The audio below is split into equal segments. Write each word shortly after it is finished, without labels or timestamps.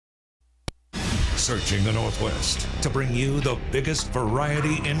Searching the Northwest to bring you the biggest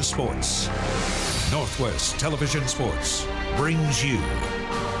variety in sports. Northwest Television Sports brings you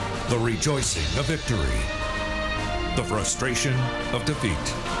the rejoicing of victory, the frustration of defeat,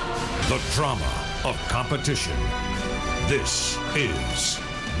 the drama of competition. This is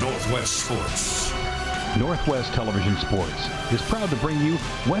Northwest Sports. Northwest Television Sports is proud to bring you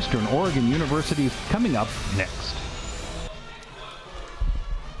Western Oregon University coming up next.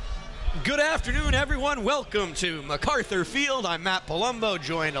 Good afternoon, everyone. Welcome to MacArthur Field. I'm Matt Palumbo,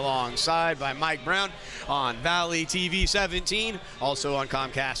 joined alongside by Mike Brown on Valley TV 17, also on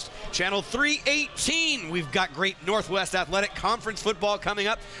Comcast Channel 318. We've got great Northwest Athletic Conference football coming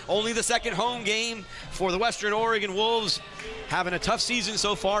up. Only the second home game for the Western Oregon Wolves. Having a tough season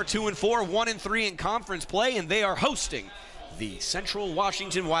so far, 2-4, 1-3 in conference play, and they are hosting the Central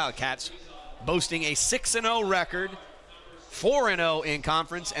Washington Wildcats, boasting a 6-0 record, 4-0 in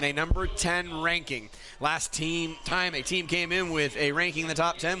conference, and a number 10 ranking. Last time a team came in with a ranking in the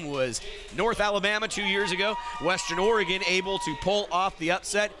top 10 was North Alabama 2 years ago. Western Oregon able to pull off the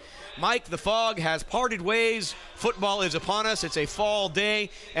upset. Mike, the fog has parted ways. Football is upon us. It's a fall day,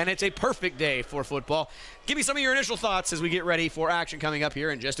 and it's a perfect day for football. Give me some of your initial thoughts as we get ready for action coming up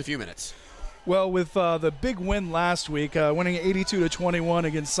here in just a few minutes. Well, with the big win last week, winning 82-21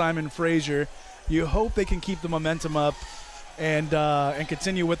 against Simon Fraser, you hope they can keep the momentum up and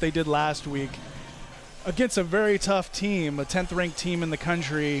continue what they did last week against a very tough team, a 10th ranked team in the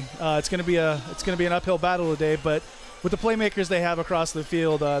country. It's going to be an uphill battle today, but with the playmakers they have across the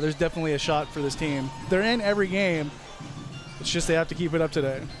field, there's definitely a shot for this team. They're in every game. It's just they have to keep it up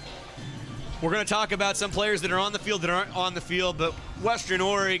today. We're going to talk about some players that are on the field that aren't on the field, but Western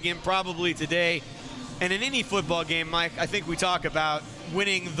Oregon probably today, and in any football game, Mike, I think we talk about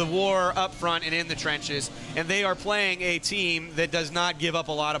winning the war up front and in the trenches, and they are playing a team that does not give up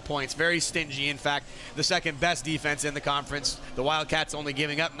a lot of points. Very stingy. In fact, the second best defense in the conference. The Wildcats only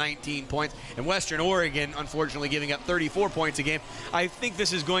giving up 19 points, and Western Oregon, unfortunately, giving up 34 points a game. I think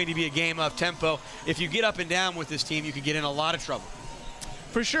this is going to be a game of tempo. If you get up and down with this team, you could get in a lot of trouble.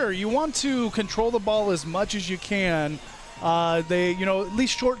 For sure. You want to control the ball as much as you can. At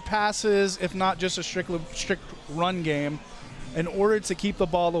least short passes, if not just a strict run game, in order to keep the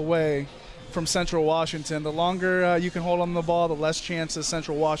ball away from Central Washington. The longer you can hold on the ball, the less chances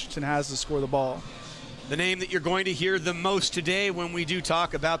Central Washington has to score the ball. The name that you're going to hear the most today when we do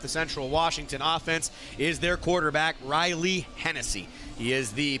talk about the Central Washington offense is their quarterback, Riley Hennessy. He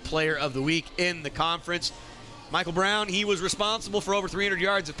is the player of the week in the conference. Michael Brown, he was responsible for over 300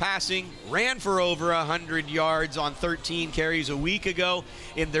 yards of passing, ran for over 100 yards on 13 carries a week ago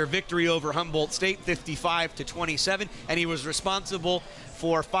in their victory over Humboldt State, 55-27, and he was responsible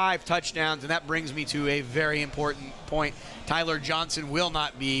for 5 touchdowns, and that brings me to a very important point. Tyler Johnson will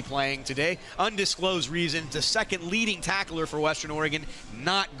not be playing today. Undisclosed reason, the second leading tackler for Western Oregon,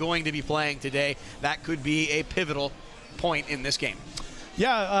 not going to be playing today. That could be a pivotal point in this game.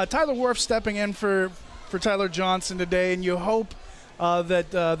 Yeah, Tyler Worf stepping in for Tyler Johnson today, and you hope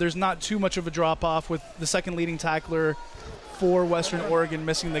that there's not too much of a drop-off with the second leading tackler for Western Oregon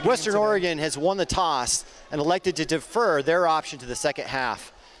missing the game. Western Oregon has won the toss and elected to defer their option to the second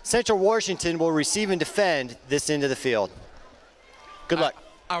half. Central Washington will receive and defend this end of the field. Good luck.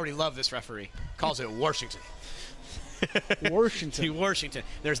 I already love this referee. Calls it Washington. Washington.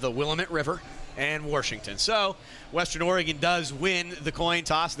 There's the Willamette River and Washington. So Western Oregon does win the coin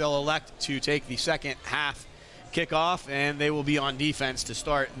toss. They'll elect to take the second half kickoff, and they will be on defense to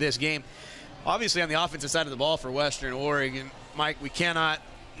start this game. Obviously, on the offensive side of the ball for Western Oregon, Mike, we cannot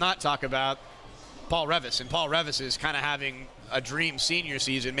not talk about Paul Revis. And Paul Revis is kind of having a dream senior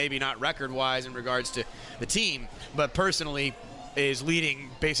season, maybe not record-wise in regards to the team, but personally is leading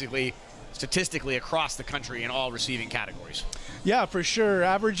basically statistically across the country in all receiving categories. Yeah, for sure.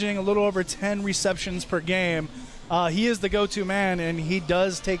 Averaging a little over 10 receptions per game. He is the go-to man, and he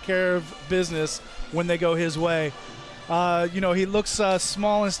does take care of business when they go his way. He looks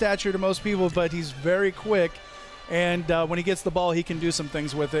small in stature to most people, but he's very quick. And when he gets the ball, he can do some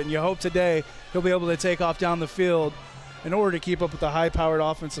things with it. And you hope today he'll be able to take off down the field in order to keep up with the high-powered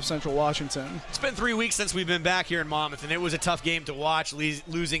offense of Central Washington. It's been 3 weeks since we've been back here in Monmouth, and it was a tough game to watch,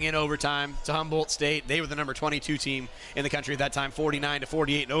 losing in overtime to Humboldt State. They were the number 22 team in the country at that time,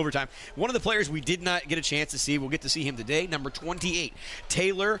 49-48 in overtime. One of the players we did not get a chance to see, we'll get to see him today, number 28,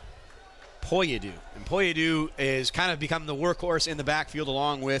 Taylor Poyadu. And Poyadu is kind of become the workhorse in the backfield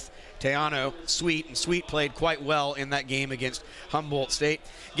along with Teano Sweet, and Sweet played quite well in that game against Humboldt State.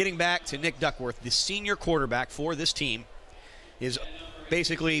 Getting back to Nick Duckworth, the senior quarterback for this team, is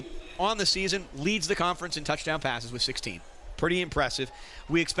basically on the season, leads the conference in touchdown passes with 16. Pretty impressive.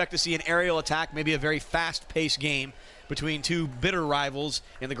 We expect to see an aerial attack, maybe a very fast-paced game between two bitter rivals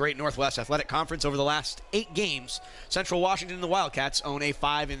in the Great Northwest Athletic Conference. Over the last 8 games, Central Washington and the Wildcats own a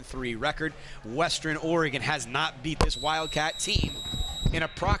 5-3 record. Western Oregon has not beat this Wildcat team in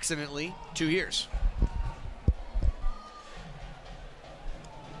approximately 2 years.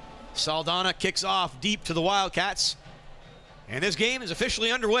 Saldana kicks off deep to the Wildcats, and this game is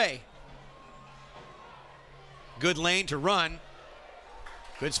officially underway. Good lane to run.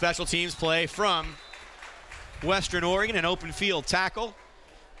 Good special teams play from Western Oregon, an open field tackle.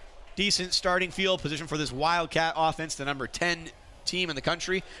 Decent starting field position for this Wildcat offense, the number 10 team in the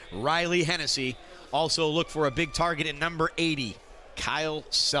country. Riley Hennessy. Also look for a big target in number 80, Kyle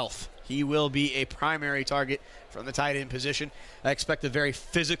Self. He will be a primary target from the tight end position. I expect a very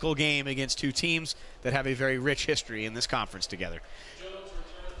physical game against two teams that have a very rich history in this conference together.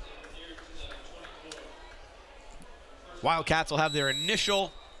 Wildcats will have their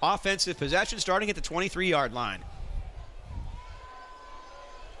initial offensive possession starting at the 23-yard line.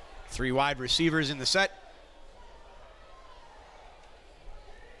 3 wide receivers in the set.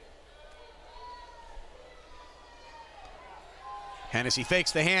 Hennessy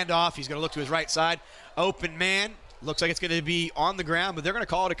fakes the handoff. He's going to look to his right side. Open man. Looks like it's going to be on the ground, but they're going to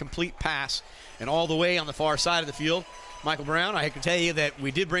call it a complete pass. And all the way on the far side of the field, Michael Brown, I can tell you that we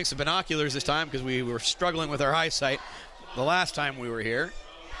did bring some binoculars this time because we were struggling with our eyesight the last time we were here.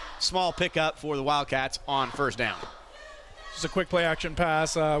 Small pickup for the Wildcats on first down. Just a quick play action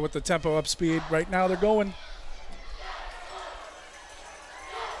pass with the tempo up speed. Right now they're going.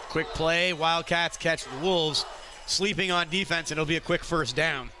 Quick play. Wildcats catch the Wolves sleeping on defense, and it'll be a quick first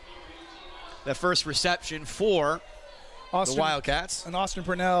down. The first reception for the Wildcats. And Austin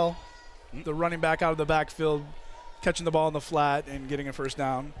Purnell, the running back out of the backfield, catching the ball in the flat and getting a first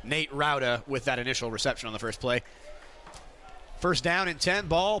down. Nate Rauda with that initial reception on the first play. First down and 10,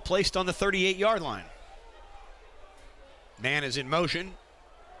 ball placed on the 38-yard line. Man is in motion.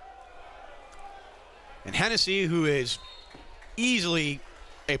 And Hennessy, who is easily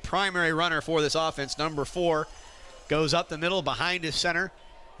a primary runner for this offense, number 4, goes up the middle behind his center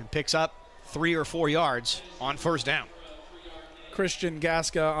and picks up 3 or 4 yards on first down. Christian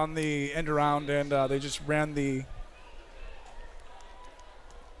Gasca on the end around, and they just ran the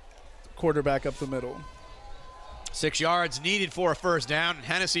quarterback up the middle. 6 yards needed for a first down.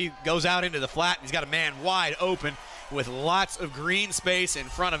 Hennessy goes out into the flat. He's got a man wide open with lots of green space in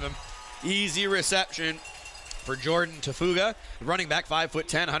front of him. Easy reception for Jordan Tafuga, running back,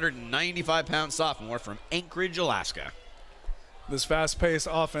 5'10", 195-pound sophomore from Anchorage, Alaska. This fast-paced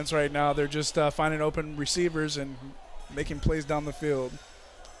offense right now, they're just finding open receivers and making plays down the field.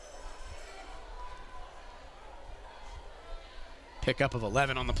 Pickup of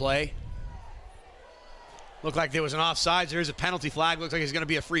 11 on the play. Looked like there was an offsides. There's a penalty flag. Looks like it's going to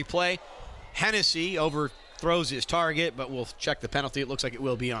be a free play. Hennessy overthrows his target, but we'll check the penalty. It looks like it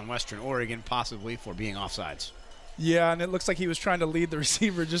will be on Western Oregon, possibly for being offsides. Yeah, and it looks like he was trying to lead the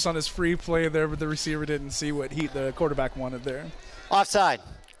receiver just on his free play there, but the receiver didn't see what the quarterback wanted there. Offside.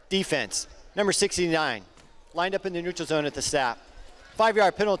 Defense. Number 69. Lined up in the neutral zone at the snap.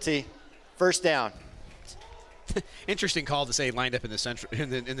 5-yard penalty. First down. Interesting call to say lined up in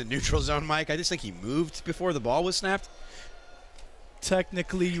the neutral zone, Mike. I just think he moved before the ball was snapped.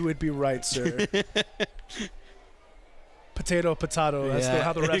 Technically, you would be right, sir. Potato. That's how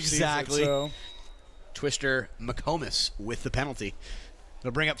the ref exactly. sees it. So. Twister McComas with the penalty.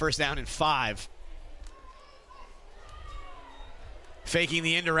 They'll bring up first down and 5. Faking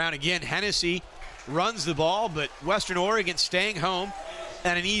the end around again. Hennessy runs the ball, but Western Oregon staying home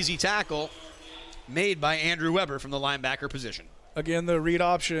and an easy tackle made by Andrew Weber from the linebacker position. Again, the read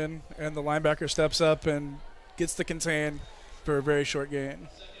option, and the linebacker steps up and gets the contain for a very short gain.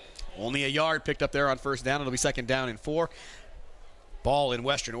 Only a yard picked up there on first down. It'll be second down and 4. Ball in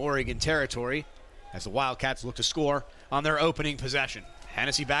Western Oregon territory as the Wildcats look to score on their opening possession.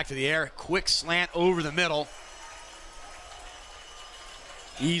 Hennessy back to the air. Quick slant over the middle.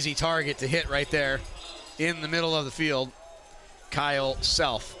 Easy target to hit right there in the middle of the field. Kyle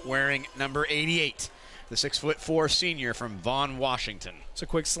Self wearing number 88, the 6'4" senior from Vaughan, Washington. It's a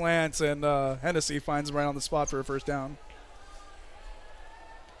quick slant, and Hennessy finds him right on the spot for a first down.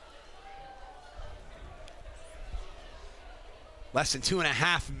 Less than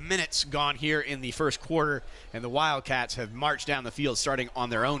 2.5 minutes gone here in the first quarter, and the Wildcats have marched down the field starting on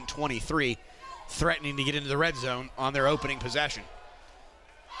their own 23, threatening to get into the red zone on their opening possession.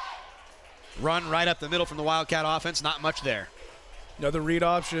 Run right up the middle from the Wildcat offense, not much there. Another read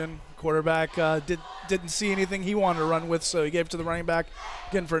option. Quarterback didn't see anything he wanted to run with, so he gave it to the running back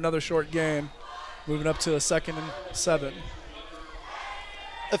again for another short gain. Moving up to a 2nd and 7.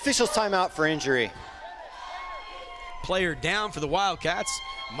 Officials timeout for injury. Player down for the Wildcats.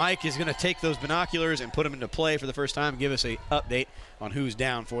 Mike is going to take those binoculars and put them into play for the first time. Give us an update on who's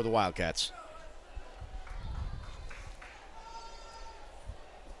down for the Wildcats.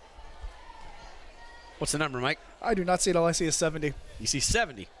 What's the number, Mike? I do not see it. All I see is 70. You see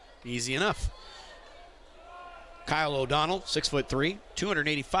 70. Easy enough. Kyle O'Donnell, 6'3",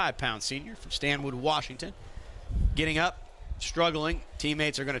 285-pound senior from Stanwood, Washington. Getting up, struggling.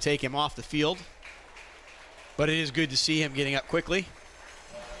 Teammates are going to take him off the field. But it is good to see him getting up quickly.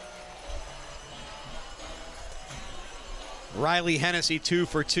 Riley Hennessy, 2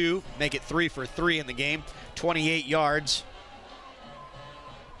 for 2. Make it 3 for 3 in the game. 28 yards.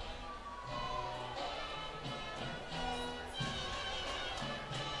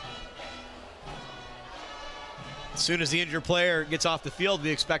 As soon as the injured player gets off the field,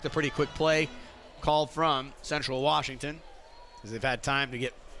 we expect a pretty quick play called from Central Washington, because they've had time to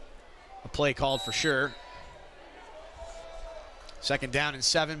get a play called for sure. 2nd down and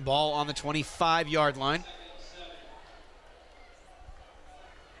 7, ball on the 25-yard line.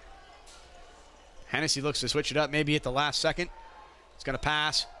 Hennessy looks to switch it up maybe at the last second. He's going to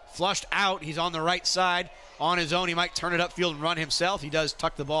pass. Flushed out. He's on the right side. On his own, he might turn it upfield and run himself. He does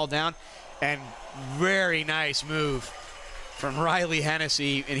tuck the ball down. And very nice move from Riley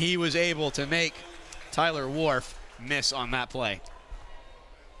Hennessy, and he was able to make Tyler Wharf miss on that play.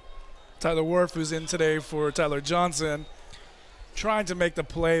 Tyler Wharf, who's in today for Tyler Johnson, trying to make the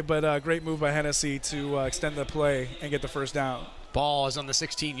play, but great move by Hennessy to extend the play and get the first down. Ball is on the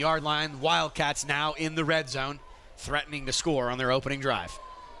 16-yard line. Wildcats now in the red zone, threatening to score on their opening drive.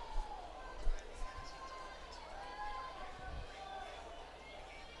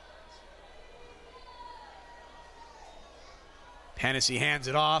 Hennessy hands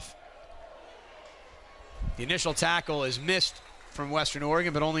it off. The initial tackle is missed from Western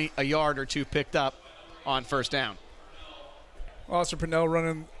Oregon, but only a yard or two picked up on first down. Austin Purnell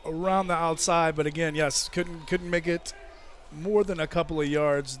running around the outside, but again, yes, couldn't make it more than a couple of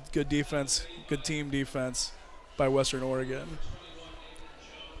yards. Good defense, good team defense by Western Oregon.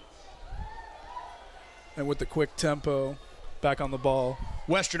 And with the quick tempo, back on the ball.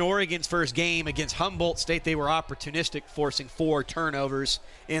 Western Oregon's first game against Humboldt State, they were opportunistic, forcing 4 turnovers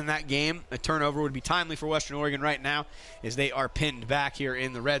in that game. A turnover would be timely for Western Oregon right now, as they are pinned back here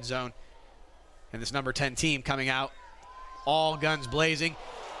in the red zone. And this number 10 team coming out, all guns blazing.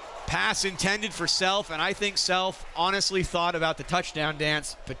 Pass intended for Self, and I think Self honestly thought about the touchdown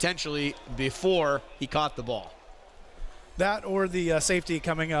dance potentially before he caught the ball. That or the safety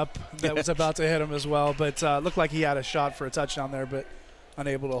coming up that was about to hit him as well, but looked like he had a shot for a touchdown there, but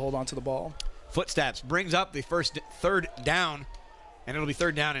unable to hold on to the ball. Footsteps brings up the third down, and it'll be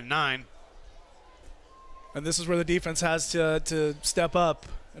 3rd down and 9. And this is where the defense has to step up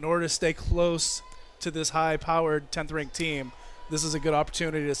in order to stay close to this high-powered 10th-ranked team. This is a good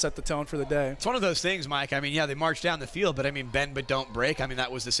opportunity to set the tone for the day. It's one of those things, Mike. I mean, yeah, they march down the field, but I mean, bend but don't break. I mean, that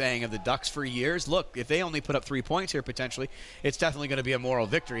was the saying of the Ducks for years. Look, if they only put up 3 points here potentially, it's definitely going to be a moral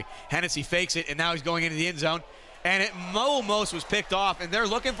victory. Hennessy fakes it, and now he's going into the end zone. And it almost was picked off, and they're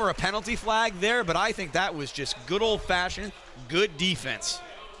looking for a penalty flag there, but I think that was just good old-fashioned, good defense.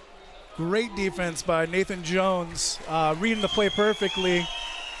 Great defense by Nathan Jones, reading the play perfectly.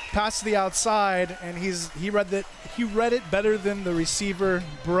 Pass to the outside, and he read it better than the receiver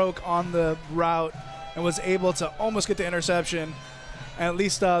broke on the route and was able to almost get the interception. And at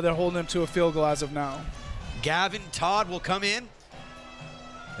least they're holding him to a field goal as of now. Gavin Todd will come in,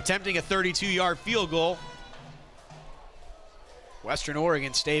 attempting a 32-yard field goal. Western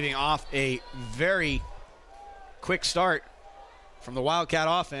Oregon staving off a very quick start from the Wildcat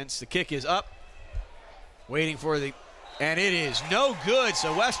offense. The kick is up, waiting for and it is no good.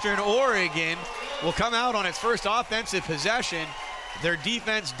 So Western Oregon will come out on its first offensive possession. Their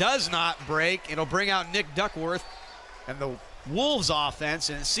defense does not break. It'll bring out Nick Duckworth and the Wolves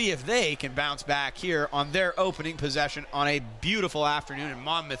offense and see if they can bounce back here on their opening possession on a beautiful afternoon in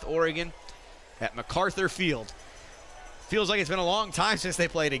Monmouth, Oregon at MacArthur Field. Feels like it's been a long time since they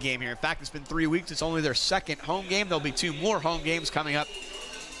played a game here. In fact, it's been 3 weeks. It's only their 2nd home game. There'll be 2 more home games coming up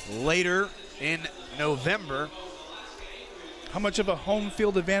later in November. How much of a home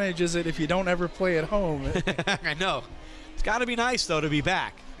field advantage is it if you don't ever play at home? I know. It's got to be nice, though, to be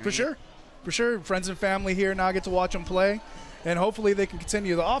back. For sure. For sure. Friends and family here now get to watch them play, and hopefully they can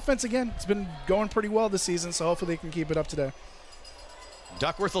continue. The offense, again, it's been going pretty well this season, so hopefully they can keep it up today.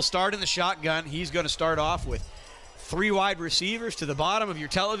 Duckworth will start in the shotgun. He's going to start off with 3 wide receivers to the bottom of your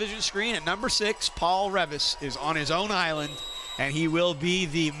television screen. At number 6, Paul Revis is on his own island, and he will be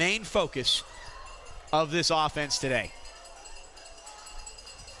the main focus of this offense today.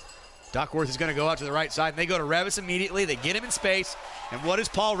 Duckworth is going to go out to the right side, and they go to Revis immediately. They get him in space, and what does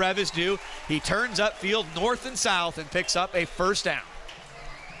Paul Revis do? He turns upfield north and south and picks up a first down.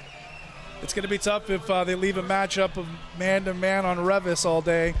 It's going to be tough if they leave a matchup of man-to-man on Revis all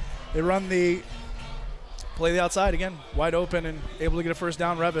day. They run play the outside again, wide open and able to get a first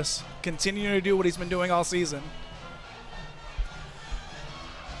down. Revis continuing to do what he's been doing all season.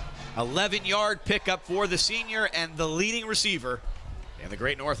 11-yard pickup for the senior and the leading receiver in the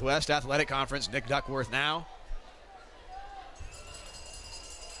Great Northwest Athletic Conference, Nick Duckworth now.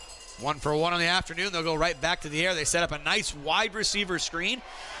 1 for 1 on the afternoon. They'll go right back to the air. They set up a nice wide receiver screen,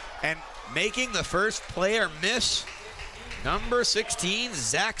 and making the first player miss, number 16,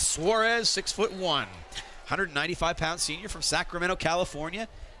 Zach Suarez, 6'1", 195-pound senior from Sacramento, California.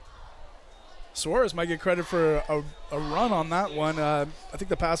 Suarez might get credit for a run on that one. I think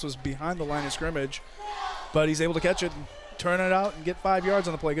the pass was behind the line of scrimmage, but he's able to catch it and turn it out and get 5 yards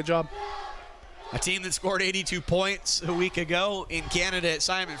on the play. Good job. A team that scored 82 points a week ago in Canada at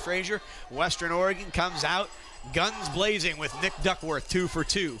Simon Fraser. Western Oregon comes out guns blazing with Nick Duckworth, 2 for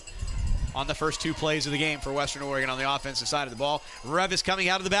 2 on the first 2 plays of the game for Western Oregon on the offensive side of the ball. Revis coming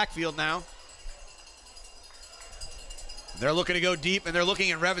out of the backfield now. They're looking to go deep, and they're looking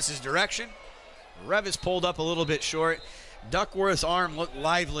in Revis's direction. Revis pulled up a little bit short. Duckworth's arm looked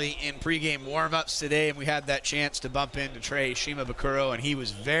lively in pregame warm-ups today, and we had that chance to bump into Trey Shimabukuro, and he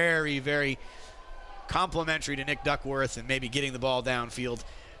was very, very complimentary to Nick Duckworth and maybe getting the ball downfield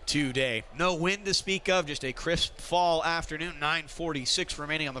today. No wind to speak of, just a crisp fall afternoon. 9:46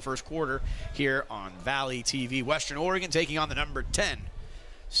 remaining on the first quarter here on Valley TV. Western Oregon taking on the number 10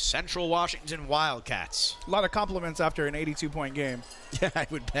 Central Washington Wildcats. A lot of compliments after an 82-point game. Yeah, I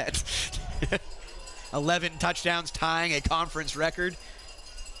would bet. 11 touchdowns, tying a conference record.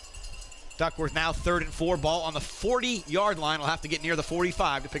 Duckworth now 3rd and 4, ball on the 40-yard line. Will have to get near the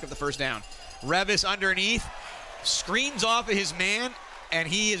 45 to pick up the first down. Revis underneath, screens off of his man, and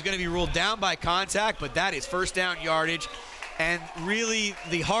he is going to be ruled down by contact, but that is first down yardage. And really,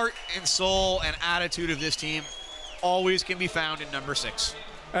 the heart and soul and attitude of this team always can be found in number 6.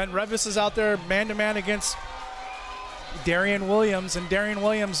 And Revis is out there man-to-man against Darian Williams, and Darian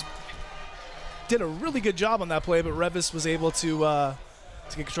Williams did a really good job on that play, but Revis was able to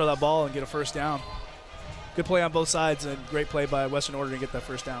get control of that ball and get a first down. Good play on both sides, and great play by Western Oregon to get that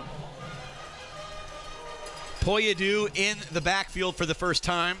first down. Poyadu in the backfield for the first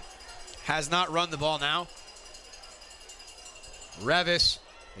time. Has not run the ball now. Revis,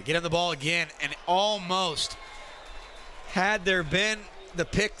 they get him the ball again, and almost, had there been the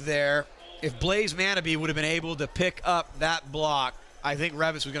pick there, if Blaze Manabe would have been able to pick up that block, I think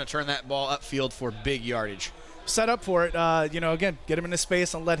Revis was going to turn that ball upfield for big yardage. Set up for it. Again, get him into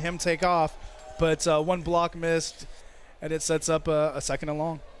space and let him take off. But one block missed, and it sets up a second and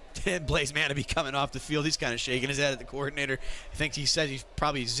long. Blaze Manabe coming off the field. He's kind of shaking his head at the coordinator. I think he said he's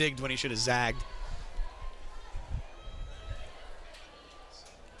probably zigged when he should have zagged.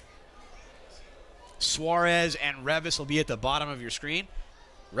 Suarez and Revis will be at the bottom of your screen.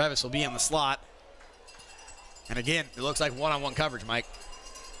 Revis will be in the slot. And again, it looks like one-on-one coverage, Mike.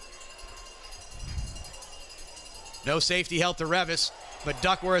 No safety help to Revis, but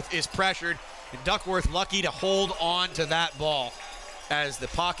Duckworth is pressured. And Duckworth lucky to hold on to that ball as the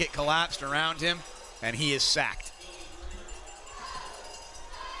pocket collapsed around him, and he is sacked.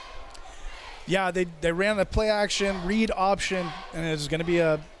 Yeah, they ran the play action, read option, and it was going to be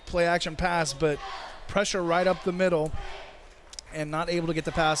a play action pass, but pressure right up the middle and not able to get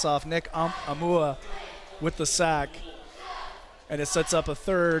the pass off. Nick Amua with the sack, and it sets up a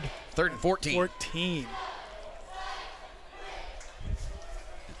third and 14.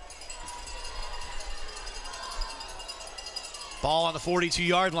 Ball on the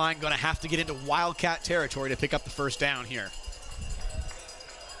 42-yard line, going to have to get into Wildcat territory to pick up the first down here.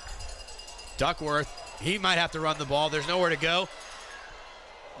 Duckworth, he might have to run the ball. There's nowhere to go.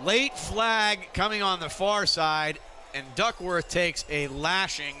 Late flag coming on the far side, and Duckworth takes a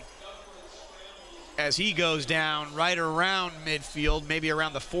lashing as he goes down right around midfield, maybe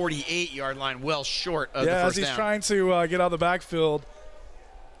around the 48-yard line, well short of the first down. Yeah, as he's trying to get out of the backfield,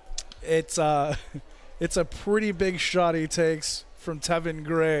 it's a pretty big shot he takes from Tevin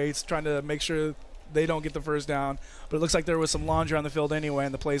Gray. He's trying to make sure they don't get the first down. But it looks like there was some laundry on the field anyway,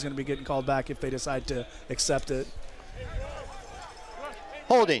 and the play is going to be getting called back if they decide to accept it.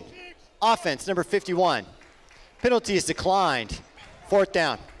 Holding. Offense, number 51. Penalty is declined. 4th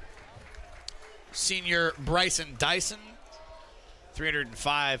down. Senior Bryson Dyson,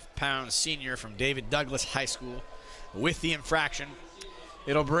 305-pound senior from David Douglas High School, with the infraction.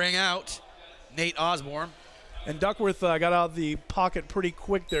 It'll bring out Nate Osborne, And Duckworth got out of the pocket pretty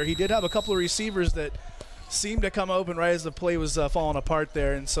quick there. He did have a couple of receivers that seemed to come open right as the play was falling apart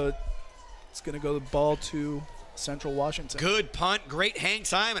there. And so it's going to go the ball to Central Washington. Good punt, great hang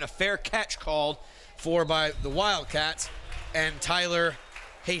time, and a fair catch called for by the Wildcats. And Tyler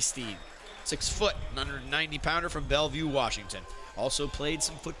Hasty, 6 foot, 190-pounder from Bellevue, Washington. Also played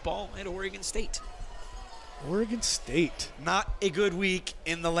some football at Oregon State. Oregon State. Not a good week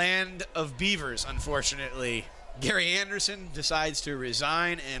in the land of Beavers, unfortunately. Gary Anderson decides to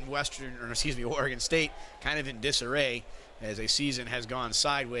resign, and Oregon State kind of in disarray as a season has gone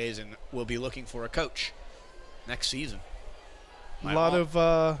sideways and will be looking for a coach next season. A lot of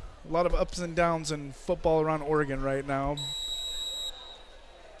ups and downs in football around Oregon right now.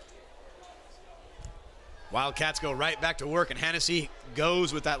 Wildcats go right back to work, and Hennessy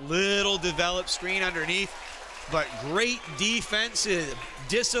goes with that little developed screen underneath. But great defensive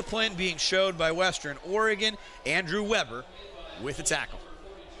discipline being showed by Western Oregon. Andrew Weber with the tackle.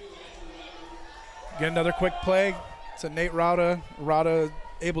 Get another quick play. It's a Nate Rauda. Rauda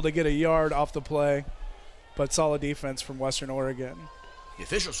able to get a yard off the play, but solid defense from Western Oregon. The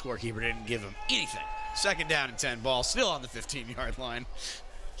official scorekeeper didn't give him anything. 2nd down and 10 ball, still on the 15-yard line.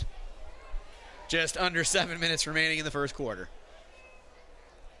 Just under 7 minutes remaining in the first quarter.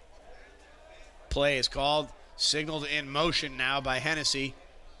 Play is called. Signaled in motion now by Hennessy.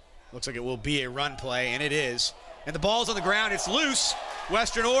 Looks like it will be a run play, and it is. And the ball's on the ground. It's loose.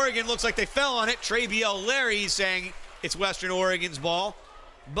 Western Oregon looks like they fell on it. Trabiel Larry saying it's Western Oregon's ball,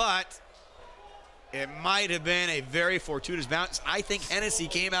 but it might have been a very fortuitous bounce. I think Hennessy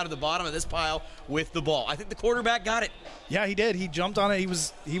came out of the bottom of this pile with the ball. I think the quarterback got it. Yeah, he did. He jumped on it.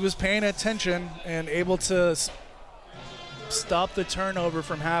 He was paying attention and able to stop the turnover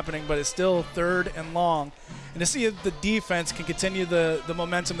from happening, but it's still 3rd and long. And to see if the defense can continue the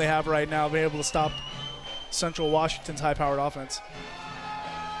momentum they have right now, be able to stop Central Washington's high-powered offense.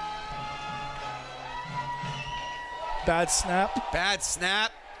 Bad snap. Bad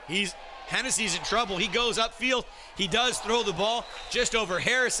snap. Hennessy's in trouble. He goes upfield. He does throw the ball just over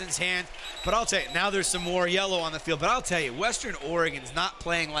Harrison's hand. But I'll tell you, now there's some more yellow on the field. But I'll tell you, Western Oregon's not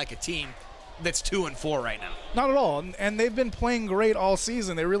playing like a team that's 2-4 right now. Not at all. And they've been playing great all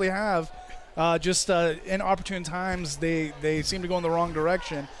season. They really have. Just in opportune times, they seem to go in the wrong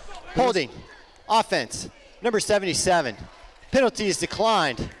direction. Holding. Offense. Number 77. Penalties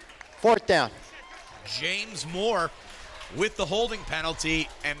declined. 4th down. James Moore with the holding penalty,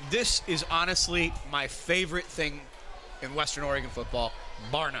 and this is honestly my favorite thing in Western Oregon football,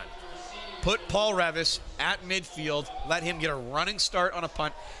 bar none. Put Paul Revis at midfield, let him get a running start on a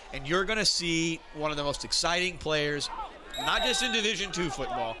punt, and you're going to see one of the most exciting players, not just in Division II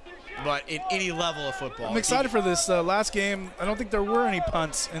football, but in any level of football. I'm excited for this. Last game, I don't think there were any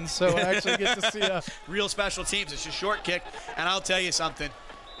punts, and so I actually get to see a real special teams. It's a short kick, and I'll tell you something.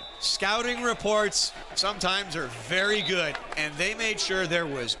 Scouting reports sometimes are very good, and they made sure there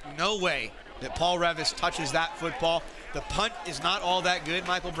was no way that Paul Revis touches that football. The punt is not all that good,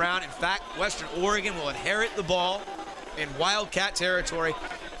 Michael Brown. In fact, Western Oregon will inherit the ball in Wildcat territory,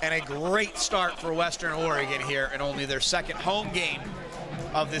 and a great start for Western Oregon here in only their 2nd home game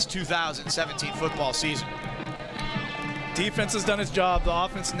of this 2017 football season. Defense has done its job. The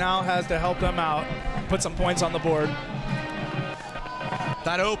offense now has to help them out, put some points on the board.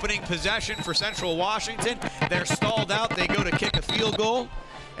 That opening possession for Central Washington, they're stalled out. They go to kick a field goal,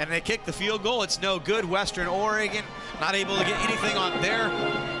 and they kick the field goal. It's no good. Western Oregon not able to get anything on their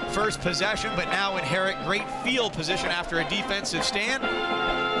first possession, but now inherit great field position after a defensive stand.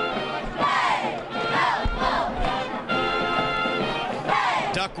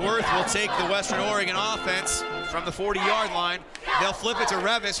 Duckworth will take the Western Oregon offense from the 40-yard line. They'll flip it to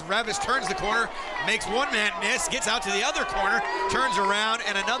Revis. Revis turns the corner, makes one man miss, gets out to the other corner, turns around,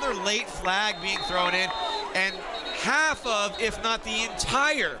 and another late flag being thrown in. And half of, if not the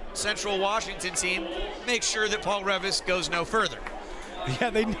entire Central Washington team makes sure that Paul Revis goes no further. Yeah,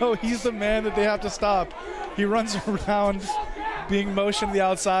 they know he's the man that they have to stop. He runs around being motioned to the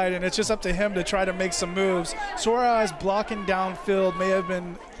outside, and it's just up to him to try to make some moves. Suarez blocking downfield, may have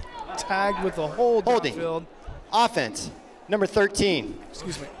been tagged with a hold downfield. Offense, number 13.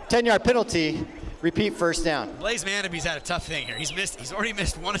 Excuse me. 10-yard penalty. Repeat 1st down. Blaze Manabee's had a tough thing here. He's already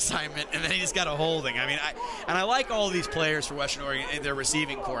missed one assignment, and then he just got a holding. I mean, I like all these players for Western Oregon in their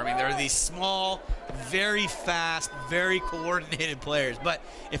receiving corps. I mean, they're these small, very fast, very coordinated players. But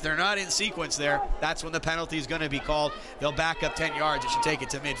if they're not in sequence there, that's when the penalty is going to be called. They'll back up 10 yards. It should take it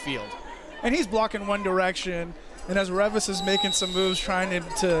to midfield. And he's blocking one direction, and as Revis is making some moves, trying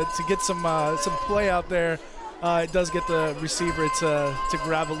to get some play out there, it does get the receiver to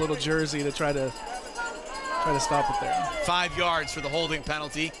grab a little jersey to try to Try to stop it there. 5 yards for the holding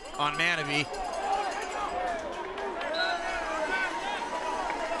penalty on Manavy.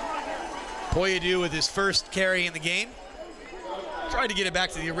 Poyadu with his first carry in the game. Tried to get it back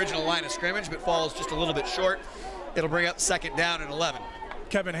to the original line of scrimmage, but falls just a little bit short. It'll bring up 2nd down and 11.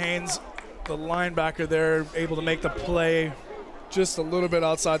 Kevin Haynes, the linebacker there, able to make the play just a little bit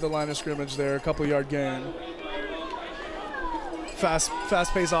outside the line of scrimmage there, a couple-yard gain.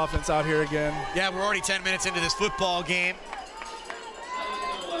 Fast-paced offense out here again. Yeah, we're already 10 minutes into this football game.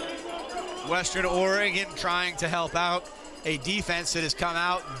 Western Oregon trying to help out a defense that has come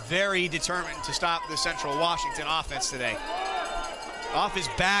out very determined to stop the Central Washington offense today. Off his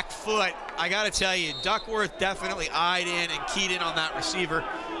back foot, I got to tell you, Duckworth definitely eyed in and keyed in on that receiver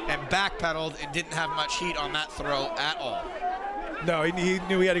and backpedaled and didn't have much heat on that throw at all. No, he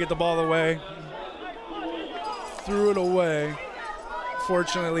knew he had to get the ball away. Threw it away.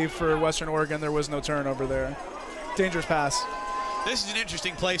 Fortunately for Western Oregon, there was no turnover there. Dangerous pass. This is an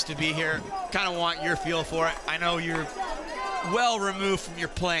interesting place to be here. Kind of want your feel for it. I know you're well removed from your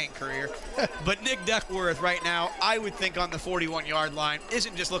playing career, but Nick Duckworth right now, I would think on the 41-yard line,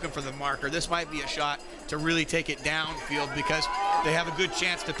 isn't just looking for the marker. This might be a shot to really take it downfield because they have a good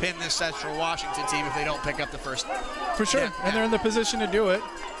chance to pin this Central Washington team if they don't pick up the first. For sure, and they're in the position to do it.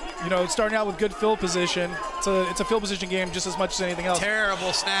 You know, starting out with good field position. It's a field position game just as much as anything else.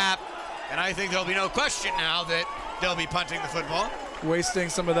 Terrible snap, and I think there'll be no question now that they'll be punting the football. Wasting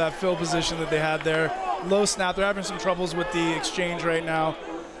some of that field position that they had there. Low snap. They're having some troubles with the exchange right now.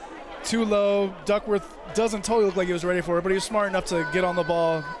 Too low. Duckworth doesn't totally look like he was ready for it, but he was smart enough to get on the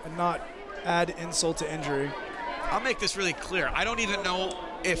ball and not add insult to injury. I'll make this really clear. I don't even know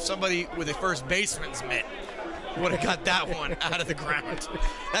if somebody with a first baseman's mitt would have got that one out of the ground.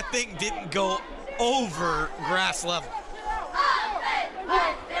 That thing didn't go over grass level.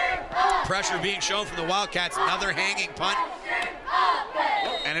 Pressure being shown from the Wildcats. Another hanging punt.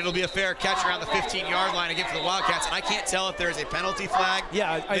 And it'll be a fair catch around the 15-yard line again for the Wildcats. And I can't tell if there's a penalty flag.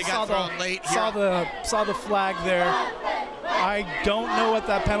 Yeah, I got thrown late here. saw the flag there. I don't know what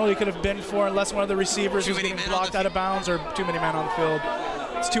that penalty could have been for unless one of the receivers was getting blocked out of bounds or too many men on the field.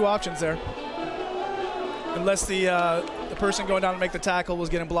 It's 2 options there. Unless the person going down to make the tackle was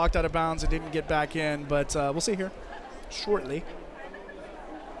getting blocked out of bounds and didn't get back in. But we'll see here shortly.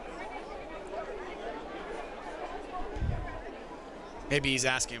 Maybe he's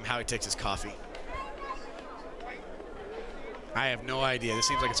asking him how he takes his coffee. I have no idea. This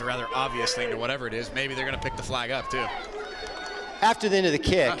seems like it's a rather obvious thing to whatever it is. Maybe they're going to pick the flag up, too. After the end of the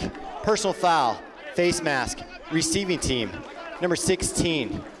kick, personal foul, face mask, receiving team, number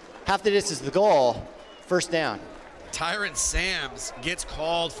 16. Half the distance to the goal, first down. Tyron Sams gets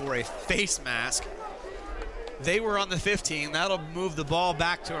called for a face mask. They were on the 15. That'll move the ball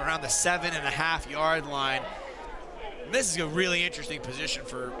back to around the 7.5-yard line. This is a really interesting position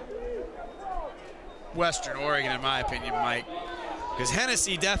for Western Oregon, in my opinion, Mike, because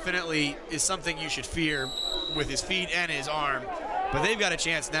Hennessy definitely is something you should fear with his feet and his arm, but they've got a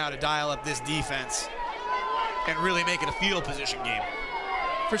chance now to dial up this defense and really make it a field position game.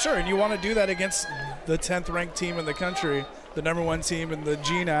 For sure, and you want to do that against the 10th ranked team in the country, the #1 team in the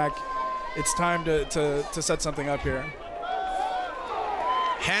GNAC. It's time to set something up here.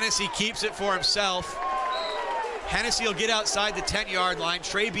 Hennessy keeps it for himself. Hennessy will get outside the 10-yard line.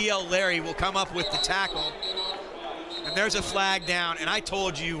 Trey B.L. Larry will come up with the tackle. And there's a flag down. And I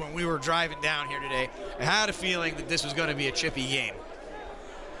told you when we were driving down here today, I had a feeling that this was going to be a chippy game.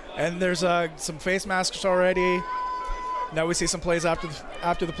 And there's some face masks already. Now we see some plays after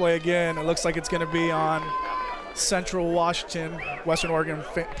the play again. It looks like it's going to be on Central Washington. Western Oregon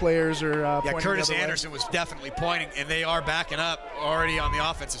players are pointing Curtis the other Anderson was definitely pointing, and they are backing up already on the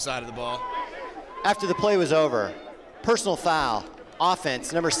offensive side of the ball. After the play was over, personal foul,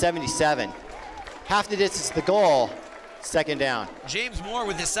 offense, number 77. Half the distance to the goal, second down. James Moore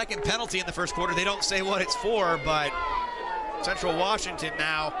with his second penalty in the first quarter. They don't say what it's for, but Central Washington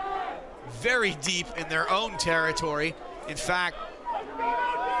now very deep in their own territory. In fact,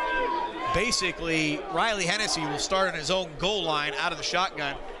 basically, Riley Hennessy will start on his own goal line out of the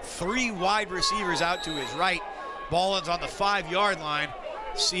shotgun. 3 wide receivers out to his right. Ball is on the 5-yard line.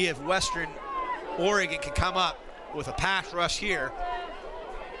 See if Western Oregon can come up with a pass rush here.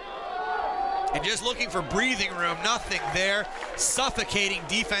 And just looking for breathing room, nothing there. Suffocating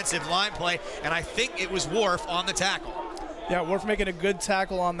defensive line play, and I think it was Worf on the tackle. Yeah, Worf making a good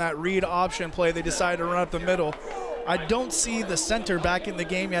tackle on that read option play. They decided to run up the middle. I don't see the center back in the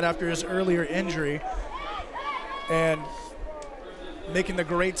game yet after his earlier injury. And making the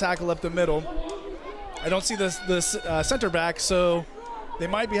great tackle up the middle. I don't see the center back, so they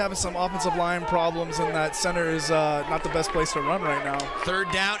might be having some offensive line problems, and that center is not the best place to run right now.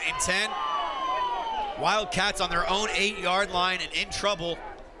 3rd down and 10. Wildcats on their own 8-yard line and in trouble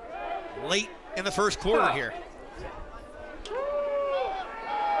late in the first quarter here.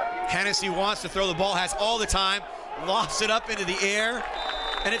 Hennessy wants to throw the ball, has all the time, lofts it up into the air,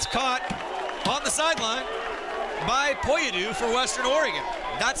 and it's caught on the sideline by Poyadu for Western Oregon.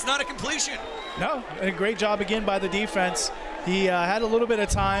 That's not a completion. No, a great job again by the defense. He had a little bit of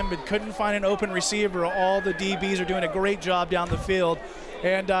time, but couldn't find an open receiver. All the DBs are doing a great job down the field,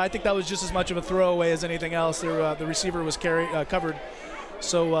 and I think that was just as much of a throwaway as anything else. The receiver was covered,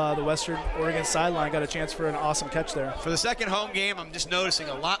 so the Western Oregon sideline got a chance for an awesome catch there. For the second home game, I'm just noticing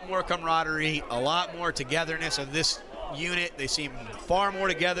a lot more camaraderie, a lot more togetherness of this unit. They seem far more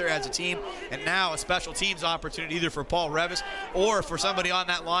together as a team, and now a special teams opportunity either for Paul Revis or for somebody on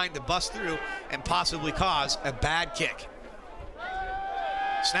that line to bust through and possibly cause a bad kick.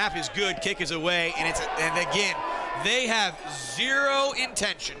 Snap is good, kick is away, and again, they have zero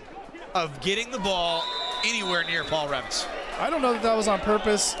intention of getting the ball anywhere near Paul Revis. I don't know that that was on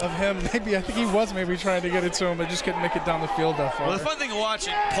purpose of him. Maybe I think he was maybe trying to get it to him, but just couldn't make it down the field that far. Well, the fun thing of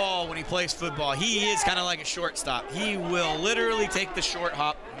watching Paul when he plays football, he is kind of like a shortstop. He will literally take the short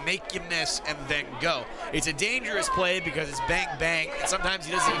hop, make you miss, and then go. It's a dangerous play because it's bang, bang, and sometimes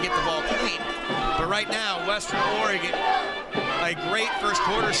he doesn't even get the ball clean. But right now, Western Oregon, a great first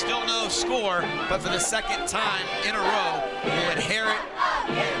quarter, still no score, but for the second time in a row, will inherit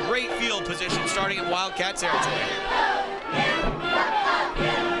great field position starting in Wildcat territory.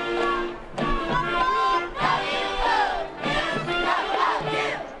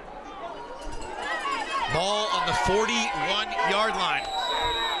 Ball on the 41-yard line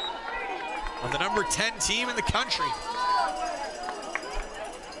of the number 10 team in the country.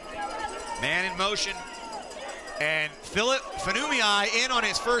 Man in motion. And Philip Fanumii in on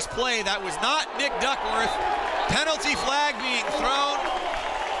his first play. That was not Nick Duckworth. Penalty flag being thrown.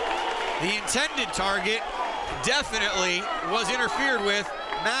 The intended target definitely was interfered with.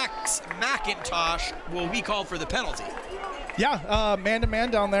 Max McIntosh will be called for the penalty. Yeah,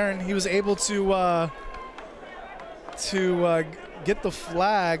 man-to-man down there, and he was able to get the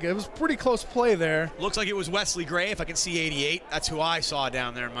flag. It was a pretty close play there. Looks like it was Wesley Gray, if I can see 88. That's who I saw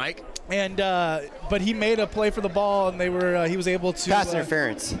down there, Mike. And but he made a play for the ball, and he was able to pass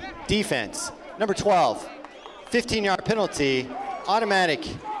interference. Defense. Number 12. 15-yard penalty. Automatic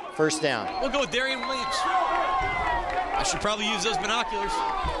first down. We'll go with Darian Williams. I should probably use those binoculars.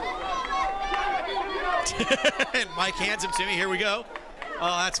 And Mike hands them to me. Here we go.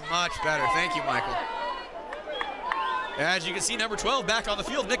 Oh, that's much better. Thank you, Michael. As you can see, number 12 back on the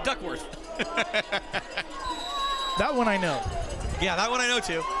field, Nick Duckworth. That one I know. Yeah, that one I know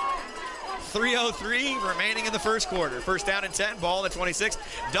too. 3:03 remaining in the first quarter. First down and 10, ball at 26.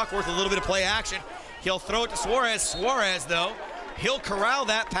 Duckworth, a little bit of play action. He'll throw it to Suarez. Suarez, though, he'll corral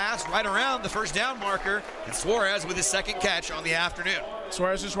that pass right around the first down marker. And Suarez with his second catch on the afternoon.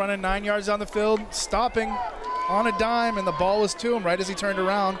 Suarez just running 9 yards down the field, stopping on a dime, and the ball was to him right as he turned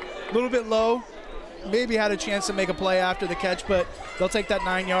around. A little bit low. Maybe had a chance to make a play after the catch, but they'll take that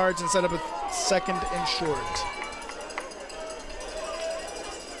 9 yards and set up a second and short.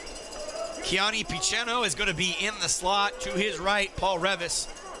 Keani Picheno is going to be in the slot. To his right, Paul Revis,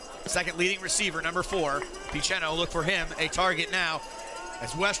 second leading receiver, number 4. Picheno, look for him, a target now,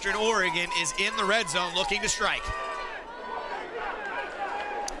 as Western Oregon is in the red zone looking to strike.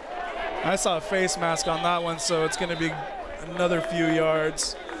 I saw a face mask on that one, so it's going to be another few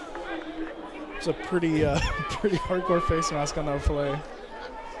yards. It's a pretty hardcore face mask on that play.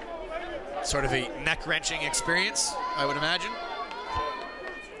 Sort of a neck-wrenching experience, I would imagine.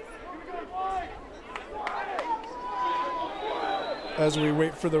 As we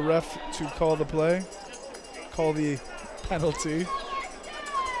wait for the ref to call the play, call the penalty.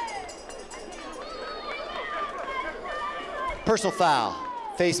 Personal foul,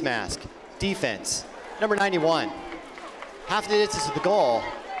 face mask, defense. Number 91. Half the distance to the goal,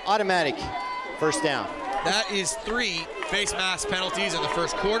 automatic first down. That is 3 face mask penalties in the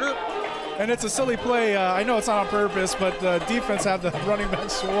first quarter. And it's a silly play. I know it's not on purpose, but the defense had the running back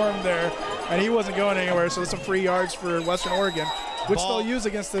swarm there, and he wasn't going anywhere, so there's some free yards for Western Oregon, which they'll use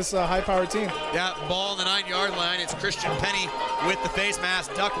against this high-powered team. Yeah, ball on the 9-yard line. It's Christian Penny with the face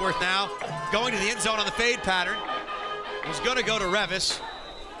mask. Duckworth now going to the end zone on the fade pattern. He's going to go to Revis.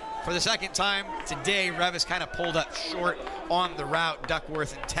 For the second time today, Revis kind of pulled up short on the route.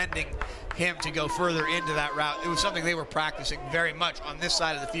 Duckworth intending him to go further into that route. It was something they were practicing very much on this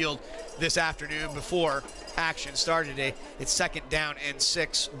side of the field this afternoon before action started today. It's 2nd down and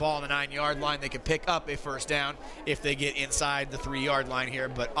 6, ball on the 9-yard line. They could pick up a first down if they get inside the 3-yard line here,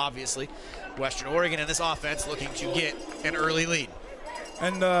 but obviously Western Oregon in this offense looking to get an early lead.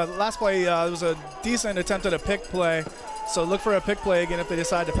 And last play, it was a decent attempt at a pick play. So look for a pick play again if they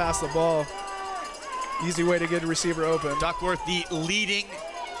decide to pass the ball. Easy way to get a receiver open. Duckworth, the leading.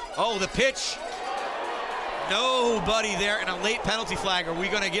 Oh, the pitch. Nobody there, and a late penalty flag. Are we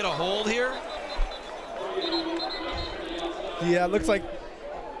going to get a hold here? Yeah, it looks like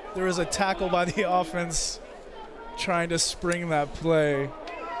there was a tackle by the offense trying to spring that play.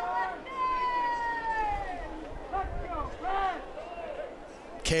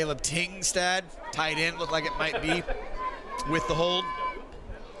 Caleb Tingstad, tight end, looked like it might be with the hold.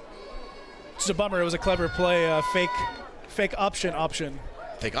 It's a bummer. It was a clever play. Fake option.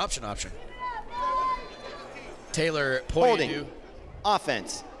 Fake option. Taylor Holding. Poyadu.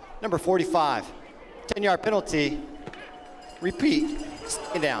 Offense. Number 45. 10-yard penalty. Repeat.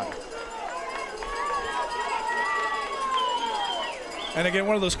 2nd down. And again,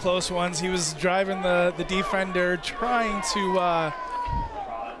 one of those close ones. He was driving the defender, trying to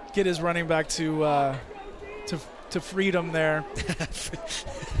get his running back to freedom there,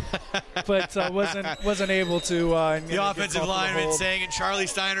 but wasn't able to. The offensive lineman saying in Charlie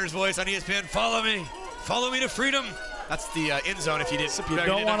Steiner's voice on ESPN, "Follow me to freedom." That's the end zone. If you didn't, you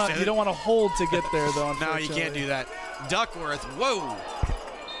don't want to hold to get there though. No, you can't do that. Duckworth, whoa.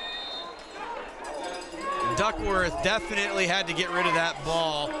 Duckworth definitely had to get rid of that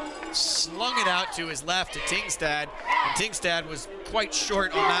ball. Slung it out to his left to Tingstad, and Tingstad was quite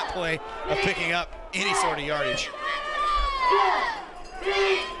short on that play of picking up any sort of yardage.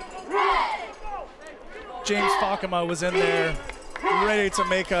 James Fakema was in there, ready to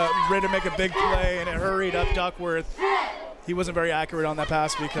make a big play, and it hurried up Duckworth. He wasn't very accurate on that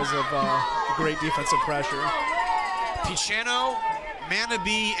pass because of great defensive pressure. Pichano,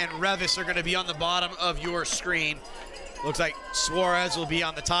 Manabe, and Revis are going to be on the bottom of your screen. Looks like Suarez will be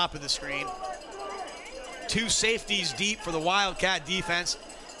on the top of the screen. 2 safeties deep for the Wildcat defense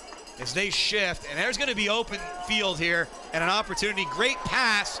as they shift, and there's going to be open field here and an opportunity. Great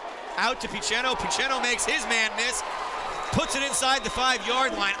pass out to Pichano. Pichano makes his man miss, puts it inside the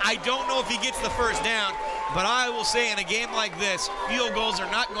 5-yard line. I don't know if he gets the first down, but I will say in a game like this, field goals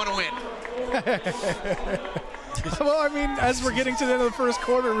are not going to win. Well, I mean, as we're getting to the end of the first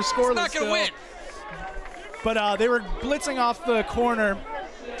quarter, we're scoreless. Not going to win. But they were blitzing off the corner,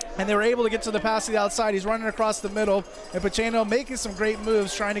 and they were able to get to the pass to the outside. He's running across the middle, and Pichano making some great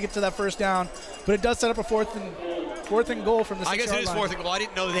moves trying to get to that first down. But it does set up a fourth and goal from the 6-yard line. I guess it is 4th and goal. I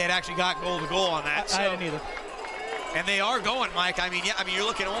didn't know they had actually got goal to goal on that. I didn't either. And they are going, Mike. I mean, you're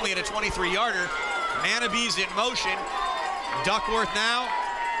looking only at a 23-yarder. Manabee's in motion. Duckworth now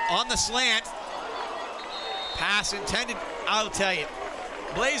on the slant. Pass intended. I'll tell you,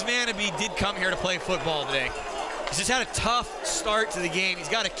 Blaze Manabee did come here to play football today. He's just had a tough start to the game. He's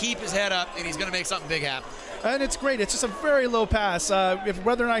got to keep his head up, and he's going to make something big happen. And it's great. It's just a very low pass.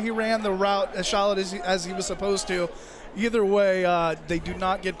 Whether or not he ran the route as solid as he was supposed to, either way, they do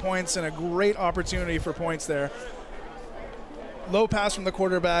not get points, and a great opportunity for points there. Low pass from the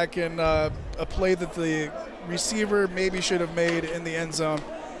quarterback, and a play that the receiver maybe should have made in the end zone.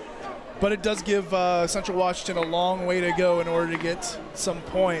 But it does give Central Washington a long way to go in order to get some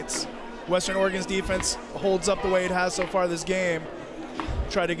points. Western Oregon's defense holds up the way it has so far this game.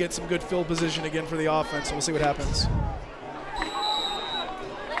 Try to get some good field position again for the offense. We'll see what happens.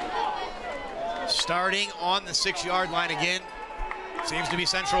 Starting on the 6-yard line again. Seems to be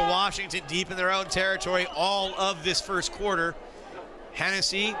Central Washington deep in their own territory all of this first quarter.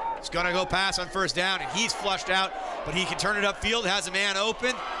 Hennessy is going to go pass on first down, and he's flushed out, but he can turn it upfield, has a man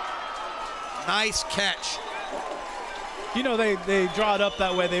open. Nice catch. You know, they draw it up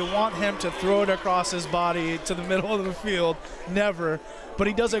that way. They want him to throw it across his body to the middle of the field. Never. But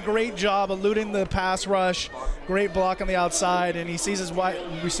he does a great job eluding the pass rush. Great block on the outside, and he sees his wide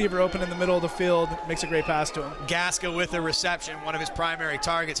receiver open in the middle of the field. Makes a great pass to him. Gasca with the reception, one of his primary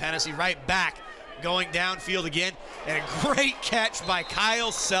targets. Hennessy right back, going downfield again. And a great catch by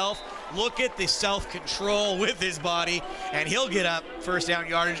Kyle Self. Look at the self-control with his body, and he'll get up first down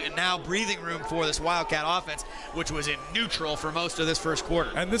yardage, and now breathing room for this Wildcat offense, which was in neutral for most of this first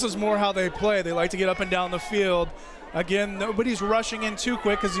quarter. And this is more how they play. They like to get up and down the field. Again, nobody's rushing in too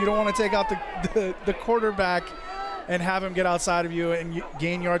quick because you don't want to take out the quarterback and have him get outside of you and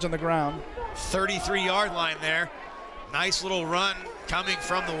gain yards on the ground. 33-yard line there. Nice little run coming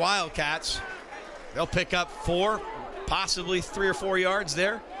from the Wildcats. They'll pick up 4, possibly 3 or 4 yards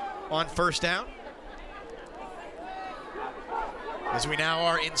there on first down. As we now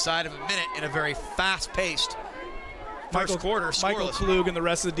are inside of a minute in a very fast-paced first quarter, scoreless. Michael Klug and the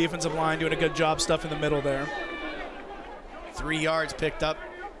rest of the defensive line doing a good job stuff in the middle there. 3 yards picked up.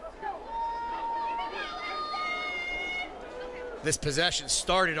 This possession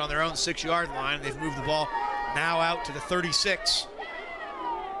started on their own 6-yard line. They've moved the ball now out to the 36.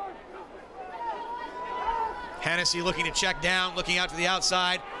 Hennessy looking to check down, looking out to the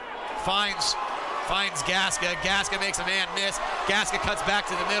outside. Finds Gaska. Gaska makes a man miss. Gaska cuts back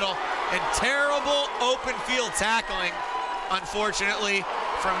to the middle. And terrible open field tackling, unfortunately,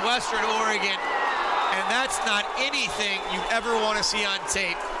 from Western Oregon. And that's not anything you ever want to see on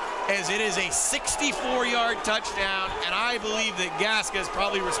tape, as it is a 64-yard touchdown, and I believe that Gaska is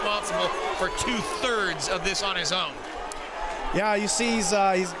probably responsible for 2/3 of this on his own. Yeah, you see he's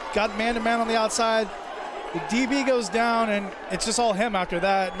got man-to-man on the outside. The DB goes down, and it's just all him after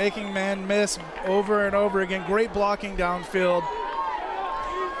that, making man miss over and over again. Great blocking downfield.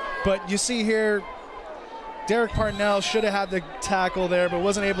 But you see here, Derek Parnell should have had the tackle there, but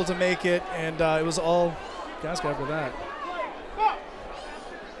wasn't able to make it, and it was all Gaska after that.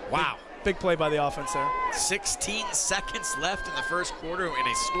 Wow. Big play by the offense there. 16 seconds left in the first quarter in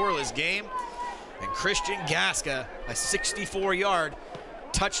a scoreless game. And Christian Gaska, a 64-yard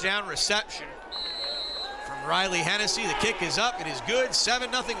touchdown reception from Riley Hennessy. The kick is up. It is good.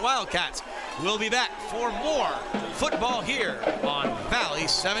 7-0 Wildcats. We'll be back for more football here on Valley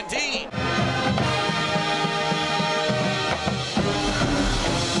 17.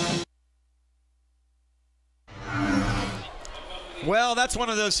 Well, that's one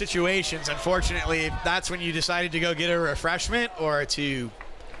of those situations. Unfortunately, that's when you decided to go get a refreshment or to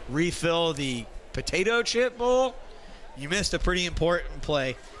refill the potato chip bowl. You missed a pretty important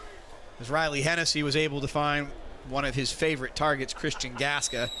play, as Riley Hennessy was able to find one of his favorite targets, Christian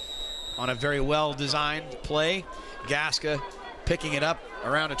Gaska, on a very well-designed play. Gaska picking it up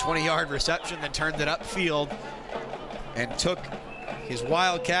around a 20-yard reception, then turned it upfield and took his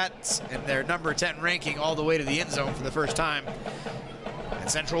Wildcats and their number 10 ranking all the way to the end zone for the first time. And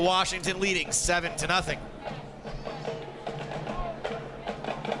Central Washington leading 7-0.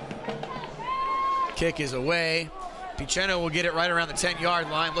 Kick is away. Piceno will get it right around the 10-yard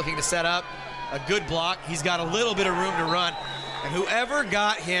line, looking to set up a good block. He's got a little bit of room to run. And whoever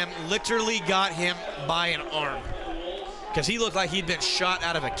got him literally got him by an arm, because he looked like he'd been shot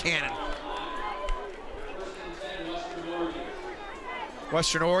out of a cannon.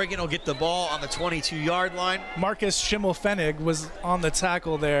 Western Oregon will get the ball on the 22-yard line. Marcus Schimmelfennig was on the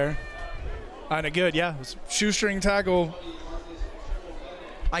tackle there. And a good, yeah, it was shoestring tackle.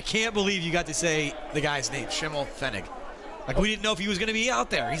 I can't believe you got to say the guy's name, Schimmelfennig. Like, we didn't know if he was going to be out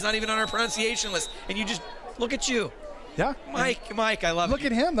there. He's not even on our pronunciation list. And you just, look at you. Yeah. Mike, I love it. Look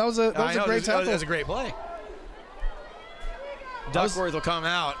at him. That was a great tackle. That was a great play. Duckworth will come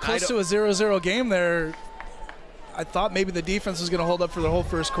out. Close to a 0-0 game there. I thought maybe the defense was going to hold up for the whole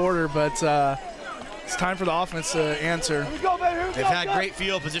first quarter, but it's time for the offense to answer. They've had great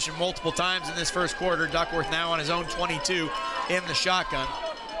field position multiple times in this first quarter. Duckworth now on his own 22 in the shotgun.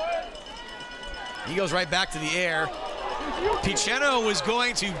 He goes right back to the air. Piceno was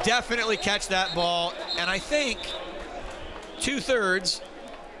going to definitely catch that ball, and I think 2/3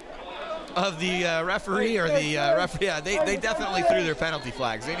 of the referee or the referee, yeah, they definitely threw their penalty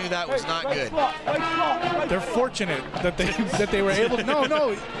flags. They knew that was not good. They're fortunate that they were able to.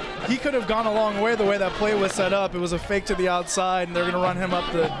 No, he could have gone a long way the way that play was set up. It was a fake to the outside, and they're going to run him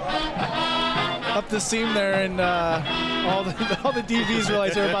up the seam there, and all the DBs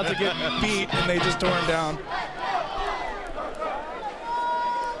realized they were about to get beat, and they just tore him down.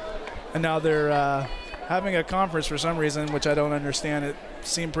 And now they're having a conference for some reason, which I don't understand. It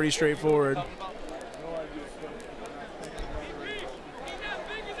seemed pretty straightforward.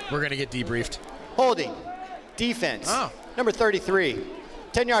 We're going to get debriefed. Holding. Defense. Oh. Number 33.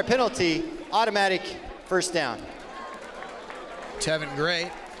 10-yard penalty. Automatic first down. Tevin Gray.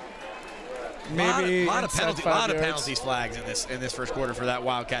 Maybe a lot of yards. penalties flags in this first quarter for that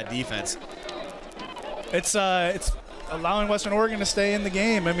Wildcat defense. It's allowing Western Oregon to stay in the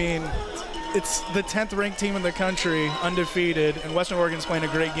game. I mean, it's the 10th ranked team in the country, undefeated, and Western Oregon's playing a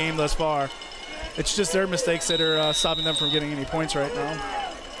great game thus far. It's just their mistakes that are stopping them from getting any points right now.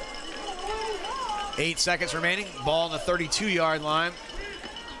 8 seconds remaining. Ball on the 32-yard line.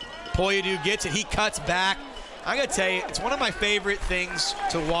 Poyadu gets it. He cuts back. I got to tell you, it's one of my favorite things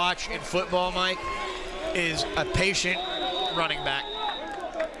to watch in football, Mike, is a patient running back.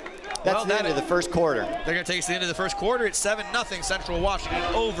 That's the end of the first quarter. They're going to take us to the end of the first quarter. It's 7-0 Central Washington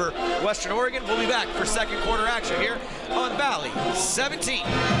over Western Oregon. We'll be back for second quarter action here on Valley 17.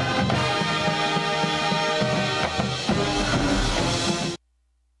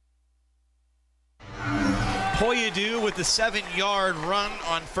 WOU with the 7-yard run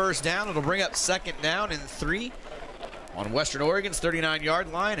on first down. It'll bring up second down and 3 on Western Oregon's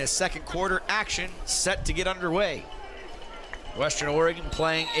 39-yard line as second quarter action set to get underway. Western Oregon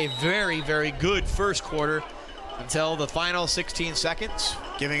playing a very, very good first quarter until the final 16 seconds,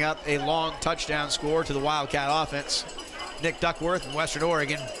 giving up a long touchdown score to the Wildcat offense. Nick Duckworth and Western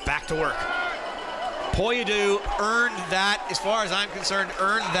Oregon back to work. WOU earned that, as far as I'm concerned,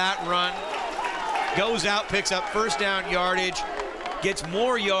 earned that run. Goes out, picks up first down yardage, gets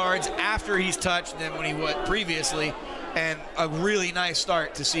more yards after he's touched than when he was previously, and a really nice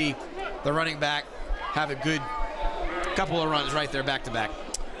start to see the running back have a good couple of runs right there back to back.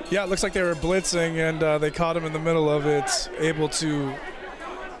 Yeah, it looks like they were blitzing, and they caught him in the middle of it, able to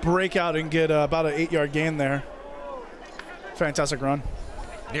break out and get about an 8-yard gain there. Fantastic run.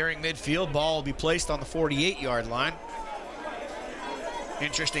 Nearing midfield, ball will be placed on the 48-yard line.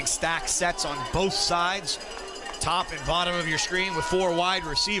 Interesting stack sets on both sides, top and bottom of your screen with 4 wide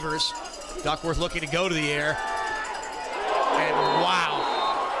receivers. Duckworth looking to go to the air. And wow.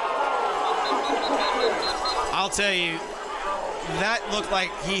 I'll tell you, that looked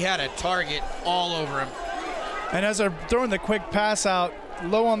like he had a target all over him. And as they're throwing the quick pass out,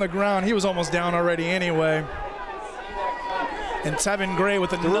 low on the ground, he was almost down already anyway. And Tevin Gray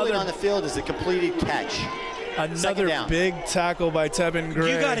with another... The ruling on the field is a completed catch. Another big tackle by Tevin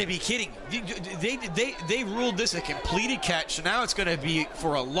Gray. You got to be kidding. They ruled this a completed catch, so now it's going to be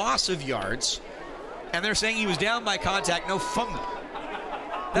for a loss of yards. And they're saying he was down by contact, no fumble.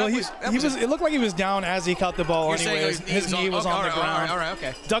 Well, it looked like he was down as he caught the ball anyways. His knee was on the ground. All right,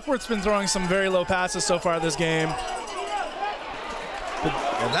 okay. Duckworth's been throwing some very low passes so far this game.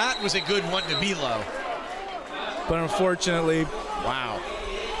 Well, that was a good one to be low. But unfortunately... Wow.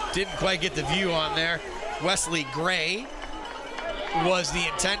 Didn't quite get the view on there. Wesley Gray was the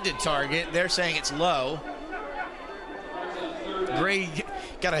intended target. They're saying it's low. Gray,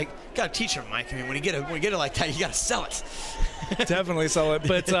 gotta teach him, Mike. I mean, when you get it like that, you gotta sell it. Definitely sell it.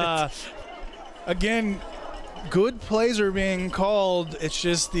 But again, good plays are being called. It's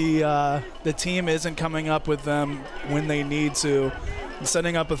just the team isn't coming up with them when they need to. And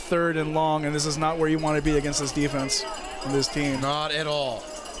setting up a 3rd and long, and this is not where you want to be against this defense and this team. Not at all.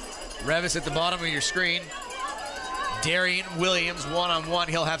 Revis at the bottom of your screen. Darian Williams one-on-one.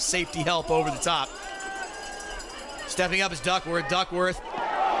 He'll have safety help over the top. Stepping up is Duckworth. Duckworth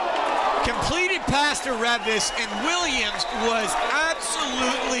completed pass to Revis, and Williams was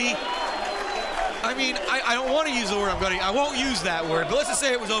absolutely... I mean, I don't want to use the word I won't use that word, but let's just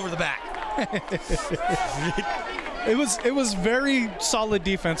say it was over the back. It was very solid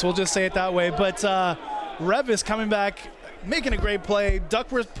defense, we'll just say it that way. But Revis coming back, making a great play.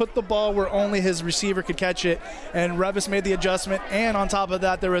 Duckworth put the ball where only his receiver could catch it, and Revis made the adjustment. And on top of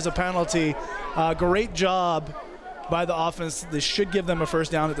that, there was a penalty. Great job by the offense. This should give them a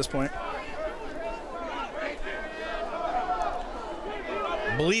first down at this point.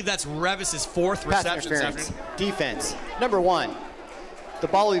 I believe that's Revis's 4th reception. Defense. Number 1. The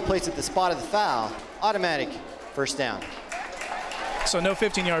ball will be placed at the spot of the foul. Automatic first down. So no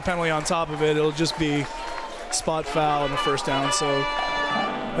 15-yard penalty on top of it. It'll just be spot foul and the first down. So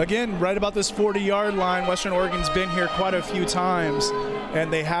again, right about this 40-yard line, Western Oregon's been here quite a few times,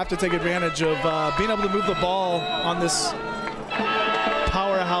 and they have to take advantage of being able to move the ball on this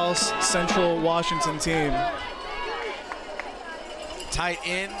powerhouse Central Washington team. Tight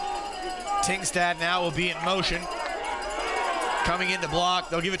end. Tingstad now will be in motion. Coming in to block.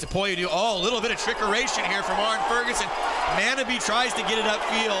 They'll give it to WOU. Oh, a little bit of trickeration here from Arn Ferguson. Manabe tries to get it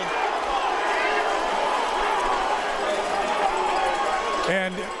upfield.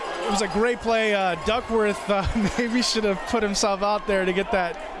 And it was a great play. Duckworth maybe should have put himself out there to get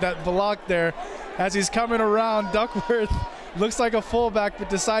that block there. As he's coming around, Duckworth looks like a fullback but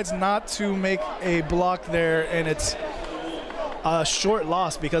decides not to make a block there, and it's a short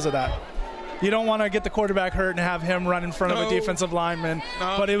loss because of that. You don't want to get the quarterback hurt and have him run in front of a defensive lineman,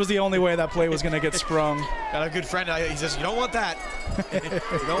 but it was the only way that play was going to get sprung. Got a good friend. He says, you don't want that. You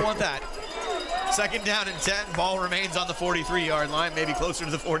don't want that. Second down and 10. Ball remains on the 43-yard line, maybe closer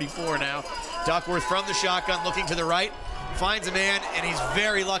to the 44 now. Duckworth from the shotgun, looking to the right. Finds a man, and he's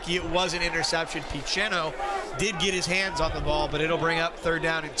very lucky it was an interception. Piceno did get his hands on the ball, but it'll bring up third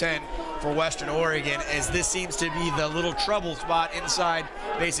down and 10 for Western Oregon, as this seems to be the little trouble spot inside,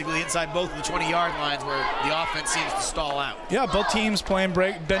 basically inside both of the 20-yard lines, where the offense seems to stall out. Yeah, both teams playing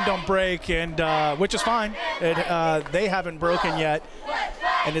bend don't break, and which is fine. They haven't broken yet,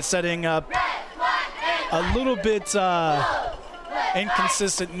 and it's setting up a little bit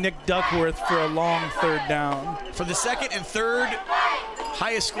inconsistent Nick Duckworth for a long third down. For the second and third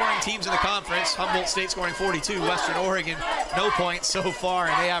highest scoring teams in the conference, Humboldt State scoring 42, Western Oregon no points so far,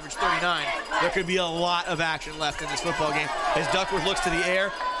 and they average 39. There could be a lot of action left in this football game as Duckworth looks to the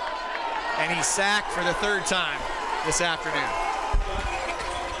air, and he's sacked for the third time this afternoon.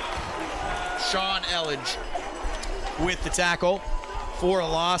 Sean Elledge with the tackle for a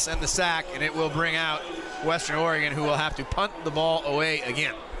loss and the sack, and it will bring out Western Oregon, who will have to punt the ball away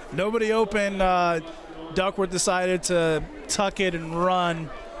again. Nobody open. Duckworth decided to tuck it and run.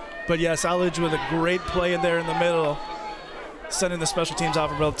 But yes, Elledge with a great play in there in the middle, sending the special teams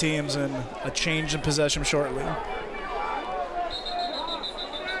out for both teams, and a change in possession shortly.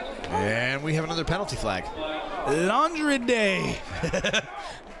 And we have another penalty flag. Laundry day. Got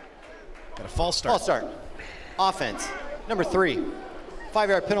a false start. False start. Offense, number 3.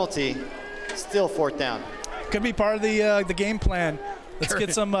 5-yard penalty, still fourth down. Could be part of the game plan. Let's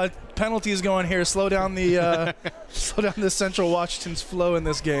get some penalties going here. Slow down the Central Washington's flow in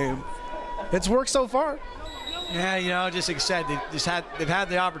this game. It's worked so far. Yeah, you know, just like I said, they've had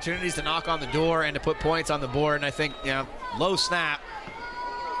the opportunities to knock on the door and to put points on the board, and I think, you know, low snap.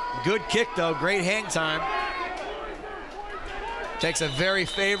 Good kick though, great hang time. Takes a very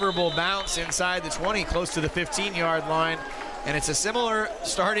favorable bounce inside the 20, close to the 15-yard line, and it's a similar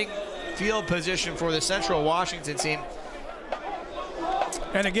starting field position for the Central Washington team.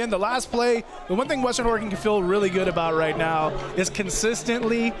 And again, the last play, the one thing Western Oregon can feel really good about right now is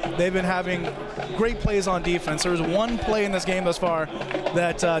consistently they've been having great plays on defense. There was one play in this game thus far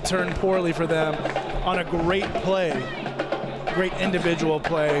that turned poorly for them on a great play, great individual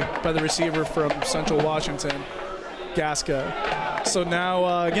play by the receiver from Central Washington, Gasca. So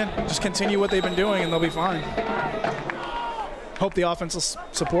now, again, just continue what they've been doing and they'll be fine. Hope the offense will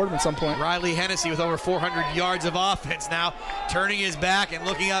support him at some point. Riley Hennessy with over 400 yards of offense now, turning his back and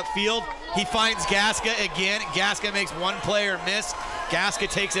looking upfield. He finds Gasca again. Gasca makes one player miss. Gasca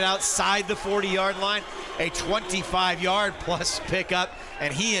takes it outside the 40-yard line, a 25-yard plus pickup,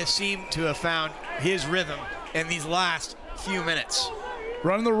 and he has seemed to have found his rhythm in these last few minutes.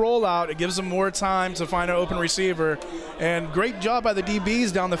 Running the rollout, it gives them more time to find an open receiver. And great job by the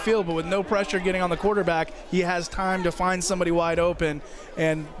DBs down the field, but with no pressure getting on the quarterback, he has time to find somebody wide open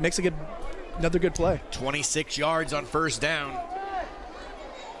and makes another good play. 26 yards on first down.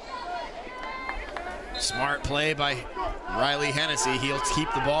 Smart play by Riley Hennessy. He'll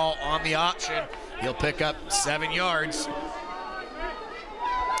keep the ball on the option. He'll pick up 7 yards.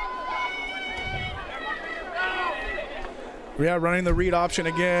 Yeah, running the read option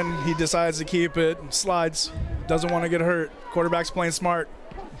again. He decides to keep it, slides, doesn't want to get hurt. Quarterback's playing smart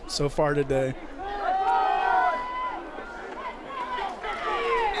so far today.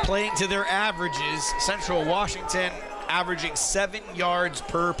 Playing to their averages, Central Washington averaging 7 yards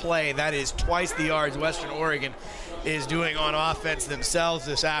per play. That is twice the yards Western Oregon is doing on offense themselves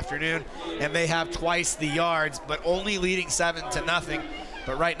this afternoon, and they have twice the yards, but only leading 7-0.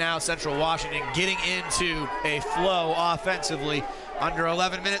 But right now, Central Washington getting into a flow offensively. Under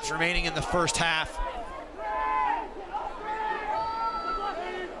 11 minutes remaining in the first half.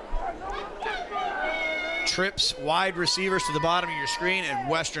 Trips wide receivers to the bottom of your screen, and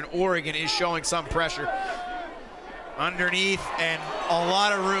Western Oregon is showing some pressure underneath and a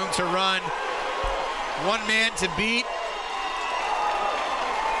lot of room to run. One man to beat.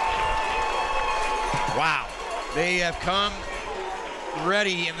 Wow, they have come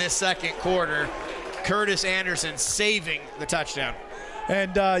ready in this second quarter. Curtis Anderson saving the touchdown.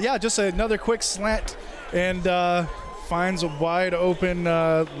 And yeah, just another quick slant and finds a wide open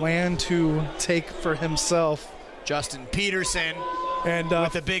land to take for himself. Justin Peterson and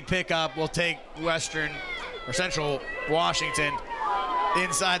with a big pickup will take Central Washington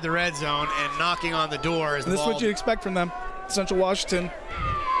inside the red zone and knocking on the door. As this is what you expect from them, Central Washington.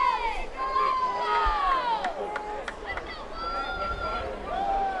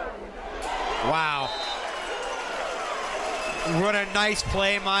 Wow. What a nice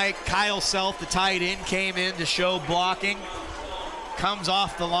play, Mike. Kyle Self, the tight end, came in to show blocking. Comes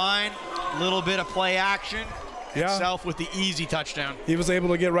off the line. Little bit of play action. himself with the easy touchdown. He was able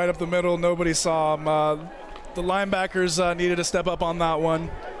to get right up the middle. Nobody saw him. The linebackers needed to step up on that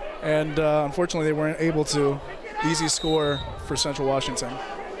one, and unfortunately they weren't able to. Easy score for Central Washington.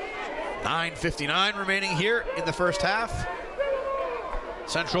 9:59 remaining here in the first half.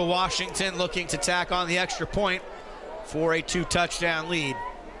 Central Washington looking to tack on the extra point for a 2-touchdown lead.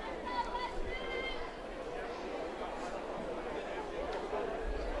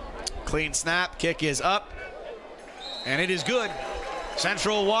 Clean snap, kick is up, and it is good.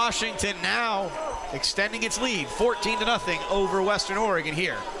 Central Washington now extending its lead 14-0 over Western Oregon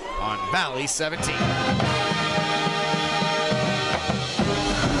here on Valley 17.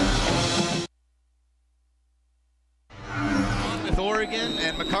 With Oregon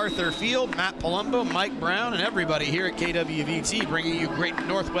and MacArthur Field, Matt Palumbo, Mike Brown, and everybody here at KWVT bringing you great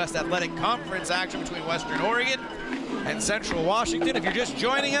Northwest Athletic Conference action between Western Oregon and Central Washington. If you're just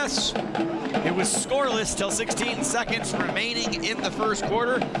joining us, it was scoreless till 16 seconds remaining in the first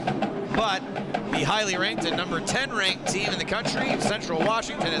quarter, but the highly ranked and number 10 ranked team in the country, Central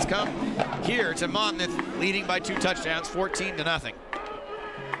Washington, has come here to Monmouth leading by 2 touchdowns, 14-0.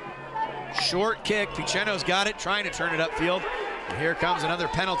 Short kick, Picheno's got it, trying to turn it upfield. And here comes another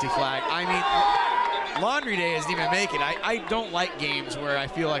penalty flag. I mean, Laundry Day doesn't even make it. I don't like games where I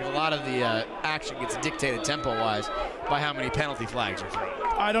feel like a lot of the action gets dictated tempo-wise by how many penalty flags are thrown.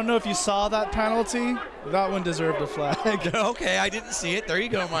 I don't know if you saw that penalty. That one deserved a flag. Okay, I didn't see it. There you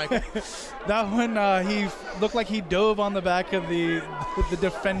go, Mike. That one, he looked like he dove on the back of the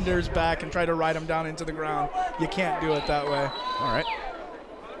defender's back and tried to ride him down into the ground. You can't do it that way. All right.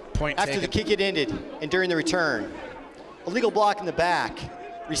 Point After taken. the kick had ended and during the return, illegal block in the back,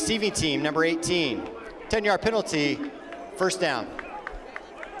 receiving team number 18, 10-yard penalty, first down.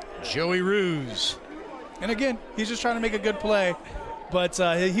 Joey Ruse. And again, he's just trying to make a good play, but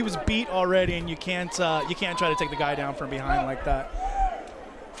he was beat already, and you can't try to take the guy down from behind like that.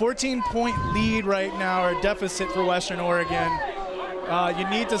 14-point lead right now, or deficit for Western Oregon. You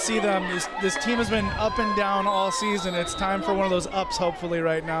need to see them. This team has been up and down all season. It's time for one of those ups, hopefully,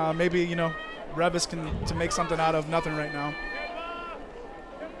 right now. Maybe, Revis to make something out of nothing right now.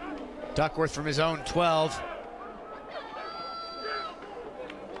 Duckworth from his own 12.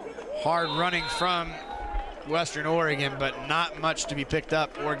 Hard running from Western Oregon, but not much to be picked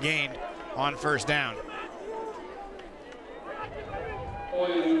up or gained on first down.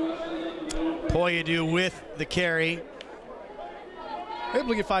 Poyadu with the carry. Able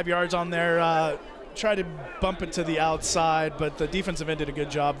to get 5 yards on there. Try to bump it to the outside, but the defensive end did a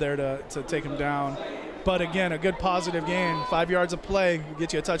good job there to take him down. But again, a good positive gain. 5 yards of play will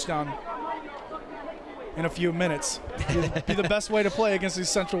get you a touchdown in a few minutes. Be the best way to play against the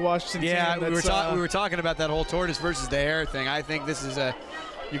Central Washington team. Yeah, we were talking about that whole tortoise versus the hare thing. I think this is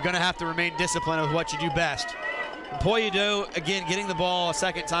you're going to have to remain disciplined with what you do best. Poyadu, again, getting the ball a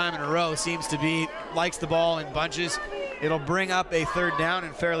second time in a row, likes the ball in bunches. It'll bring up a third down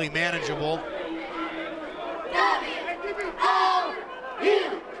and fairly manageable.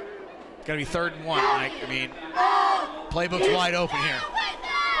 It's got to be 3rd and 1, Mike. I mean, playbook's wide open here.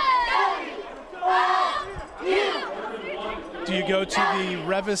 Do you go to the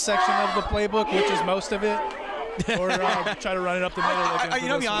Revis section of the playbook, which is most of it, or try to run it up the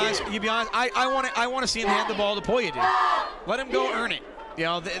middle? Be honest. I want to see him hand the ball to Poyadu. Let him go earn it.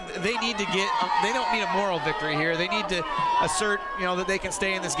 They need to get. They don't need a moral victory here. They need to assert, that they can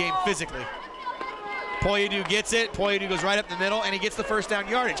stay in this game physically. Poyadu gets it. Poyadu goes right up the middle, and he gets the first down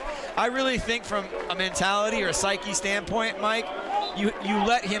yardage. I really think from a mentality or a psyche standpoint, Mike, you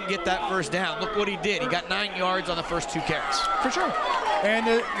let him get that first down. Look what he did. He got 9 yards on the first 2 carries. For sure. And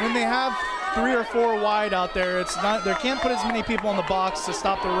when they have 3 or 4 wide out there, they can't put as many people in the box to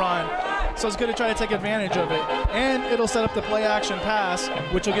stop the run. So it's good to try to take advantage of it. And it'll set up the play action pass,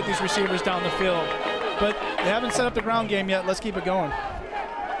 which will get these receivers down the field. But they haven't set up the ground game yet. Let's keep it going.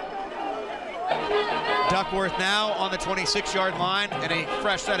 Duckworth now on the 26-yard line and a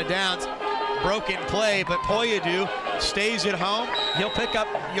fresh set of downs. Broken play, but Poyadu stays at home. He'll pick up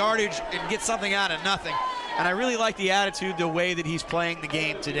yardage and get something out of nothing. And I really like the attitude, the way that he's playing the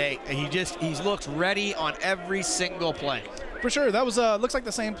game today. He looks ready on every single play. For sure. That was looks like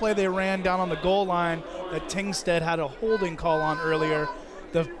the same play they ran down on the goal line that Tingstead had a holding call on earlier,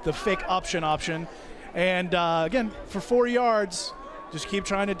 the fake option. And again, for 4 yards, just keep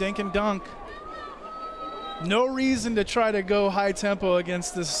trying to dink and dunk. No reason to try to go high tempo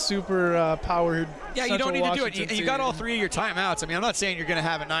against this super powered. Yeah, you don't need to do it. You got all 3 of your timeouts. I mean, I'm not saying you're going to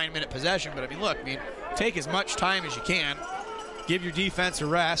have a 9-minute possession, but take as much time as you can. Give your defense a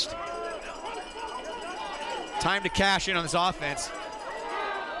rest. Time to cash in on this offense.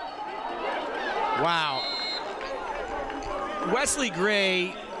 Wow. Wesley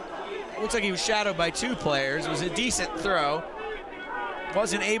Gray looks like he was shadowed by 2 players. It was a decent throw.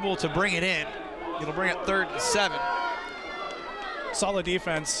 Wasn't able to bring it in. It'll bring it 3rd and 7. Solid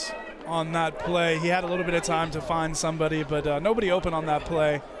defense on that play. He had a little bit of time to find somebody, but nobody open on that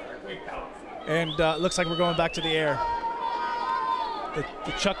play. And looks like we're going back to the air.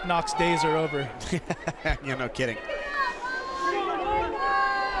 The Chuck Knox days are over. Yeah, no kidding.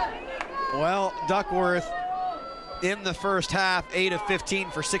 Well, Duckworth in the first half, 8 of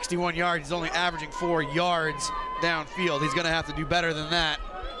 15 for 61 yards. He's only averaging 4 yards downfield. He's going to have to do better than that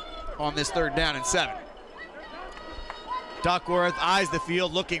on this 3rd down and 7. Duckworth eyes the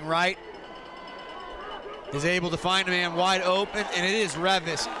field, looking right. Is able to find a man wide open, and it is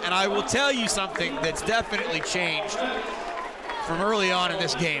Revis. And I will tell you something that's definitely changed from early on in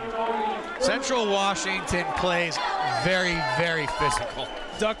this game. Central Washington plays very, very physical.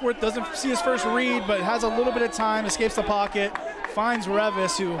 Duckworth doesn't see his first read, but has a little bit of time, escapes the pocket, finds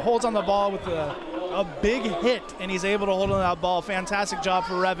Revis, who holds on the ball with a big hit, and he's able to hold on that ball. Fantastic job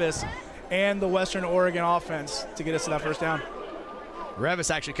for Revis and the Western Oregon offense to get us to that first down. Revis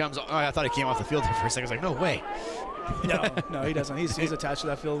actually comes, oh, I thought he came off the field there for a second. I was like, no way. No, he doesn't. He's attached to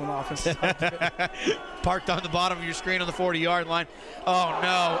that field when the offense is Parked on the bottom of your screen on the 40-yard line. Oh,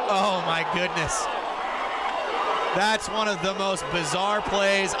 no. Oh, my goodness. That's one of the most bizarre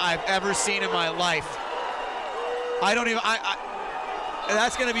plays I've ever seen in my life.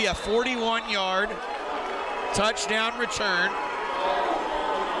 That's going to be a 41-yard touchdown return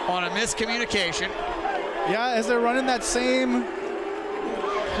on a miscommunication. Yeah, as they're running that same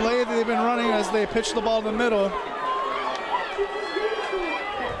play that they've been running as they pitch the ball in the middle.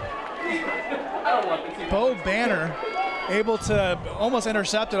 Bo Banner able to almost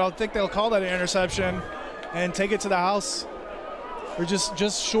intercept it. I think they'll call that an interception and take it to the house. Or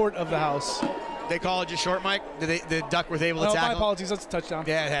just short of the house. They call it just short, Mike? Did Duckworth able to tackle? My apologies, that's a touchdown.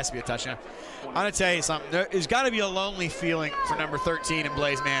 Yeah, it has to be a touchdown. I'm going to tell you something. There's got to be a lonely feeling for number 13 in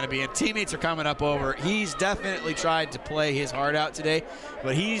Blaze Manabe, and teammates are coming up over. He's definitely tried to play his heart out today,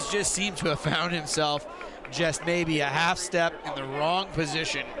 but he's just seemed to have found himself just maybe a half step in the wrong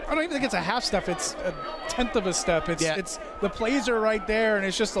position. I don't even think it's a half step. It's a tenth of a step. It's the plays are right there, and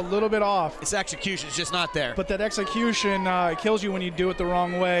it's just a little bit off. Its execution is just not there. But that execution kills you when you do it the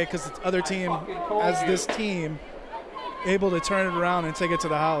wrong way, because the other team, as this team, able to turn it around and take it to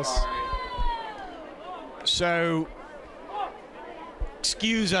the house. So,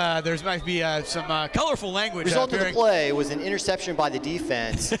 there might be some colorful language. Result of the play was an interception by the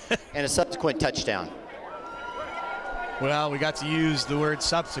defense and a subsequent touchdown. Well, we got to use the word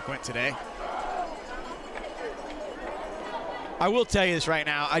subsequent today. I will tell you this right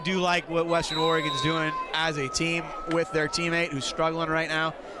now. I do like what Western Oregon's doing as a team with their teammate who's struggling right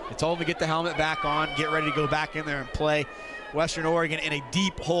now. They told him to get the helmet back on, get ready to go back in there and play. Western Oregon in a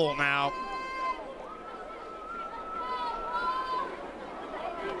deep hole now.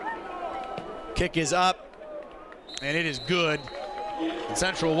 Kick is up, and it is good. And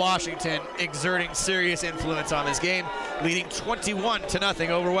Central Washington exerting serious influence on this game, leading 21-0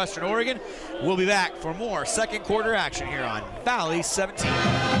 over Western Oregon. We'll be back for more second quarter action here on Valley 17.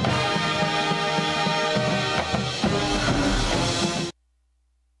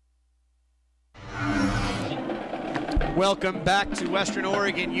 Welcome back to Western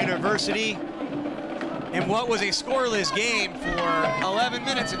Oregon University. In what was a scoreless game for 11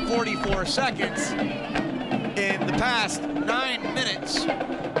 minutes and 44 seconds, in the past 9 minutes,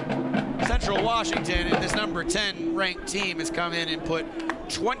 Central Washington and this number 10 ranked team has come in and put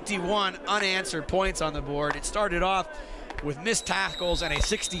 21 unanswered points on the board. It started off with missed tackles and a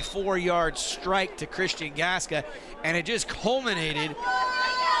 64-yard strike to Christian Gasca, and it just culminated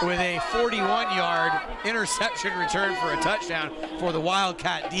with a 41-yard interception return for a touchdown for the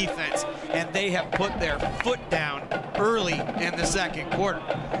Wildcat defense, and they have put their foot down early in the second quarter.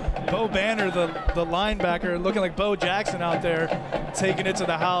 Bo Banner, the linebacker, looking like Bo Jackson out there, taking it to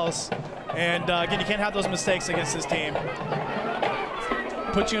the house. And again, you can't have those mistakes against this team.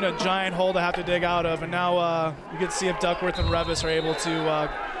 Put you in a giant hole to have to dig out of, and now you get to see if Duckworth and Revis are able to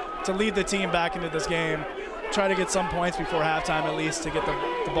lead the team back into this game. Try to get some points before halftime at least to get the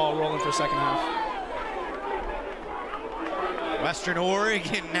ball rolling for second half. Western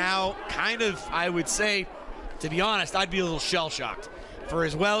Oregon now kind of, I would say, to be honest, I'd be a little shell-shocked. For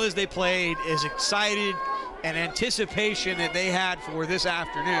as well as they played, as excited and anticipation that they had for this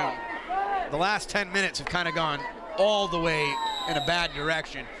afternoon, the last 10 minutes have kind of gone all the way in a bad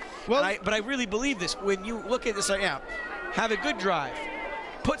direction. Well, but I really believe this. When you look at this right now, have a good drive,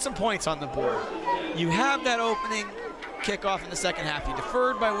 put some points on the board. You have that opening kickoff in the second half. You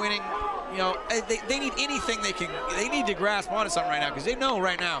deferred by winning you know, they need anything they need to grasp onto something right now, because they know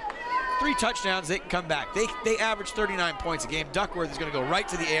right now 3 touchdowns, they can come back. They average 39 points a game. Duckworth is going to go right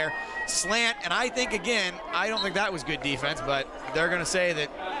to the air, slant, and I think, again, I don't think that was good defense, but they're going to say that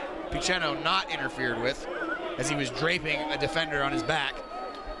Piceno not interfered with as he was draping a defender on his back.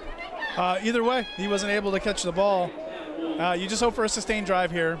 Either way, he wasn't able to catch the ball. You just hope for a sustained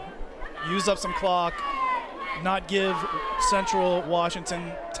drive here. Use up some clock, not give Central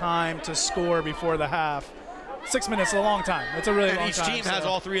Washington time to score before the half. 6 minutes is a long time. It's a really long time. And each team has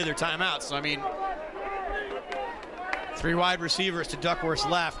all 3 of their timeouts. So, I mean, 3 wide receivers to Duckworth's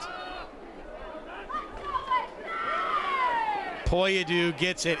left. Poyadu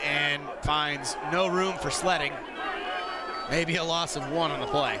gets it and finds no room for sledding. Maybe a loss of 1 on the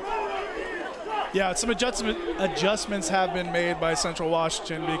play. Yeah, some adjustments have been made by Central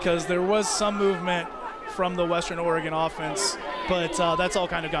Washington, because there was some movement from the Western Oregon offense, but that's all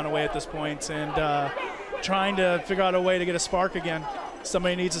kind of gone away at this point. And trying to figure out a way to get a spark again.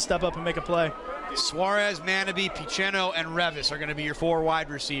 Somebody needs to step up and make a play. Suarez, Manabe, Piceno, and Revis are going to be your 4 wide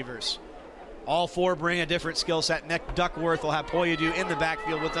receivers. All 4 bring a different skill set. Nick Duckworth will have Poyadu in the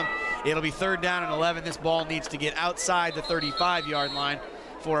backfield with them. It'll be 3rd down and 11. This ball needs to get outside the 35-yard line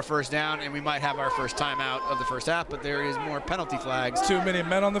for a first down, and we might have our first timeout of the first half, but there is more penalty flags. Too many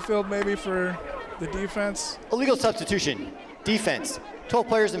men on the field maybe for the defense. Illegal substitution. Defense. 12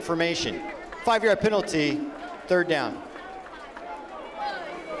 players in formation. 5-yard penalty. 3rd down.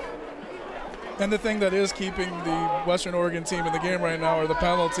 And the thing that is keeping the Western Oregon team in the game right now are the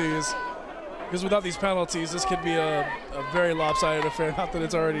penalties. Because without these penalties, this could be a very lopsided affair. Not that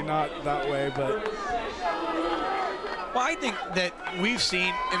it's already not that way, but... Well, I think that we've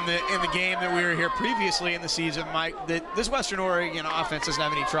seen in the game that we were here previously in the season, Mike, that this Western Oregon offense doesn't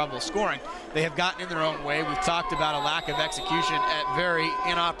have any trouble scoring. They have gotten in their own way. We've talked about a lack of execution at very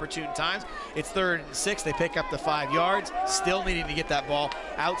inopportune times. It's 3rd and 6. They pick up the 5 yards, still needing to get that ball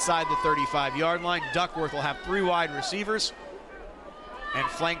outside the 35-yard line. Duckworth will have 3 wide receivers and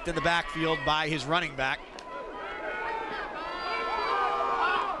flanked in the backfield by his running back.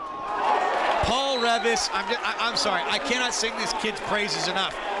 Paul Revis, I'm sorry, I cannot sing this kid's praises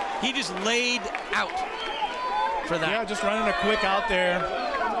enough. He just laid out for that. Yeah, just running a quick out there.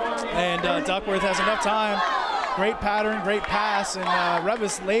 And Duckworth has enough time. Great pattern, great pass, and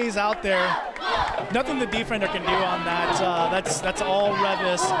Revis lays out there. Nothing the defender can do on that. That's all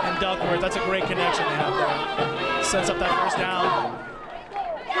Revis and Duckworth. That's a great connection they have there. Sets up that first down.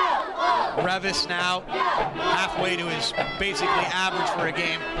 Revis now halfway to his basically average for a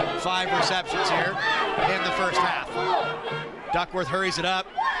game. 5 receptions here in the first half. Duckworth hurries it up.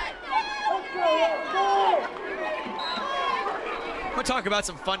 I'm going to talk about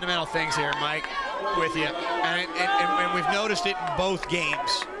some fundamental things here, Mike, with you. And we've noticed it in both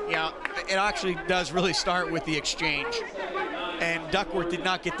games. You know, it actually does really start with the exchange. And Duckworth did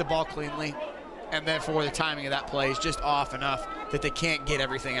not get the ball cleanly. And therefore, the timing of that play is just off enough that they can't get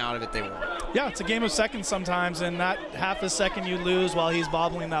everything out of it they want. Yeah, it's a game of seconds sometimes, and that half a second you lose while he's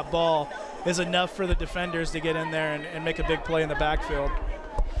bobbling that ball is enough for the defenders to get in there and make a big play in the backfield.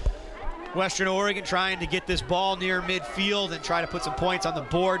 Western Oregon trying to get this ball near midfield and try to put some points on the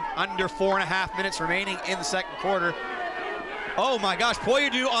board. Under 4.5 minutes remaining in the second quarter. Oh my gosh,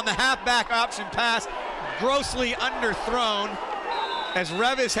 Poyadu on the halfback option pass, grossly underthrown as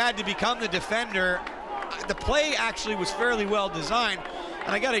Revis had to become the defender. The play actually was fairly well designed,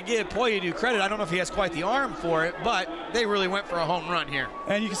 and I got to give Poyadu credit. I don't know if he has quite the arm for it, but they really went for a home run here.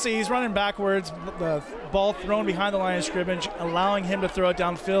 And you can see he's running backwards, the ball thrown behind the line of scrimmage, allowing him to throw it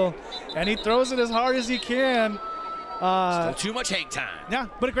downfield, and he throws it as hard as he can. Still too much hang time. Yeah,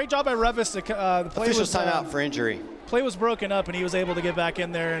 but a great job by Revis. The play Official was timeout for injury. Play was broken up, and he was able to get back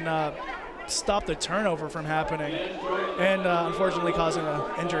in there and stop the turnover from happening, and unfortunately causing an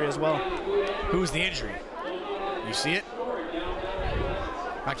injury as well. Who's the injury? You see it?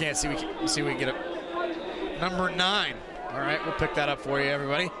 I can't see. We can get it. Number 9. All right, we'll pick that up for you,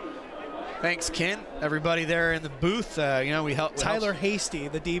 everybody. Thanks, Ken. Everybody there in the booth. You know, we help. Tyler Hasty,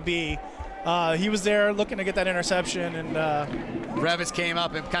 the DB. He was there looking to get that interception, and Revis came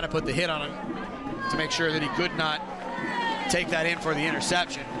up and kind of put the hit on him to make sure that he could not take that in for the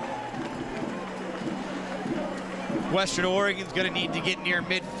interception. Western Oregon's going to need to get near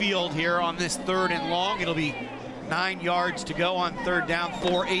midfield here on this 3rd and long. It'll be 9 yards to go on 3rd down,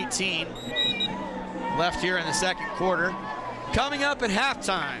 4:18 left here in the second quarter. Coming up at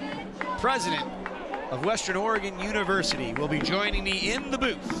halftime, President of Western Oregon University will be joining me in the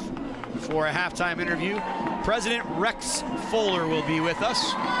booth for a halftime interview. President Rex Fuller will be with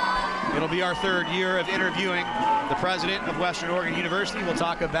us. It'll be our 3rd year of interviewing the president of Western Oregon University. We'll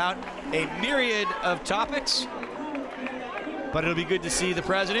talk about a myriad of topics, but it'll be good to see the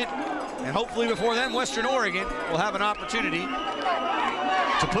president. And hopefully before then, Western Oregon will have an opportunity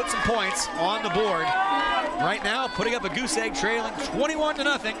to put some points on the board. Right now, putting up a goose egg, trailing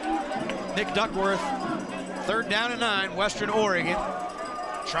 21-0. Nick Duckworth, 3rd down and 9, Western Oregon,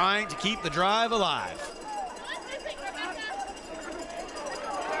 trying to keep the drive alive.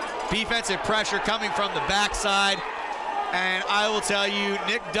 Defensive pressure coming from the backside, and I will tell you,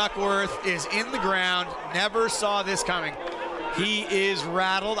 Nick Duckworth is in the ground, never saw this coming. He is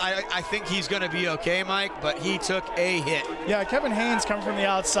rattled. I think he's going to be okay, Mike, but he took a hit. Yeah, Kevin Haynes coming from the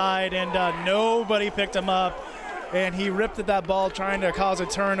outside, and nobody picked him up, and he ripped at that ball trying to cause a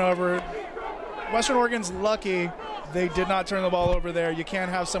turnover. Western Oregon's lucky they did not turn the ball over there. You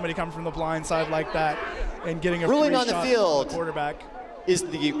can't have somebody come from the blind side like that and getting a ruling free on the shot field. The quarterback Is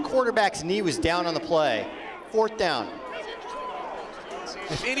the quarterback's knee was down on the play. 4th down.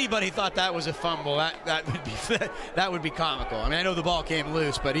 If anybody thought that was a fumble, that would be that would be comical. I mean, I know the ball came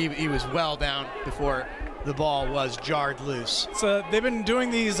loose, but he was well down before the ball was jarred loose. So they've been doing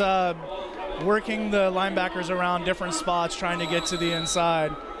these, working the linebackers around different spots, trying to get to the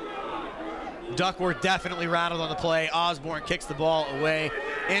inside. Duckworth definitely rattled on the play. Osborne kicks the ball away.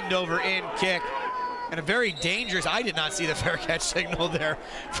 End over end kick. And a very dangerous, I did not see the fair catch signal there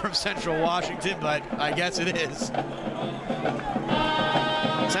from Central Washington, but I guess it is.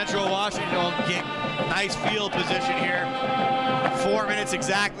 Central Washington will get nice field position here. 4 minutes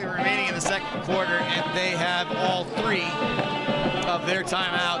exactly remaining in the second quarter, and they have all 3 of their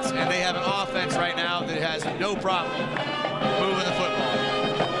timeouts, and they have an offense right now that has no problem moving the football.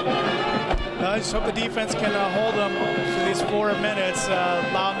 I just hope the defense can hold them for these 4 minutes,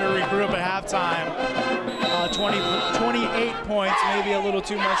 allow them to regroup at halftime. 28 points, maybe a little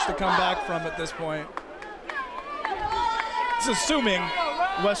too much to come back from at this point. It's assuming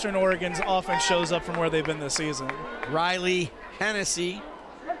Western Oregon's offense shows up from where they've been this season. Riley Hennessy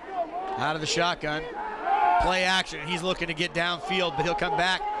out of the shotgun. Play action. He's looking to get downfield, but he'll come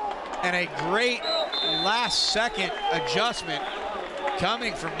back. And a great last-second adjustment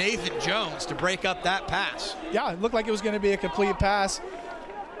coming from Nathan Jones to break up that pass. Yeah, it looked like it was going to be a complete pass.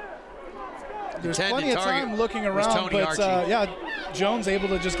 There's plenty of time looking around, but yeah, Jones able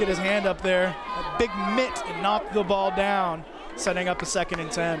to just get his hand up there. A big mitt and knock the ball down, setting up a 2nd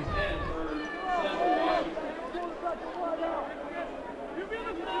and 10.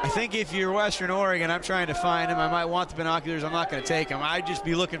 I think if you're Western Oregon, I'm trying to find him. I might want the binoculars. I'm not going to take him. I'd just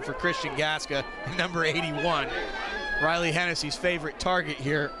be looking for Christian Gaska, number 81. Riley Hennessy's favorite target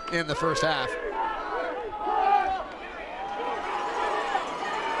here in the first half.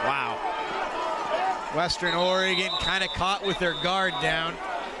 Wow. Western Oregon kind of caught with their guard down.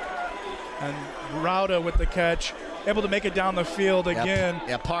 And Rauda with the catch, able to make it down the field again.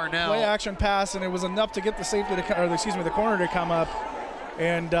 Yeah, Parnell. Play action pass, and it was enough to get the safety to, or excuse me, the corner to come up.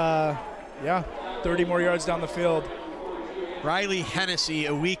 And yeah, 30 more yards down the field. Riley Hennessy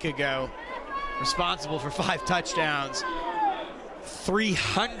a week ago, responsible for 5 touchdowns,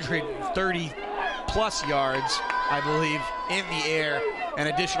 330 plus yards, I believe, in the air, an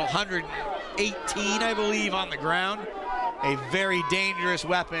additional 118, I believe, on the ground. A very dangerous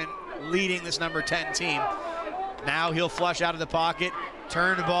weapon leading this number 10 team. Now he'll flush out of the pocket,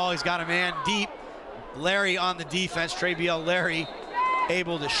 turn the ball, he's got a man deep. Larry on the defense, Traviel Larry,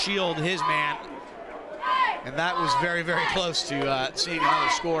 able to shield his man. And that was very, very close to seeing another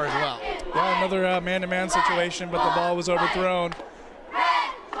score as well. Yeah, another man-to-man situation, but the ball was overthrown.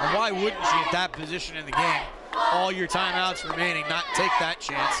 And why wouldn't you, at that position in the game, all your timeouts remaining, not take that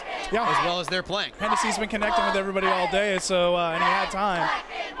chance, yeah, as well as they're playing? Hennessy's been connecting with everybody all day, so and he had time,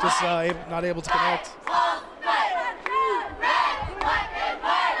 just not able to connect.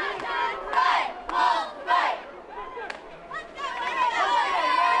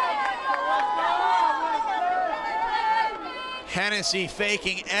 Hennessy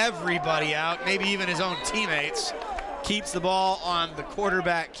faking everybody out, maybe even his own teammates. Keeps the ball on the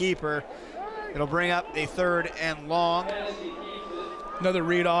quarterback keeper. It'll bring up a 3rd and long. Another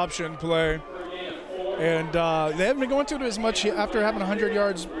read option play. And they haven't been going to it as much after having 100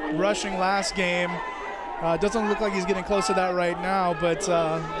 yards rushing last game. Doesn't look like he's getting close to that right now, but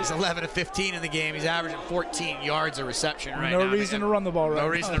he's 11 of 15 in the game. He's averaging 14 yards a reception right now. No reason to run the ball right now. No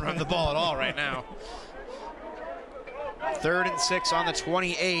reason to run the ball at all right now. 3rd and 6 on the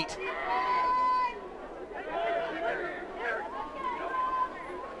 28.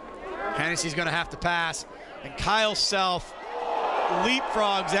 Hennessy's going to have to pass, and Kyle Self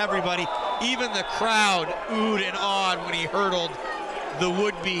leapfrogs everybody. Even the crowd oohed and awed when he hurdled the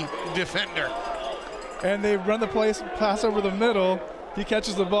would-be defender. and they run the pass over the middle. He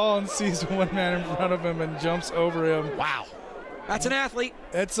catches the ball and sees one man in front of him and jumps over him. Wow. That's an athlete.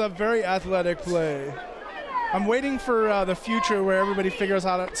 It's a very athletic play. I'm waiting for the future where everybody figures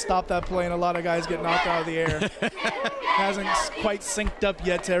out how to stop that play and a lot of guys get knocked out of the air. Hasn't quite synced up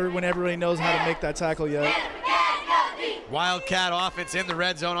yet to when everybody knows how to make that tackle yet. Wildcat offense in the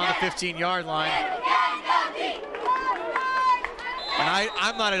red zone on the 15-yard line. And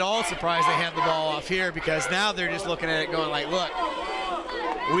I'm not at all surprised they hand the ball off here, because now they're just looking at it going like, look,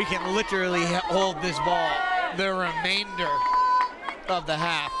 we can literally hold this ball the remainder of the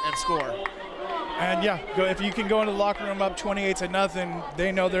half and score. And yeah, if you can go into the locker room up 28-0,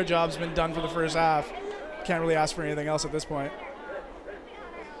 they know their job's been done for the first half. Can't really ask for anything else at this point.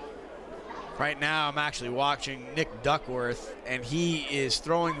 Right now, I'm actually watching Nick Duckworth, and he is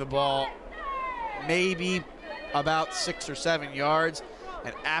throwing the ball maybe about 6 or 7 yards,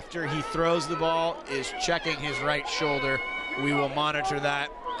 and after he throws the ball is checking his right shoulder. We will monitor that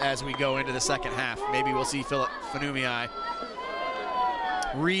as we go into the second half. Maybe we'll see Philip Fanumii.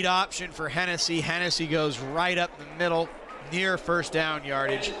 Read option for Hennessy. Hennessy goes right up the middle, near first down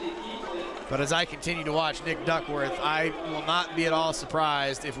yardage. But as I continue to watch Nick Duckworth, I will not be at all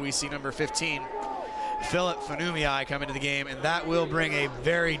surprised if we see number 15, Philip Fanumii, come into the game, and that will bring a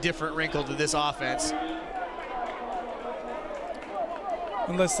very different wrinkle to this offense.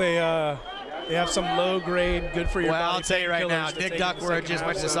 Unless they have some low-grade, good for your body. Well, I'll tell you right now, Nick Duckworth just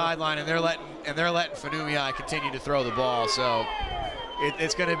went to the sideline, and they're letting Fanumii continue to throw the ball. So they're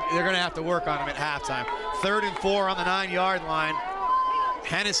gonna have to work on him at halftime. 3rd and 4 on the 9-yard line.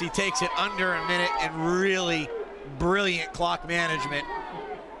 Hennessy takes it under a minute, and really brilliant clock management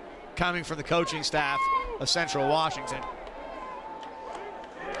coming from the coaching staff of Central Washington.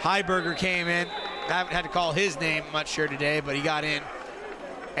 Heiberger came in. I haven't had to call his name much here today, but he got in.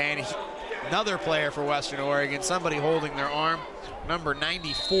 And another player for Western Oregon, somebody holding their arm, number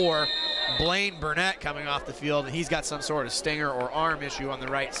 94, Blaine Burnett, coming off the field, and he's got some sort of stinger or arm issue on the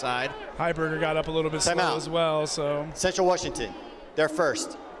right side. Heiberger got up a little bit slow as well. So Central Washington, they're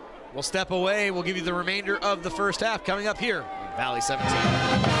first. We'll step away. We'll give you the remainder of the first half coming up here on Valley 17.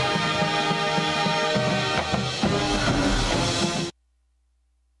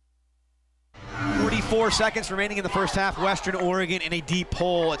 44 seconds remaining in the first half. Western Oregon in a deep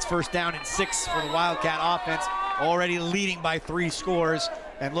hole. It's 1st down and 6 for the Wildcat offense, already leading by 3 scores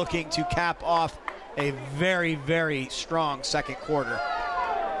and looking to cap off a very, very strong second quarter.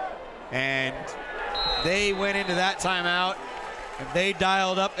 And they went into that timeout, and they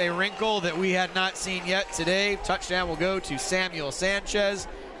dialed up a wrinkle that we had not seen yet today. Touchdown will go to Samuel Sanchez,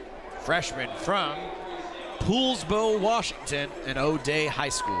 freshman from Poolsbo, Washington, and O'Day High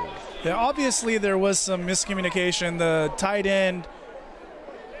School. Yeah, obviously there was some miscommunication. The tight end,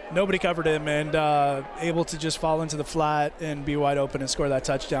 nobody covered him, and able to just fall into the flat and be wide open and score that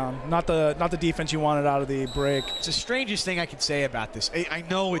touchdown. Not the defense you wanted out of the break. It's the strangest thing I could say about this. I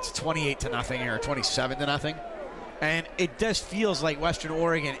know it's 28-0 or 27-0, and it just feels like Western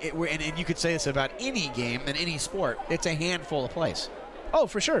Oregon. And you could say this about any game in any sport. It's a handful of plays. Oh,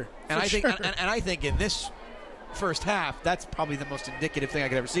 for sure. And I think in this first half, that's probably the most indicative thing I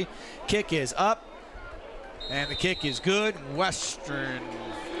could ever see. Kick is up, and the kick is good.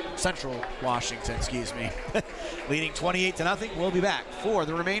 Central Washington, leading 28-0. We'll be back for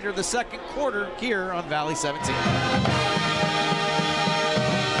the remainder of the second quarter here on Valley 17.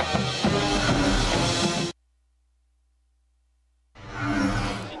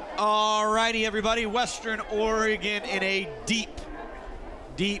 All righty, everybody. Western Oregon in a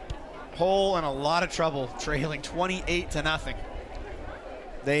deep hole and a lot of trouble, trailing 28-0.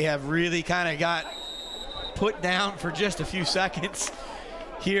 They have really kind of got put down for just a few seconds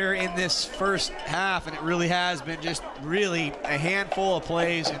here in this first half, and it really has been just really a handful of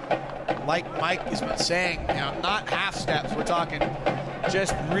plays. And like Mike has been saying, not half steps. We're talking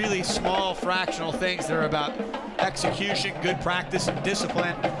just really small fractional things that are about execution, good practice, and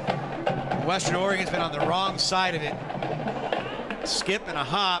discipline. Western Oregon's been on the wrong side of it. Skip and a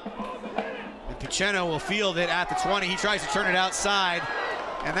hop, and Piceno will field it at the 20. He tries to turn it outside,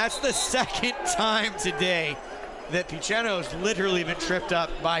 and that's the second time today that Piceno's literally been tripped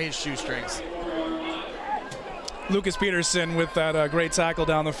up by his shoestrings. Lucas Peterson with that great tackle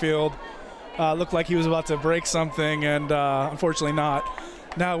down the field. Looked like he was about to break something, and unfortunately not.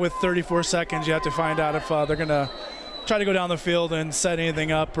 Now with 34 seconds, you have to find out if they're going to try to go down the field and set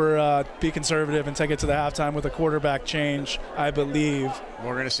anything up or be conservative and take it to the halftime with a quarterback change, I believe.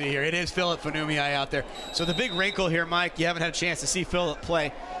 We're going to see here. It is Philip Fanumii out there. So the big wrinkle here, Mike, you haven't had a chance to see Philip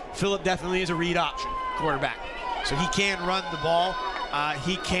play. Philip definitely is a read option quarterback. So he can run the ball,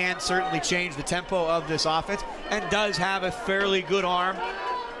 He can certainly change the tempo of this offense and does have a fairly good arm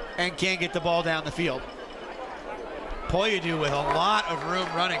and can get the ball down the field. Poyadu with a lot of room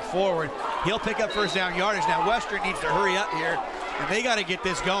running forward. He'll pick up first down yardage. Now Western needs to hurry up here, and they got to get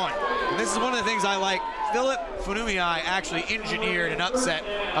this going. And this is one of the things I like. Philip Funumii actually engineered an upset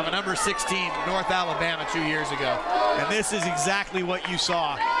of a number 16 North Alabama 2 years ago. And this is exactly what you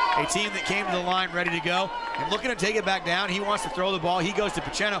saw. A team that came to the line ready to go and looking to take it back down. He wants to throw the ball. He goes to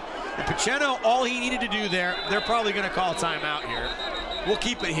Paceno. And Paceno, all he needed to do there, they're probably going to call timeout here. We'll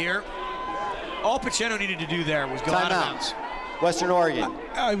keep it here. All Paceno needed to do there was go out of bounds. Western Oregon,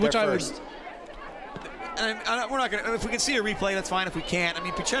 which I first. And we're not going to, if we can see a replay, that's fine. If we can't, I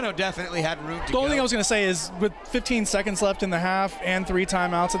mean, Paceno definitely had room to go. The only thing I was going to say is with 15 seconds left in the half and 3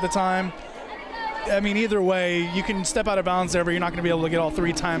 timeouts at the time, I mean, either way, you can step out of bounds there, but you're not going to be able to get all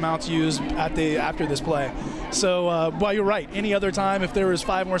 3 timeouts used after this play. So, while you're right, any other time, if there was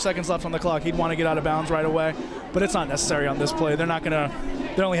 5 more seconds left on the clock, he'd want to get out of bounds right away. But it's not necessary on this play. They're not going to.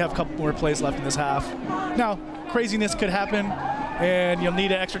 They only have a couple more plays left in this half. Now, craziness could happen, and you'll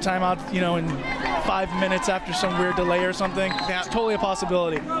need an extra timeout, in 5 minutes after some weird delay or something. It's totally a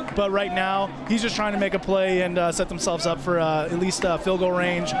possibility. But right now, he's just trying to make a play and set themselves up for at least field goal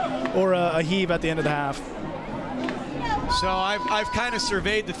range or a heave at the end of the half. So I've kind of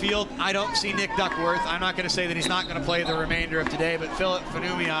surveyed the field. I don't see Nick Duckworth. I'm not going to say that he's not going to play the remainder of today, but Philip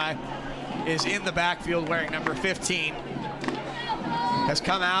Funumii is in the backfield wearing number 15. Has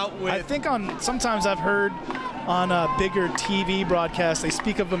come out with... I think sometimes I've heard on bigger TV broadcasts, they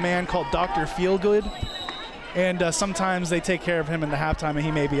speak of a man called Dr. Feelgood, and sometimes they take care of him in the halftime, and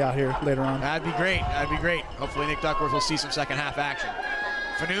he may be out here later on. That'd be great. That'd be great. Hopefully Nick Duckworth will see some second half action.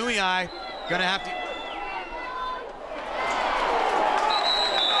 Funumii going to have to...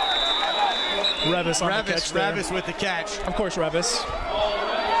 Revis on the catch there. Revis with the catch. Of course, Revis.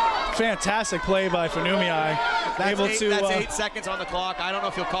 Fantastic play by Funumii. That's 8 seconds on the clock. I don't know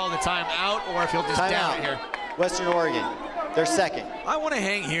if he'll call the timeout or if he'll just down it here. Western Oregon, they're second. I want to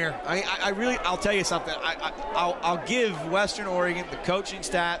hang here. I'll tell you something. I'll give Western Oregon the coaching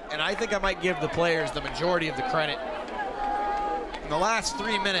staff, and I think I might give the players the majority of the credit. In the last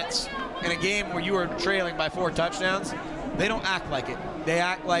 3 minutes in a game where you were trailing by 4 touchdowns, they don't act like it. They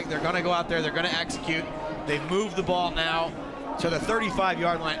act like they're going to go out there, they're going to execute. They've moved the ball now to the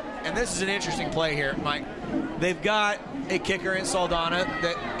 35-yard line. And this is an interesting play here, Mike. They've got a kicker in Saldana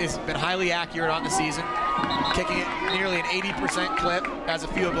that has been highly accurate on the season, kicking it nearly an 80% clip as a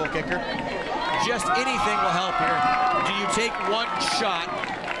field goal kicker. Just anything will help here. Do you take one shot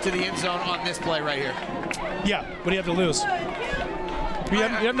to the end zone on this play right here? Yeah, what do you have to lose? You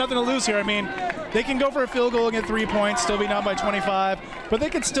have nothing to lose here. I mean, they can go for a field goal and get 3 points, still be down by 25, but they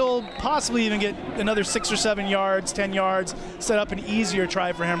could still possibly even get another 6 or 7 yards, 10 yards, set up an easier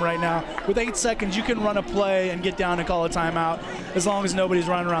try for him right now. With 8 seconds, you can run a play and get down and call a timeout as long as nobody's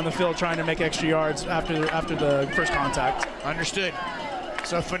running around the field trying to make extra yards after the first contact. Understood.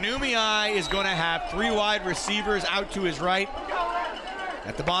 So Funumii is going to have 3 wide receivers out to his right.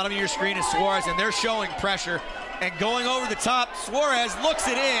 At the bottom of your screen is Suarez, and they're showing pressure. And going over the top, Suarez looks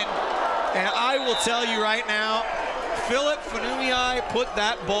it in. And I will tell you right now, Philip Funumii put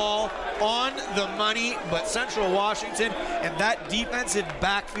that ball on the money, but Central Washington and that defensive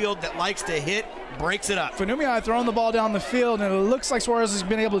backfield that likes to hit breaks it up. Funumii throwing the ball down the field, and it looks like Suarez has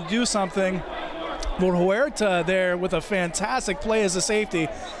been able to do something. Well, Huerta there with a fantastic play as a safety.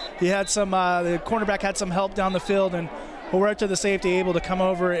 He had some, the cornerback had some help down the field, and Huerta, the safety, able to come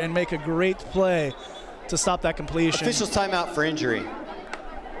over and make a great play to stop that completion. Officials timeout for injury.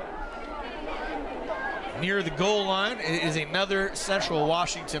 Near the goal line is another Central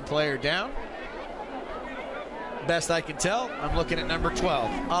Washington player down. Best I can tell, I'm looking at number 12.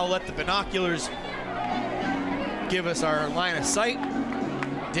 I'll let the binoculars give us our line of sight.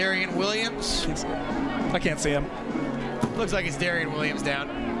 Darian Williams. I can't see him. Looks like it's Darian Williams down.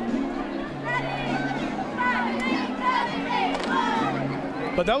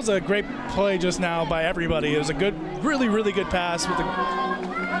 But that was a great play just now by everybody. It was a good, really, really good pass with the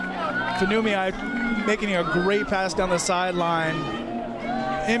Funumii making a great pass down the sideline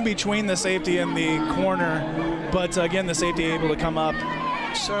in between the safety and the corner. But again, the safety able to come up.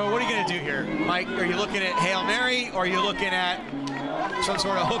 So what are you going to do here, Mike? Are you looking at Hail Mary, or are you looking at some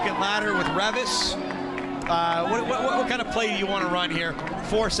sort of hook and ladder with Revis? What kind of play do you want to run here?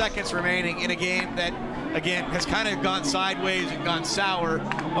 4 seconds remaining in a game that, again, has kind of gone sideways and gone sour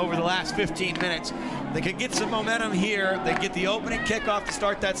over the last 15 minutes. They could get some momentum here. They get the opening kickoff to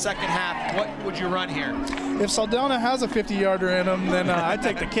start that second half. What would you run here? If Saldana has a 50-yarder in him, then I'd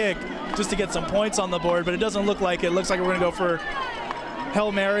take the kick just to get some points on the board, but it doesn't look like it. It looks like we're going to go for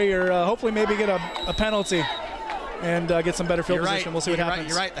Hail Mary or hopefully maybe get a penalty and get some better field position. We'll see what happens.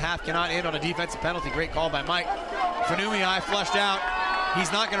 You're right. The half cannot end on a defensive penalty. Great call by Mike. Fanumi flushed out.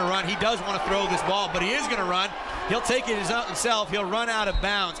 He's not going to run. He does want to throw this ball, but he is going to run. He'll take it himself. He'll run out of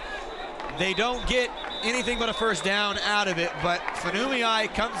bounds. They don't get anything but a first down out of it, but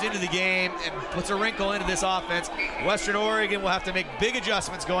Fanumi comes into the game and puts a wrinkle into this offense. Western Oregon will have to make big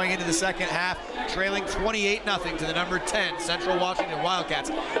adjustments going into the second half, trailing 28-0 to the number 10 Central Washington Wildcats.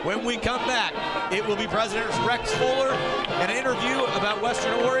 When we come back, it will be President Rex Fuller and an interview about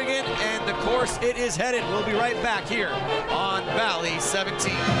Western Oregon and the course it is headed. We'll be right back here on Valley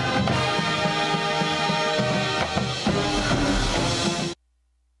 17.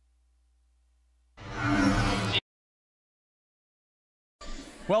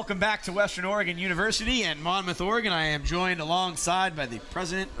 Welcome back to Western Oregon University and Monmouth, Oregon. I am joined alongside by the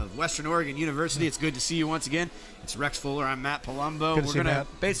president of Western Oregon University. It's good to see you once again. It's Rex Fuller. I'm Matt Palumbo. Good to see We're going to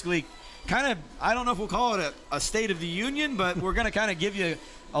Matt. basically kind of, I don't know if we'll call it a State of the Union, but we're going to kind of give you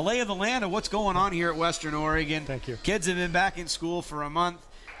a lay of the land of what's going on here at Western Oregon. Thank you. Kids have been back in school for a month.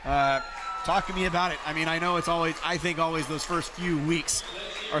 Talk to me about it. I mean, I know it's always, I think always those first few weeks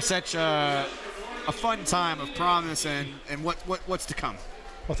are such a fun time of promise and what's to come.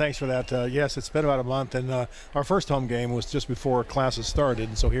 Well, thanks for that. Yes, it's been about a month, and our first home game was just before classes started,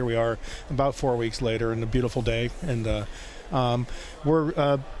 and so here we are about 4 weeks later, and a beautiful day, and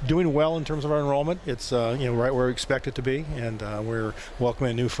we're doing well in terms of our enrollment. It's right where we expect it to be, and we're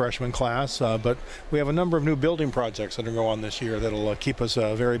welcoming a new freshman class, but we have a number of new building projects that are going on this year that'll keep us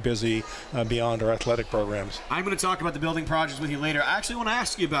very busy beyond our athletic programs. I'm going to talk about the building projects with you later. I actually want to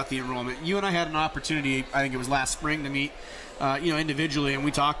ask you about the enrollment. You and I had an opportunity, I think it was last spring, to meet individually, and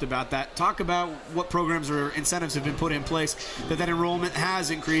we talked about that. Talk about what programs or incentives have been put in place that enrollment has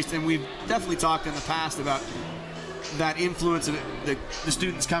increased, and we've definitely talked in the past about that influence of the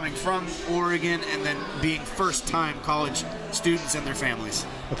students coming from Oregon and then being first-time college students and their families.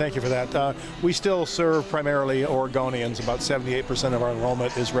 Well, thank you for that. We still serve primarily Oregonians. About 78% of our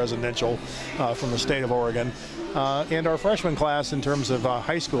enrollment is residential from the state of Oregon. And our freshman class in terms of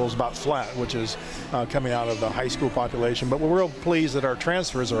high school is about flat, which is coming out of the high school population. But we're real pleased that our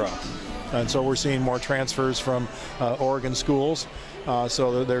transfers are up. And so we're seeing more transfers from Oregon schools.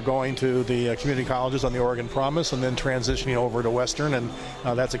 So they're going to the community colleges on the Oregon Promise and then transitioning over to Western. And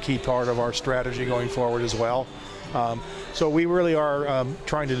that's a key part of our strategy going forward as well. So we really are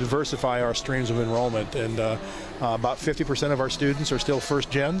trying to diversify our streams of enrollment, and about 50% of our students are still first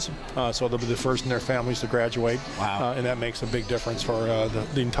gens, so they'll be the first in their families to graduate. Wow. And that makes a big difference for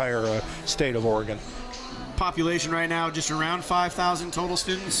the entire state of Oregon. Population right now just around 5,000 total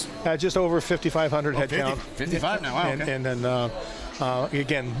students? Just over 5,500 head count. 55 now, wow, okay. And then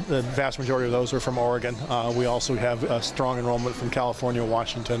again, the vast majority of those are from Oregon. We also have a strong enrollment from California,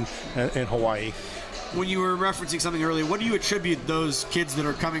 Washington, and Hawaii. When you were referencing something earlier, what do you attribute those kids that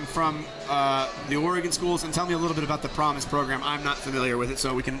are coming from the Oregon schools? And tell me a little bit about the Promise program. I'm not familiar with it,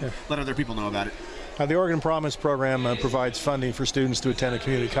 so we can let other people know about it. The Oregon Promise program provides funding for students to attend a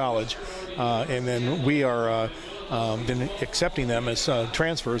community college, and then we are been accepting them as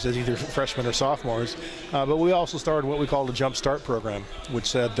transfers as either freshmen or sophomores. But we also started what we call the Jump Start program, which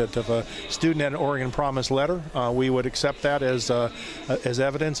said that if a student had an Oregon Promise letter, we would accept that as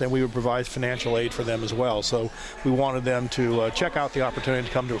evidence, and we would provide financial aid for them as well. So we wanted them to check out the opportunity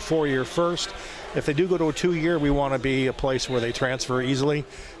to come to a 4-year first. If they do go to a 2-year, we want to be a place where they transfer easily,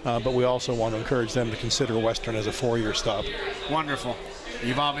 but we also want to encourage them to consider Western as a 4-year stop. Wonderful.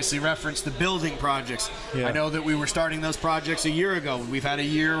 You've obviously referenced the building projects. Yeah. I know that we were starting those projects a year ago. We've had a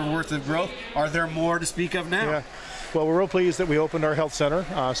year worth of growth. Are there more to speak of now? Yeah. Well, we're real pleased that we opened our health center.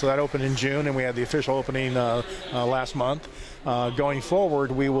 So that opened in June, and we had the official opening last month. Going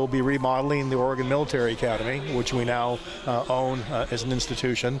forward, we will be remodeling the Oregon Military Academy, which we now own as an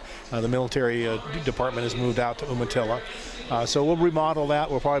institution. The military department has moved out to Umatilla. So we'll remodel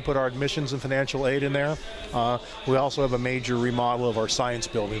that. We'll probably put our admissions and financial aid in there. We also have a major remodel of our science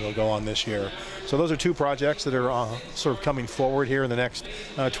building that'll go on this year. So those are two projects that are sort of coming forward here in the next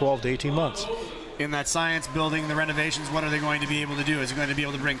 12 to 18 months. In that science building, the renovations, what are they going to be able to do? Is it going to be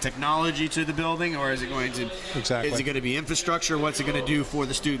able to bring technology to the building, or is it going to Exactly. Is it going to be infrastructure? What's it going to do for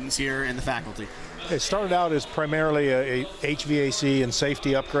the students here and the faculty? It started out as primarily a HVAC and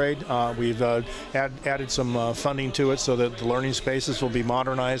safety upgrade. We've added some funding to it so that the learning spaces will be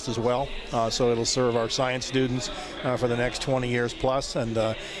modernized as well. So it'll serve our science students for the next 20 years plus. And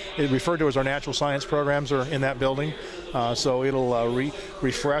it referred to as our natural science programs are in that building. So it'll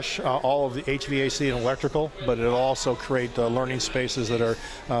refresh all of the HVAC and electrical, but it'll also create learning spaces that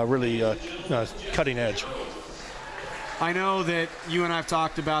are really cutting edge. I know that you and I have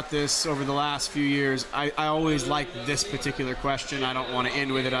talked about this over the last few years. I always like this particular question. I don't want to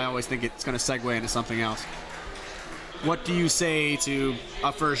end with it. I always think it's going to segue into something else. What do you say to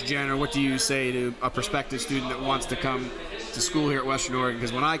a first gen, or what do you say to a prospective student that wants to come to school here at Western Oregon?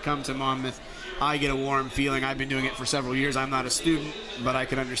 Because when I come to Monmouth, I get a warm feeling. I've been doing it for several years. I'm not a student, but I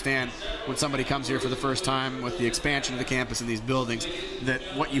can understand when somebody comes here for the first time with the expansion of the campus and these buildings, that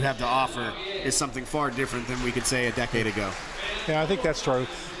what you have to offer is something far different than we could say a decade ago. Yeah, I think that's true.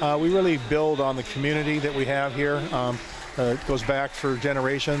 We really build on the community that we have here. It goes back for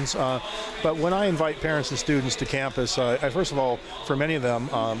generations. But when I invite parents and students to campus, first of all, for many of them,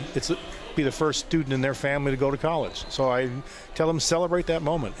 it's be the first student in their family to go to college. So I tell them, celebrate that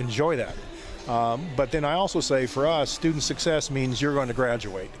moment, enjoy that. But then I also say, for us, student success means you're going to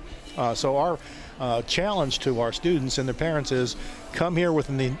graduate. So our challenge to our students and their parents is, come here with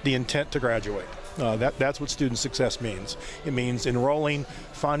the intent to graduate. That's what student success means. It means enrolling,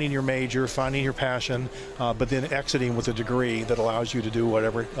 finding your major, finding your passion, but then exiting with a degree that allows you to do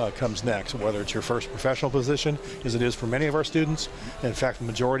whatever comes next, whether it's your first professional position, as it is for many of our students, in fact the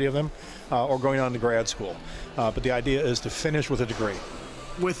majority of them, or going on to grad school. But the idea is to finish with a degree.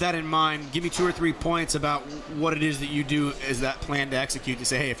 With that in mind, give me 2 or 3 points about what it is that you do as that plan to execute, to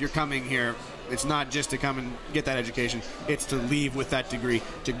say, hey, if you're coming here, it's not just to come and get that education, it's to leave with that degree,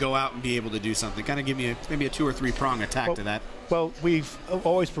 to go out and be able to do something. Kind of give me maybe a 2 or 3 prong attack to that. Well, we've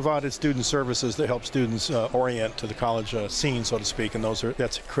always provided student services that help students orient to the college scene, so to speak, and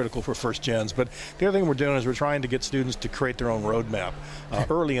that's critical for first gens. But the other thing we're doing is we're trying to get students to create their own roadmap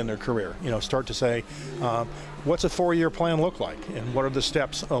early in their career. Start to say, what's a 4-year plan look like, and what are the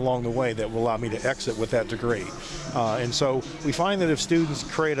steps along the way that will allow me to exit with that degree? And so we find that if students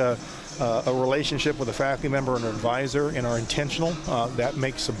create a relationship with a faculty member and an advisor and are intentional, that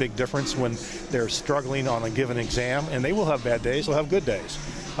makes a big difference when they're struggling on a given exam. And they will have bad days, they'll have good days.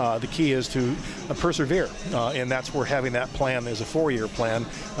 The key is to persevere, and that's where having that plan as a 4-year plan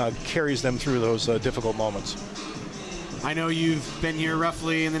carries them through those difficult moments. I know you've been here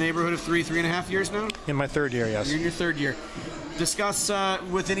roughly in the neighborhood of 3.5 years now? In my 3rd year, yes. You're in your 3rd year. Discuss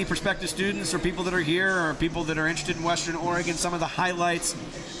with any prospective students or people that are here or people that are interested in Western Oregon some of the highlights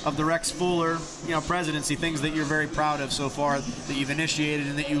of the Rex Fuller presidency, things that you're very proud of so far, that you've initiated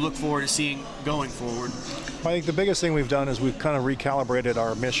and that you look forward to seeing going forward. I think the biggest thing we've done is we've kind of recalibrated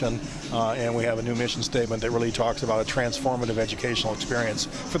our mission, and we have a new mission statement that really talks about a transformative educational experience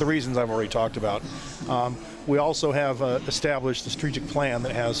for the reasons I've already talked about. We also have established a strategic plan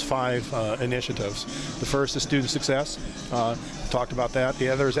that has 5 initiatives. The first is student success. Talked about that. The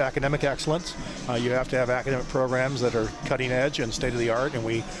other is academic excellence. You have to have academic programs that are cutting edge and state of the art, and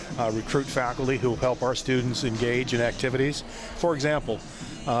we recruit faculty who help our students engage in activities. For example,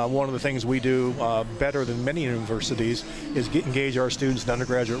 one of the things we do better than many universities is engage our students in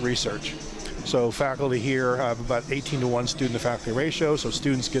undergraduate research. So faculty here have about 18-to-1 student-to-faculty ratio, so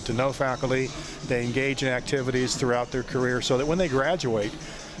students get to know faculty, they engage in activities throughout their career so that when they graduate,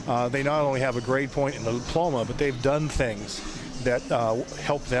 they not only have a grade point in the diploma, but they've done things that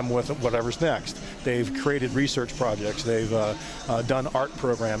help them with whatever's next. They've created research projects, they've done art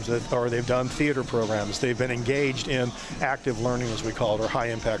programs, or they've done theater programs, they've been engaged in active learning, as we call it, or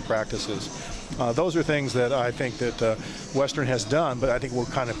high-impact practices. Those are things that I think that Western has done, but I think we're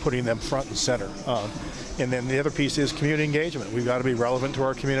kind of putting them front and center. And then the other piece is community engagement. We've got to be relevant to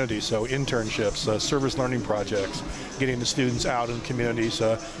our community, so internships, service learning projects, getting the students out in communities,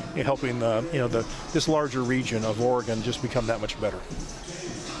 helping this larger region of Oregon just become that much better.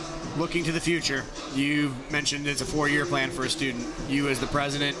 Looking to the future, you've mentioned it's a 4-year plan for a student. You as the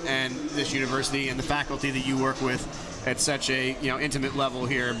president and this university and the faculty that you work with at such a intimate level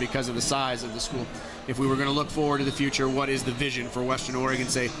here because of the size of the school. If we were going to look forward to the future, what is the vision for Western Oregon,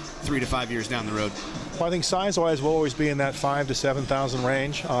 say 3 to 5 years down the road? Well, I think size-wise we'll always be in that 5,000 to 7,000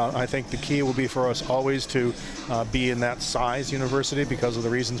 range. I think the key will be for us always to be in that size university because of the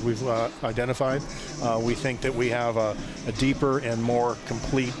reasons we've identified. We think that we have a deeper and more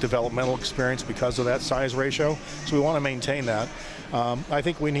complete developmental experience because of that size ratio, so we want to maintain that. I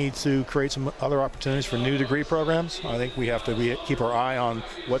think we need to create some other opportunities for new degree programs. I think we have to keep our eye on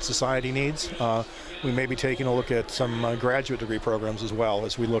what society needs. We may be taking a look at some graduate degree programs as well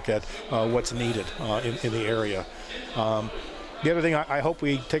as we look at what's needed in the area. The other thing I hope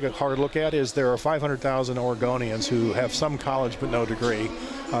we take a hard look at is there are 500,000 Oregonians who have some college but no degree.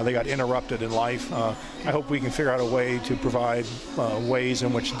 They got interrupted in life. I hope we can figure out a way to provide ways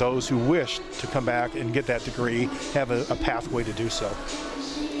in which those who wish to come back and get that degree have a pathway to do so.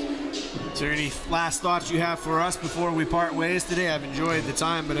 Is there any last thoughts you have for us before we part ways today? I've enjoyed the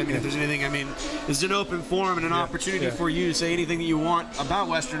time, but I mean, if there's anything, I mean, this is an open forum and an opportunity for you to say anything that you want about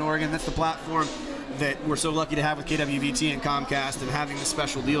Western Oregon. That's the platform that we're so lucky to have with KWVT and Comcast, and having this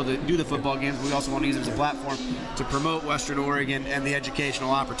special deal to do the football games. We also want to use it as a platform to promote Western Oregon and the educational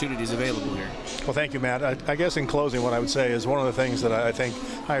opportunities available here. Well, thank you, Matt. I guess in closing, what I would say is one of the things that I think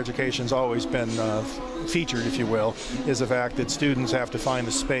higher education's always been featured, if you will, is the fact that students have to find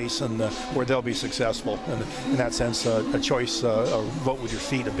a space and where they'll be successful. And in that sense, a choice, or vote with your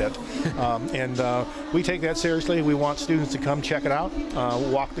feet a bit. And we take that seriously. We want students to come check it out,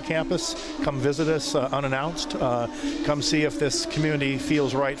 walk the campus, come visit us unannounced, come see if this community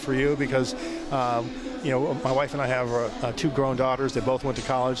feels right for you, because you know, my wife and I have 2 grown daughters. They both went to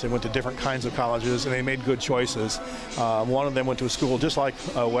college. They went to different kinds of colleges, and they made good choices. One of them went to a school just like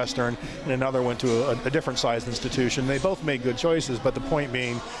Western, and another went to a different sized institution. They both made good choices, but the point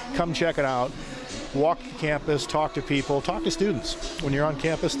being, come check it out. Walk the campus, talk to people, talk to students. When you're on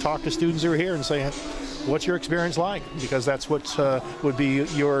campus, talk to students who are here and say, what's your experience like? Because that's what would be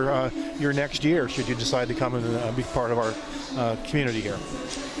your next year, should you decide to come and be part of our community here.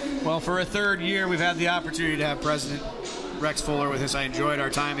 Well, for a 3rd year, we've had the opportunity to have President Rex Fuller with us. I enjoyed our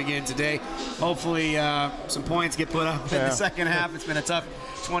time again today. Hopefully some points get put up in the second half. It's been a tough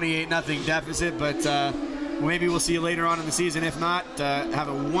 28-0 deficit, but maybe we'll see you later on in the season. If not, have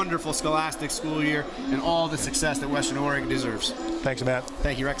a wonderful scholastic school year and all the success that Western Oregon deserves. Thanks, Matt.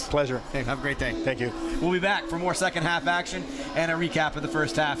 Thank you, Rex. Pleasure. Hey, have a great day. Thank you. We'll be back for more second half action and a recap of the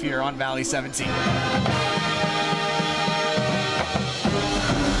first half here on Valley 17.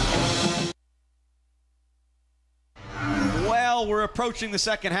 We're approaching the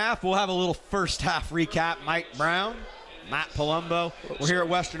second half. We'll have a little first half recap. Mike Brown, Matt Palumbo. We're here at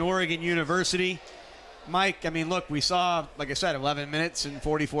Western Oregon University. Mike, I mean, look, we saw, like I said, 11 minutes and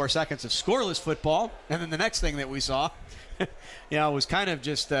 44 seconds of scoreless football. And then the next thing that we saw, was kind of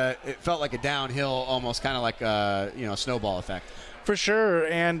just, it felt like a downhill, almost kind of like a, snowball effect. For sure.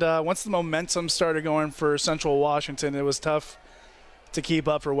 And once the momentum started going for Central Washington, it was tough to keep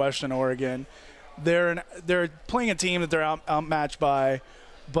up for Western Oregon. They're playing a team that they're outmatched by,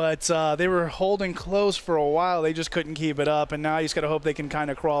 but they were holding close for a while. They just couldn't keep it up, and now you just got to hope they can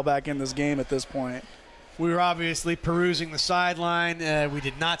kind of crawl back in this game at this point. We were obviously perusing the sideline. We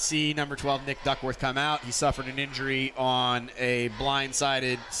did not see number 12 Nick Duckworth come out. He suffered an injury on a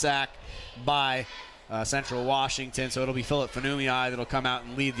blindsided sack by Central Washington, so it'll be Philip Fanumii that'll come out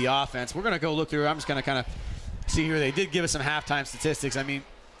and lead the offense. We're going to go look through. I'm just going to kind of see here. They did give us some halftime statistics. I mean,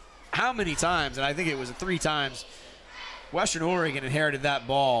 how many times, and I think it was 3 times, Western Oregon inherited that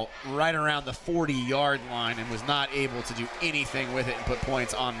ball right around the 40-yard line and was not able to do anything with it and put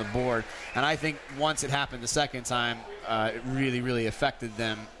points on the board. And I think once it happened the second time, it really, really affected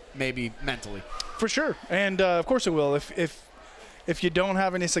them, maybe mentally. For sure, and of course it will. If you don't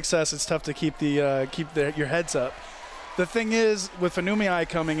have any success, it's tough to keep your heads up. The thing is, with Fanumii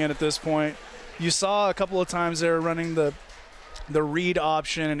coming in at this point, you saw a couple of times they were running the read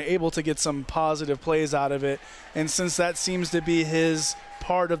option and able to get some positive plays out of it. And since that seems to be his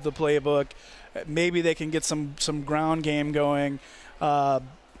part of the playbook, maybe they can get some ground game going. You want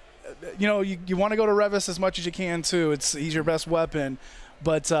to go to Revis as much as you can too. He's your best weapon.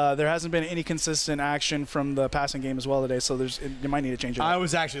 But there hasn't been any consistent action from the passing game as well today, so you might need to change it up. I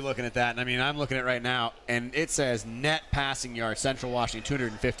was actually looking at that, and I mean, I'm looking at it right now, and it says net passing yards, Central Washington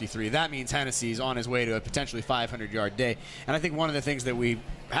 253. That means Hennessy's on his way to a potentially 500-yard day. And I think one of the things that we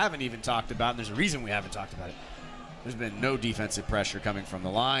haven't even talked about, and there's a reason we haven't talked about it, there's been no defensive pressure coming from the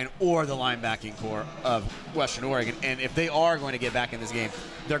line or the linebacking core of Western Oregon. And if they are going to get back in this game,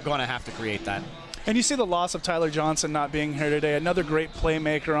 they're going to have to create that. And you see the loss of Tyler Johnson not being here today, another great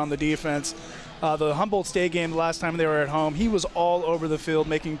playmaker on the defense. The Humboldt State game, the last time they were at home, he was all over the field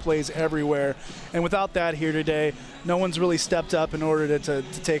making plays everywhere. And without that here today, no one's really stepped up in order to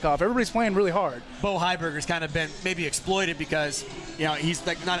take off. Everybody's playing really hard. Bo Heiberger's kind of been maybe exploited because he's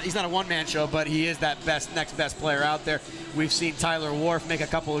not a one-man show, but he is that next best player out there. We've seen Tyler Wharf make a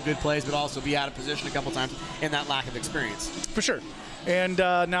couple of good plays, but also be out of position a couple times in that lack of experience. For sure. And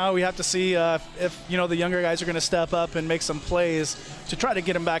now we have to see if the younger guys are going to step up and make some plays to try to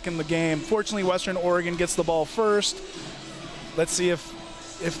get them back in the game. Fortunately, Western Oregon gets the ball first. Let's see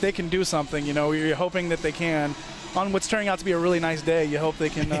if they can do something. You're hoping that they can. On what's turning out to be a really nice day, you hope they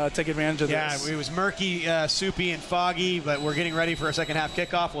can take advantage of this. Yeah, it was murky, soupy, and foggy, but we're getting ready for a second half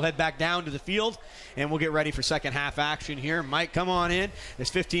kickoff. We'll head back down to the field, and we'll get ready for second half action here. Mike, come on in. There's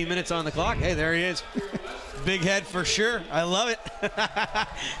 15 minutes on the clock. Hey, there he is. Big head for sure. I love it.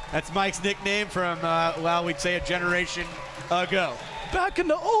 That's Mike's nickname from, we'd say a generation ago. back in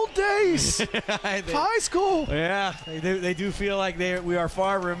the old days. High school. Yeah, they do feel like we are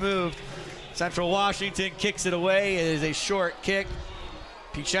far removed. Central Washington kicks it away. It is a short kick.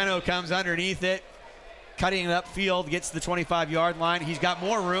 Piceno comes underneath it, cutting it upfield, gets to the 25-yard line. He's got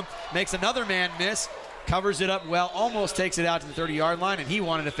more room, makes another man miss, covers it up well, almost takes it out to the 30-yard line, and he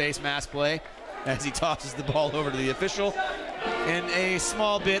wanted to face mass play as he tosses the ball over to the official in a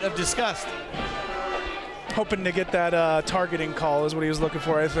small bit of disgust. Hoping to get that targeting call is what he was looking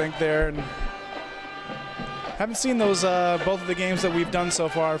for, I think, there. And haven't seen those both of the games that we've done so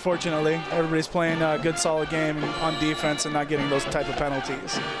far, fortunately. Everybody's playing a good, solid game on defense and not getting those type of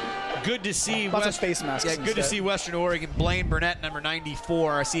penalties. Good to see lots of face masks. Yeah, good to see Western Oregon. Blaine Burnett, number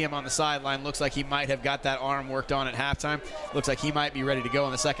 94. I see him on the sideline. Looks like he might have got that arm worked on at halftime. Looks like he might be ready to go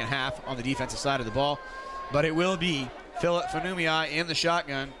in the second half on the defensive side of the ball. But it will be Philip Funumia in the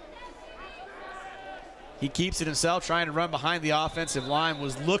shotgun. He keeps it himself, trying to run behind the offensive line.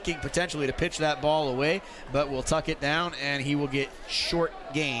 Was looking potentially to pitch that ball away, but will tuck it down, and he will get short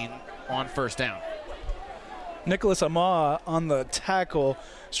gain on first down. Nicholas Ama on the tackle,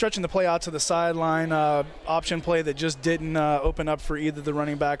 stretching the play out to the sideline. Option play that just didn't open up for either the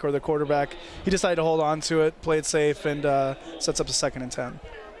running back or the quarterback. He decided to hold on to it, play it safe, and sets up a 2nd and 10.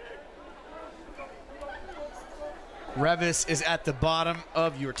 Revis is at the bottom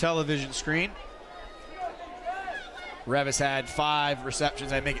of your television screen. Revis had 5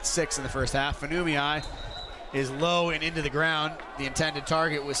 receptions. I make it 6 in the first half. Funumia is low and into the ground. The intended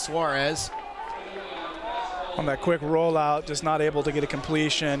target was Suarez. On that quick rollout, just not able to get a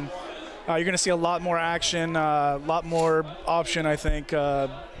completion. You're going to see a lot more action, a lot more option, I think,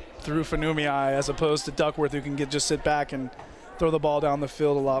 through Funumia as opposed to Duckworth, who can just sit back and throw the ball down the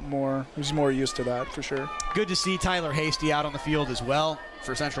field a lot more. He's more used to that, for sure. Good to see Tyler Hasty out on the field as well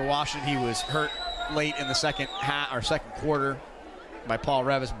for Central Washington. He was hurt late in the second quarter by Paul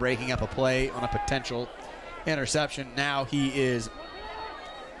Revis breaking up a play on a potential interception. Now he is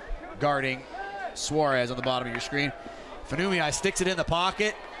guarding Suarez on the bottom of your screen. Funumia sticks it in the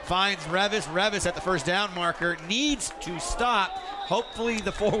pocket, finds Revis. Revis at the first down marker needs to stop. Hopefully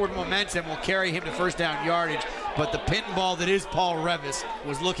the forward momentum will carry him to first down yardage, but the pinball that is Paul Revis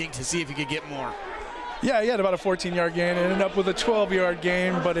was looking to see if he could get more. Yeah, he had about a 14-yard gain. It ended up with a 12-yard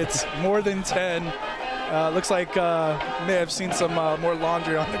gain, but it's more than 10. Looks like may have seen some more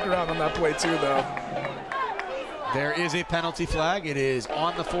laundry on the ground on that play too, though. There is a penalty flag. It is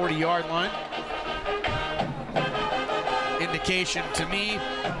on the 40-yard line. Indication to me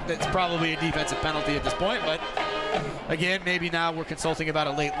that's probably a defensive penalty at this point, but again, maybe now we're consulting about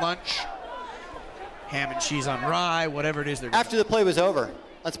a late lunch. Ham and cheese on rye, whatever it is they're doing. After the play was over,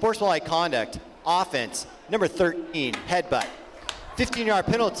 unsportsmanlike conduct, offense, number 13, headbutt. 15-yard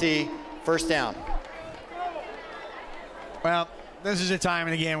penalty, first down. Well, this is a time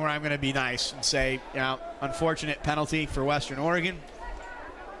and again where I'm going to be nice and say, you know, unfortunate penalty for Western Oregon.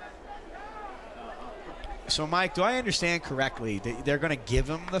 So, Mike, do I understand correctly that they're going to give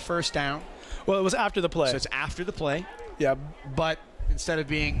him the first down? Well, it was after the play. So it's after the play. Yeah. But instead of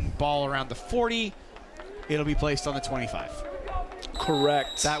being ball around the 40, it'll be placed on the 25.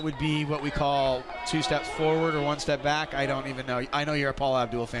 Correct. That would be what we call 2 steps forward or 1 step back. I don't even know. I know you're a Paul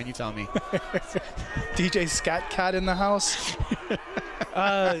Abdul fan. You tell me. DJ Scat Cat in the house.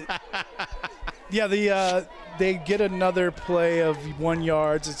 Yeah, they get another play of 1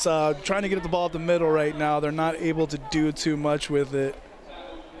 yard. It's trying to get the ball up the middle right now. They're not able to do too much with it.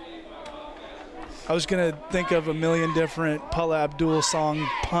 I was going to think of a million different Paula Abdul song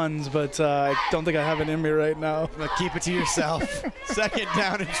puns, but I don't think I have it in me right now. Well, keep it to yourself. 2nd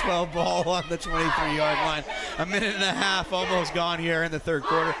down and 12 ball on the 23-yard line. A minute and a half almost gone here in the third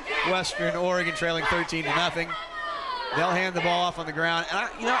quarter. Western Oregon trailing 13-0. They'll hand the ball off on the ground.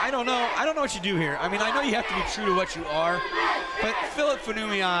 And I don't know what you do here. I mean, I know you have to be true to what you are, but Philip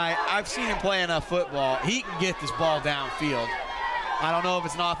Funumia, I've seen him play enough football. He can get this ball downfield. I don't know if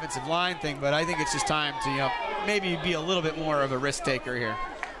it's an offensive line thing, but I think it's just time to, maybe be a little bit more of a risk taker here.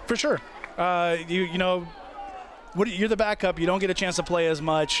 For sure. You're the backup. You don't get a chance to play as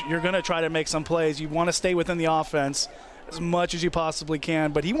much. You're going to try to make some plays. You want to stay within the offense as much as you possibly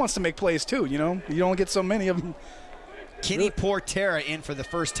can, but he wants to make plays too, You don't get so many of them. Kenny Portera in for the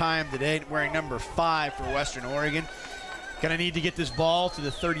first time today, wearing number 5 for Western Oregon. Going to need to get this ball to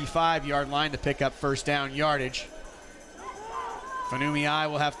the 35-yard line to pick up first down yardage. Funumia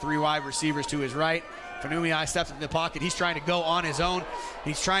will have 3 wide receivers to his right. Funumia steps into the pocket. He's trying to go on his own.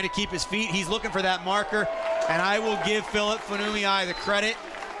 He's trying to keep his feet. He's looking for that marker, and I will give Philip Funumia the credit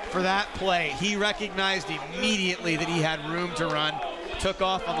for that play. He recognized immediately that he had room to run, took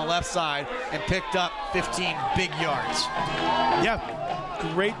off on the left side, and picked up 15 big yards. Yeah,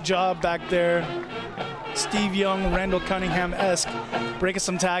 great job back there. Steve Young, Randall Cunningham-esque, breaking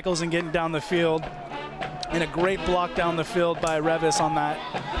some tackles and getting down the field. And a great block down the field by Revis on that.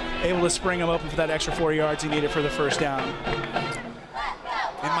 Able to spring him open for that extra 4 yards he needed for the first down.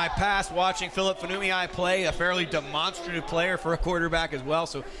 In my past, watching Philip Fanumii play, a fairly demonstrative player for a quarterback as well,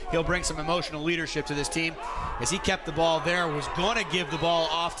 so he'll bring some emotional leadership to this team. As he kept the ball there, was going to give the ball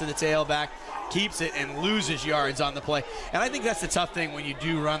off to the tailback, keeps it and loses yards on the play. And I think that's the tough thing when you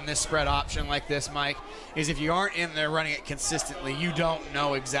do run this spread option like this, Mike, is if you aren't in there running it consistently, you don't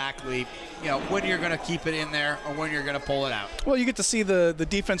know exactly, when you're going to keep it in there or when you're going to pull it out. Well, you get to see the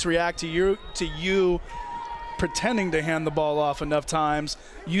defense react to you pretending to hand the ball off enough times.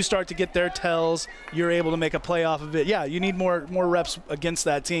 You start to get their tells. You're able to make a play off of it. Yeah, you need more reps against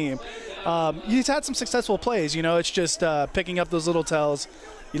that team. He's had some successful plays. It's just picking up those little tells.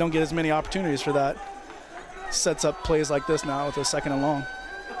 You don't get as many opportunities for that. Sets up plays like this now with a 2nd and long.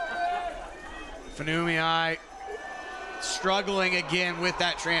 Fanumii struggling again with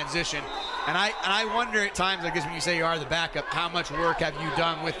that transition. And I wonder at times like this, when you say you are the backup, how much work have you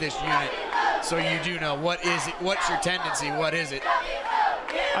done with this unit? So you do know what is it, what's your tendency, what is it?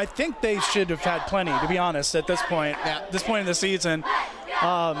 I think they should have had plenty, to be honest, at this point. Yeah. This point in the season.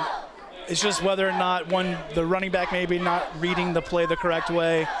 It's just whether or not the running back maybe not reading the play the correct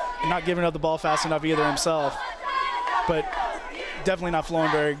way and not giving up the ball fast enough either himself. But definitely not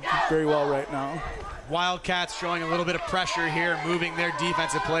flowing very, very well right now. Wildcats showing a little bit of pressure here, moving their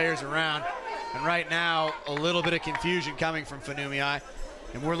defensive players around. And right now, a little bit of confusion coming from Fanumii.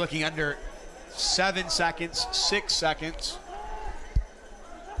 And we're looking under 7 seconds, 6 seconds.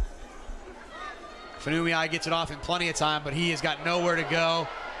 Fanumii gets it off in plenty of time, but he has got nowhere to go.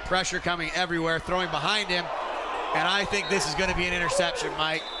 Pressure coming everywhere, throwing behind him. And I think this is going to be an interception,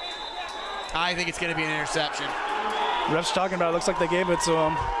 Mike. I think it's going to be an interception. Ref's talking about it. Looks like they gave it to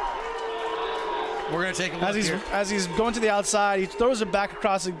him. We're going to take a look here. As he's going to the outside, he throws it back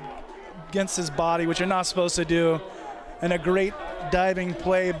across against his body, which you're not supposed to do. And a great diving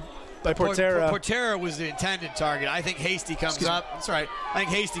play by Portera. Portera was the intended target. I think Hasty comes up. That's right. I think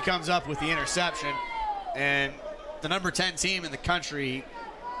Hasty comes up with the interception. And the number 10 team in the country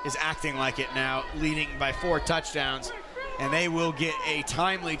is acting like it now, leading by 4 touchdowns. And they will get a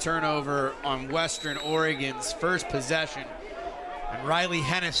timely turnover on Western Oregon's first possession. And Riley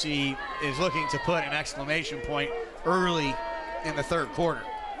Hennessy is looking to put an exclamation point early in the 3rd quarter.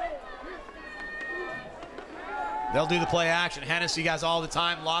 They'll do the play action. Hennessy has all the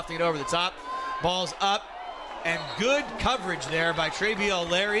time, lofting it over the top. Ball's up, and good coverage there by Traviel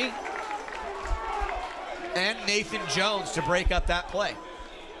Larry and Nathan Jones to break up that play.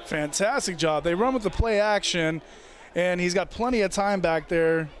 Fantastic job. They run with the play action, and he's got plenty of time back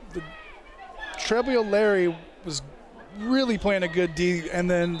there. Traviel Larry was really playing a good D,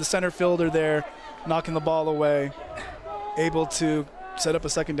 and then the center fielder there knocking the ball away, able to set up a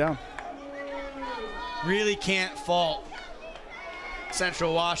 2nd down. Really can't fault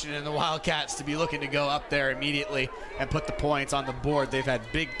Central Washington and the Wildcats to be looking to go up there immediately and put the points on the board. They've had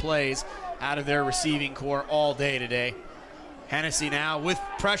big plays out of their receiving core all day today. Hennessy now with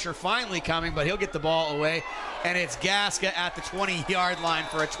pressure finally coming, but he'll get the ball away. And it's Gasca at the 20-yard line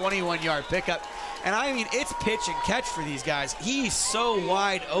for a 21-yard pickup. And I mean, it's pitch and catch for these guys. He's so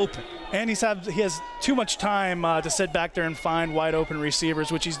wide open. And he has too much time to sit back there and find wide open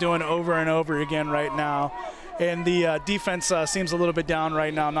receivers, which he's doing over and over again right now. And the defense seems a little bit down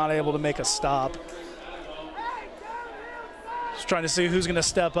right now, not able to make a stop. Just trying to see who's going to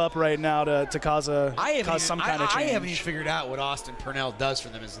step up right now to cause some kind of change. I haven't even figured out what Austin Purnell does for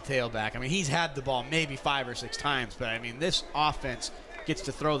them as the tailback. I mean, he's had the ball maybe 5 or 6 times, but I mean, this offense gets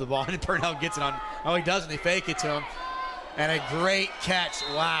to throw the ball, and Purnell gets it on. Oh, he doesn't. They fake it to him. And a great catch.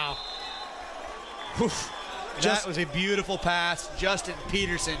 Wow. That was a beautiful pass. Justin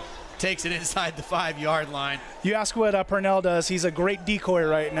Peterson takes it inside the 5-yard line. You ask what Purnell does. He's a great decoy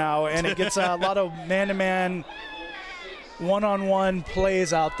right now, and it gets a lot of man-to-man, one-on-one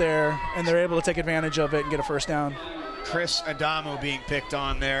plays out there, and they're able to take advantage of it and get a 1st down. Chris Adamo being picked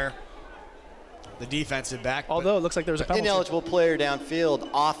on there, the defensive back. Although it looks like there was a penalty. Ineligible player downfield,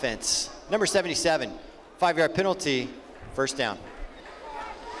 offense. Number 77, 5-yard penalty, 1st down.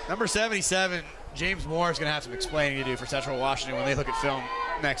 Number 77, James Moore is going to have some explaining to do for Central Washington when they look at film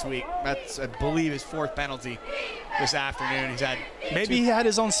next week. That's, I believe, his 4th penalty this afternoon. He's had maybe he had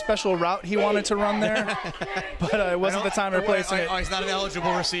his own special route he wanted to run there, but it wasn't the time replacing it. Oh, he's not an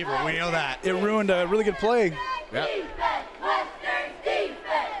eligible receiver. We know that. It ruined a really good play. Yep.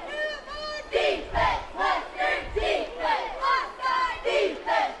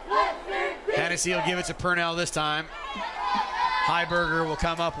 Hennessy will give it to Purnell this time. Heiberger will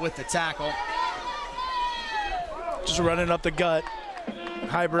come up with the tackle. Just running up the gut.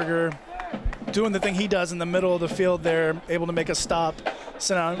 Heiberger doing the thing he does in the middle of the field there, able to make a stop,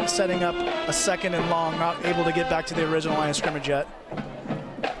 setting up a 2nd and long, not able to get back to the original line of scrimmage yet.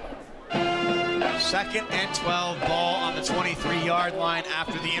 2nd and 12, ball on the 23-yard line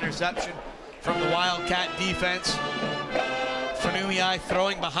after the interception from the Wildcat defense. Fanui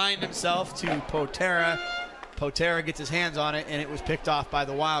throwing behind himself to Potera. Potera gets his hands on it, and it was picked off by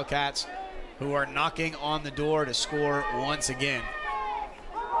the Wildcats, who are knocking on the door to score once again.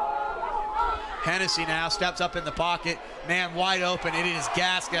 Hennessy now steps up in the pocket, man wide open. It is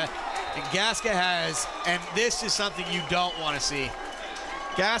Gaska, and Gaska has, and this is something you don't want to see.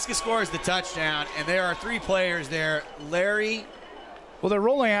 Gaska scores the touchdown, and there are 3 players there. Larry. Well, they're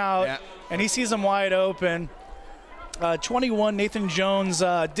rolling out, Yeah. and he sees them wide open. 21, Nathan Jones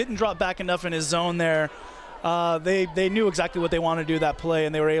didn't drop back enough in his zone there. They knew exactly what they wanted to do that play,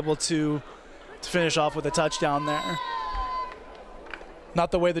 and they were able to finish off with a touchdown there. Not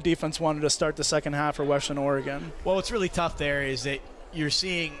the way the defense wanted to start the second half for Western Oregon. Well, what's really tough there is that you're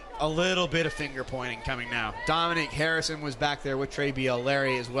seeing a little bit of finger pointing coming now. Dominic Harrison was back there with Trey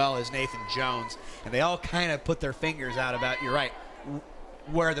Larry, as well as Nathan Jones, and they all kind of put their fingers out about, you're right,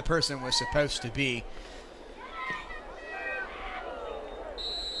 where the person was supposed to be.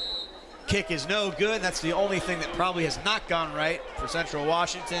 Kick is no good. That's the only thing that probably has not gone right for Central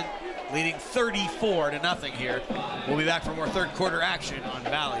Washington, leading 34-0 here. We'll be back for more third quarter action on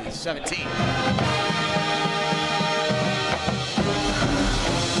Valley 17.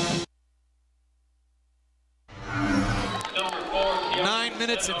 9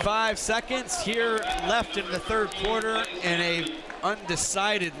 minutes and 5 seconds here left in the third quarter in a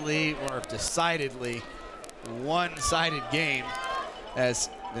decidedly one-sided game, as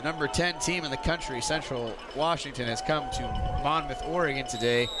the number 10 team in the country, Central Washington, has come to Monmouth, Oregon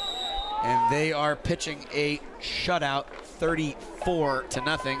today, and they are pitching a shutout,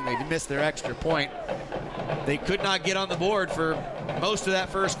 34-0. They missed their extra point. They could not get on the board for most of that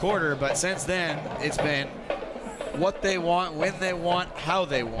first quarter, but since then, it's been what they want, when they want, how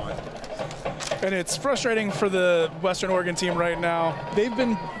they want. And it's frustrating for the Western Oregon team right now. They've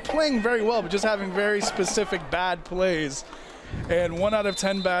been playing very well, but just having very specific bad plays. And 1 out of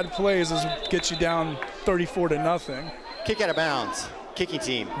 10 bad plays gets you down 34-0. Kick out of bounds. Kicking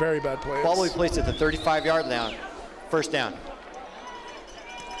team. Very bad plays. Ball will be placed at the 35-yard line. First down.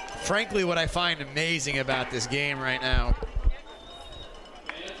 Frankly, what I find amazing about this game right now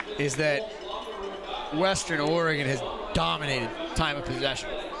is that Western Oregon has dominated time of possession.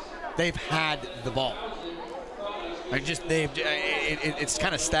 They've had the ball. And just it's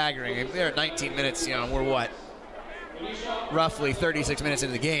kind of staggering. They're at 19 minutes. You know, we're what? Roughly 36 minutes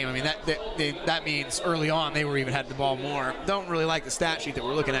into the game. I mean, that means early on they were even had the ball more. Don't really like the stat sheet that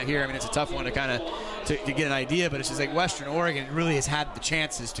we're looking at here. I mean, it's a tough one to kind of to get an idea, but it's just like Western Oregon really has had the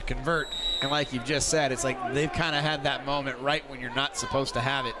chances to convert, and like you've just said, it's like they've kind of had that moment right when you're not supposed to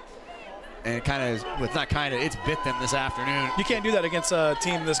have it, and it kind of, well, it's not kind of, it's bit them this afternoon. You can't do that against a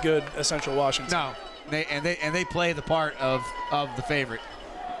team this good as Central Washington. No, they play the part of the favorite.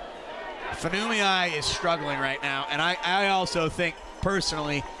 Fanui is struggling right now, and I also think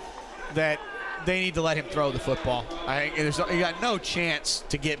personally that they need to let him throw the football. You got no chance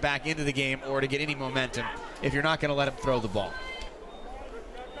to get back into the game or to get any momentum if you're not going to let him throw the ball.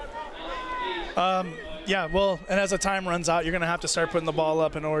 Yeah, well, and as the time runs out, you're going to have to start putting the ball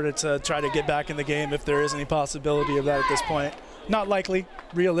up in order to try to get back in the game if there is any possibility of that at this point. Not likely,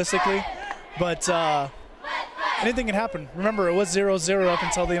 realistically, but anything can happen. Remember, it was 0-0 up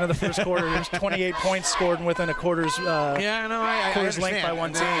until the end of the first quarter. There's 28 points scored within a quarter's I quarter's length by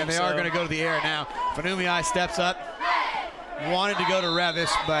one team. And they are going to go to the air now. Fanui steps up, wanted to go to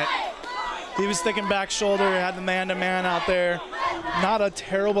Revis, but he was thinking back shoulder, had the man-to-man out there. Not a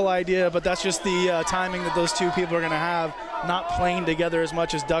terrible idea, but that's just the timing that those two people are going to have, not playing together as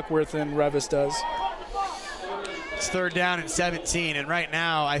much as Duckworth and Revis does. It's third down and 17, and right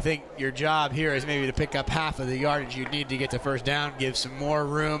now I think your job here is maybe to pick up half of the yardage you need to get to first down, give some more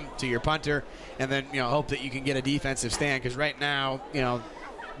room to your punter, and then hope that you can get a defensive stand, because right now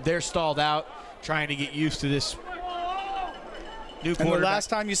they're stalled out trying to get used to this new quarterback. And the last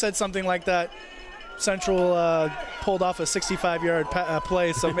time you said something like that, Central pulled off a 65-yard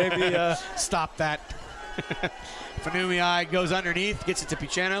play, so maybe stop that. Fanui goes underneath, gets it to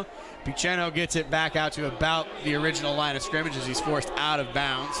Picheno. Picheno gets it back out to about the original line of scrimmage as he's forced out of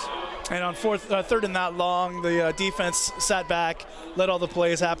bounds. And on third and that long, the defense sat back, let all the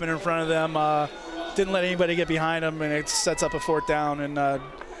plays happen in front of them, didn't let anybody get behind them, and it sets up a fourth down. And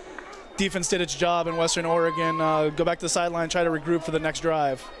defense did its job in Western Oregon. Go back to the sideline, try to regroup for the next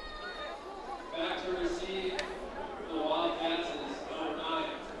drive.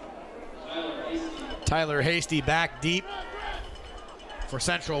 Tyler Hasty back deep for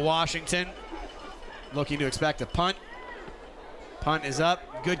Central Washington. Looking to expect a punt. Punt is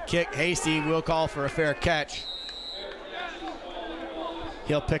up. Good kick. Hasty will call for a fair catch.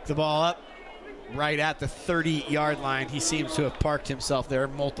 He'll pick the ball up right at the 30-yard line. He seems to have parked himself there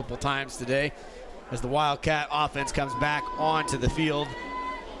multiple times today as the Wildcat offense comes back onto the field.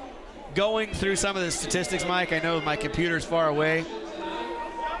 Going through some of the statistics, Mike, I know my computer's far away.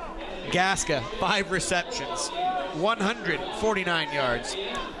 Gasca, 5 receptions, 149 yards,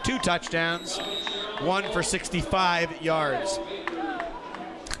 2 touchdowns, 1 for 65 yards.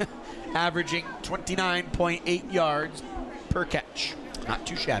 Averaging 29.8 yards per catch. Not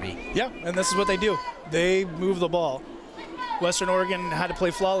too shabby. Yeah, and this is what they do. They move the ball. Western Oregon had to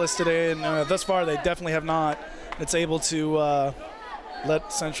play flawless today, and thus far they definitely have not. It's able to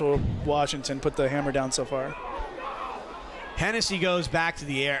let Central Washington put the hammer down so far. Hennessy goes back to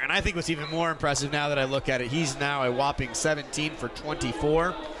the air, and I think what's even more impressive now that I look at it, he's now a whopping 17 for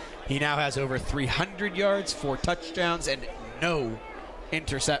 24. He now has over 300 yards, 4 touchdowns, and no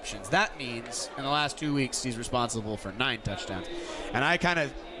interceptions. That means in the last 2 weeks he's responsible for 9 touchdowns. And I kind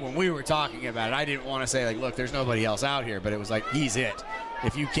of, when we were talking about it, I didn't want to say, like, look, there's nobody else out here, but it was like, he's it.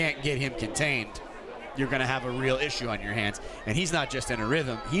 If you can't get him contained, you're going to have a real issue on your hands. And he's not just in a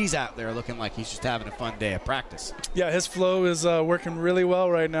rhythm. He's out there looking like he's just having a fun day of practice. Yeah, his flow is working really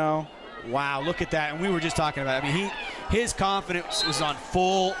well right now. Wow, look at that. And we were just talking about it. I mean, his confidence was on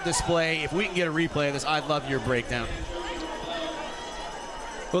full display. If we can get a replay of this, I'd love your breakdown.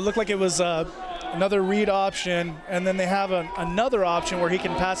 Well, it looked like it was another read option, and then they have another option where he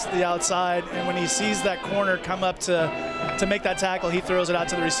can pass to the outside, and when he sees that corner come up to make that tackle, he throws it out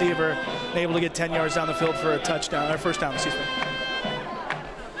to the receiver and able to get 10 yards down the field for a touchdown, or first down, excuse me.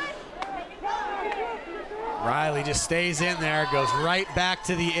 Riley just stays in there, goes right back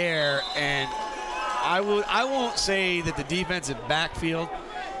to the air, and I won't say that the defensive backfield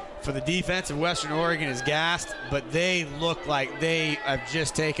for the defense of Western Oregon is gassed, but they look like they have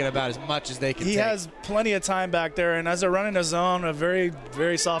just taken about as much as they can take. He has plenty of time back there, and as they're running a zone, a very,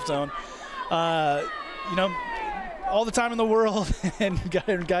 very soft zone, you know, all the time in the world, and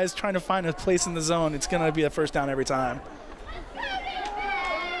guys trying to find a place in the zone, it's going to be a first down every time.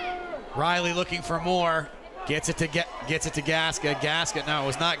 Riley looking for more, gets it to Gasca. Gasca, no, it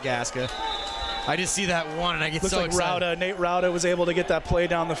was not Gasca. I just see that one, and I get so excited. Looks like Nate Rauda was able to get that play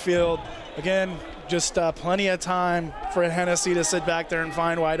down the field. Again, just plenty of time for Hennessy to sit back there and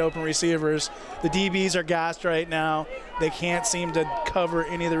find wide open receivers. The DBs are gassed right now. They can't seem to cover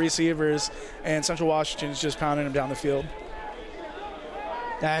any of the receivers, and Central Washington is just pounding them down the field.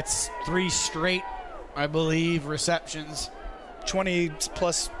 That's 3 straight, I believe, receptions. 20 yards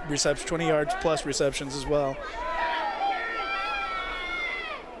plus receptions as well.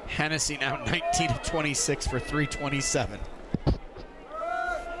 Hennessy now 19 of 26 for 327.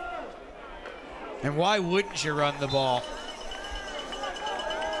 And why wouldn't you run the ball?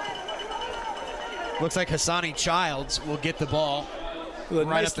 Looks like Hassani Childs will get the ball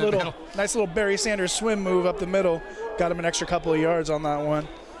right up the middle. Nice little Barry Sanders swim move up the middle. Got him an extra couple of yards on that one.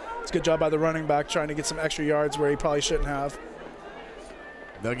 It's a good job by the running back trying to get some extra yards where he probably shouldn't have.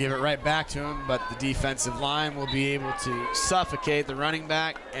 They'll give it right back to him, but the defensive line will be able to suffocate the running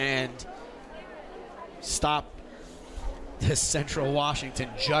back and stop this Central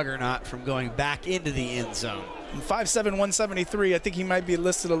Washington juggernaut from going back into the end zone. 5'7", 173. I think he might be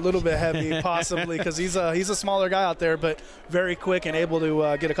listed a little bit heavy, possibly, because he's a smaller guy out there, but very quick and able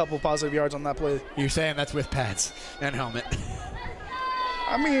to get a couple of positive yards on that play. You're saying that's with pads and helmet?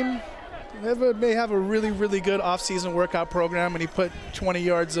 I mean, they may have a really, really good off-season workout program, and he put 20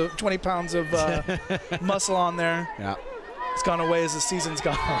 pounds of muscle on there. Yeah, it's gone away as the season's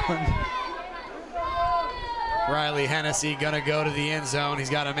gone on. Riley Hennessy gonna go to the end zone.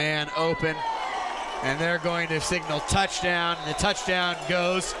 He's got a man open, and they're going to signal touchdown. And the touchdown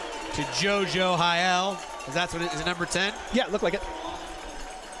goes to JoJo Hayel. Is it number 10? Yeah, it looked like it.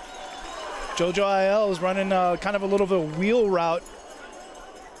 JoJo Hayel was running kind of a little bit of a wheel route,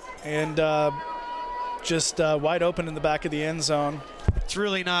 and just wide open in the back of the end zone. It's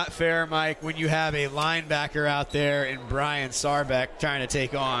really not fair, Mike, when you have a linebacker out there in Brian Sarbeck trying to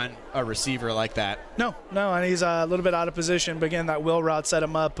take on a receiver like that. No, and he's a little bit out of position, but again, that wheel route set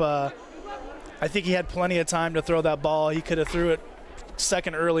him up. I think he had plenty of time to throw that ball. He could have threw it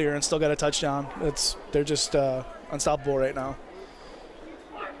second earlier and still got a touchdown. They're just unstoppable right now.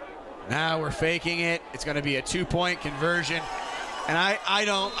 Now we're faking it. It's going to be a 2-point conversion. And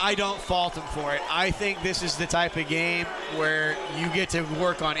I don't fault him for it. I think this is the type of game where you get to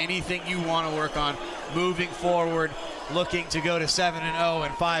work on anything you want to work on moving forward, looking to go to 7-0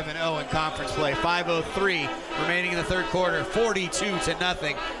 and 5-0 in conference play. 5:03 remaining in the third quarter,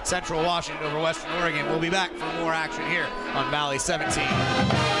 42-0. Central Washington over Western Oregon. We'll be back for more action here on Valley 17.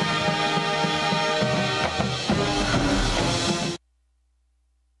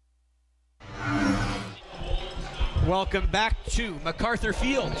 Welcome back to MacArthur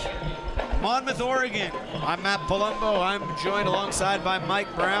Field, Monmouth, Oregon. I'm Matt Palumbo. I'm joined alongside by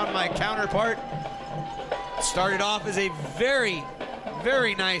Mike Brown, my counterpart. Started off as a very,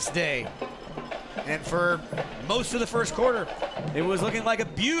 very nice day. And for most of the first quarter, it was looking like a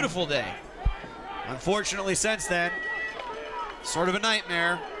beautiful day. Unfortunately, since then, sort of a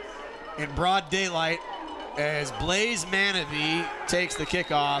nightmare in broad daylight as Blaze Manabe takes the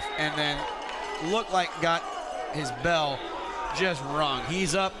kickoff and then looked like got his bell just rung.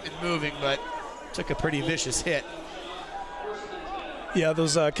 He's up and moving, but took a pretty vicious hit. Yeah,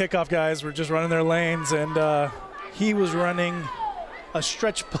 those kickoff guys were just running their lanes, and he was running a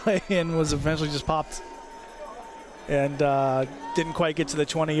stretch play and was eventually just popped and didn't quite get to the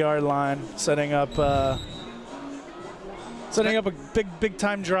 20-yard line, setting up a big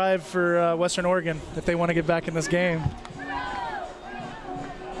time drive for Western Oregon if they want to get back in this game.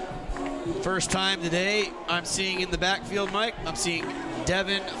 First time today I'm seeing in the backfield, Mike, I'm seeing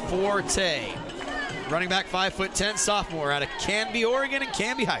Devin Forte, running back, 5'10", sophomore out of Canby, Oregon, and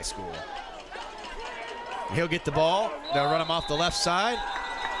Canby High School. He'll get the ball. They'll run him off the left side,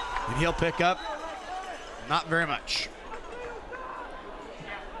 and he'll pick up not very much.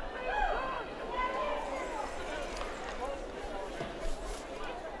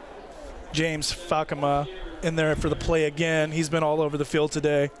 James Falkema in there for the play again. He's been all over the field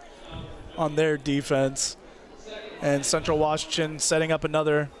today on their defense. And Central Washington setting up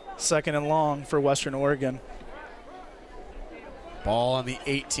another 2nd and long for Western Oregon. Ball on the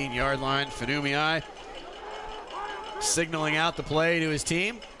 18-yard line. Fanumii signaling out the play to his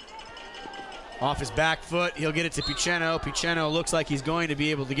team. Off his back foot, he'll get it to Picheno. Picheno looks like he's going to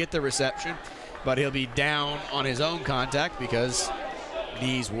be able to get the reception, but he'll be down on his own contact because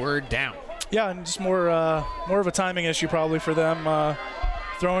knees were down. Yeah, and just more of a timing issue probably for them.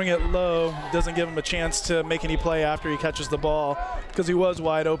 Throwing it low doesn't give him a chance to make any play after he catches the ball because he was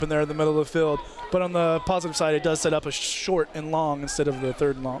wide open there in the middle of the field. But on the positive side, it does set up a short and long instead of the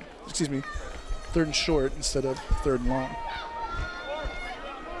third and long. Excuse me, third and short instead of third and long.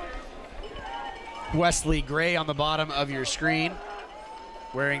 Wesley Gray on the bottom of your screen,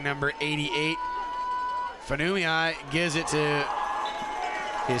 wearing number 88. Fanumii gives it to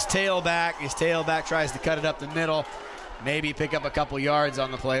his tailback. His tailback tries to cut it up the middle. Maybe pick up a couple yards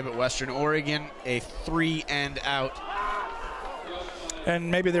on the play, but Western Oregon, a 3 and out. And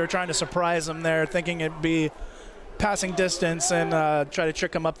maybe they were trying to surprise him there, thinking it'd be passing distance and try to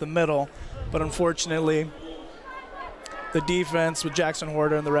trick him up the middle. But unfortunately, the defense with Jackson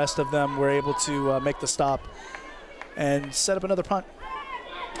Horder and the rest of them were able to make the stop and set up another punt.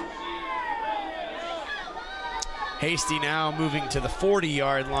 Hasty now moving to the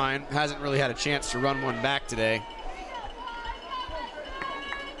 40-yard line. Hasn't really had a chance to run one back today.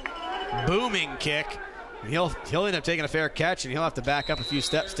 Booming kick. He'll end up taking a fair catch, and he'll have to back up a few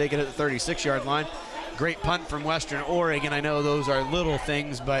steps, take it at the 36-yard line. Great punt from Western Oregon. I know those are little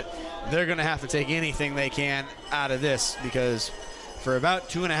things, but they're going to have to take anything they can out of this because for about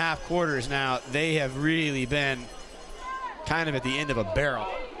 2.5 quarters now, they have really been kind of at the end of a barrel.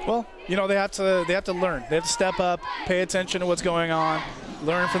 Well, you know, they have to learn. They have to step up, pay attention to what's going on,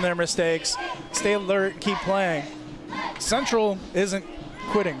 learn from their mistakes, stay alert, and keep playing. Central isn't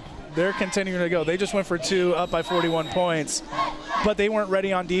quitting. They're continuing to go. They just went for 2, up by 41 points, but they weren't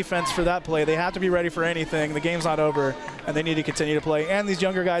ready on defense for that play. They have to be ready for anything. The game's not over, and they need to continue to play. And these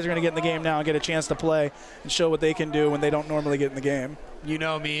younger guys are going to get in the game now and get a chance to play and show what they can do when they don't normally get in the game. You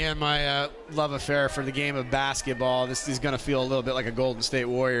know me and my love affair for the game of basketball. This is going to feel a little bit like a Golden State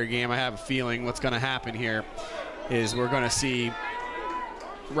Warrior game. I have a feeling what's going to happen here is we're going to see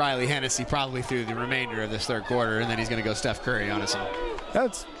Riley Hennessy probably through the remainder of this third quarter, and then he's going to go Steph Curry on us.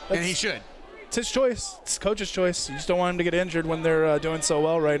 And he should. It's his choice. It's coach's choice. You just don't want him to get injured when they're doing so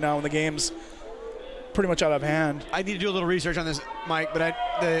well right now when the game's pretty much out of hand. I need to do a little research on this, Mike, but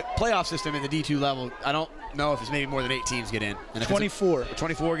the playoff system in the D2 level, I don't know if it's maybe more than 8 teams get in. And 24.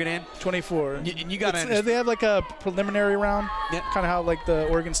 24 get in? 24. And you got to they have like a preliminary round, yep. Kind of how like the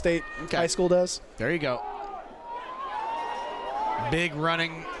Oregon State high school does. There you go. Big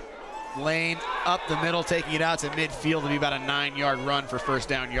running lane up the middle, taking it out to midfield to be about a 9-yard run for first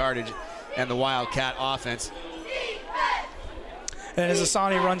down yardage and the Wildcat offense. And as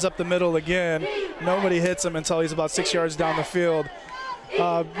Asani runs up the middle again, nobody hits him until he's about 6 yards down the field.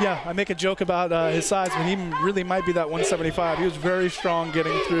 Yeah, I make a joke about his size, but he really might be that 175. He was very strong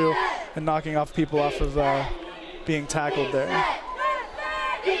getting through and knocking off people off of being tackled there.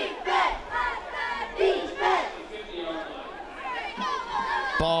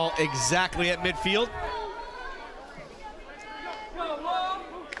 Ball exactly at midfield.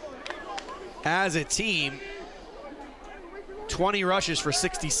 As a team, 20 rushes for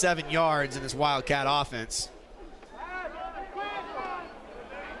 67 yards in this Wildcat offense.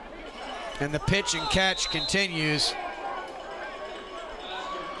 And the pitch and catch continues.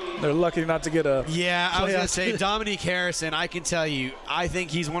 They're lucky not to get a Yeah, I was going to say, Dominique Harrison, I can tell you, I think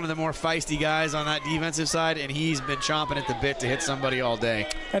he's one of the more feisty guys on that defensive side, and he's been chomping at the bit to hit somebody all day.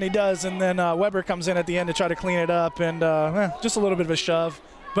 And he does, and then Weber comes in at the end to try to clean it up, and just a little bit of a shove.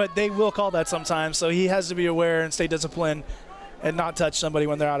 But they will call that sometimes, so he has to be aware and stay disciplined and not touch somebody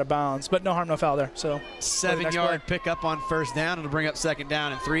when they're out of bounds. But no harm, no foul there. So 7-yard pickup on first down. It'll bring up second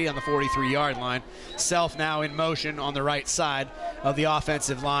down and 3 on the 43-yard line. Self now in motion on the right side of the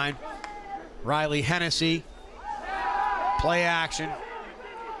offensive line. Riley Hennessy, play action.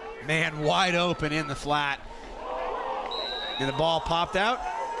 Man wide open in the flat. And the ball popped out.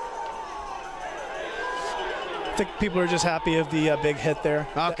 I think people are just happy of the big hit there.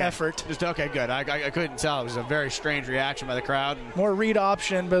 Okay. The effort. Just okay, good. I couldn't tell. It was a very strange reaction by the crowd. More read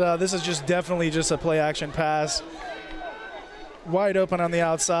option, but this is just definitely just a play action pass. Wide open on the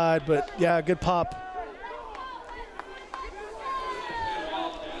outside, but yeah, good pop.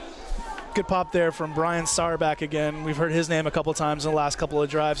 Good pop there from Brian Sarback again. We've heard his name a couple times in the last couple of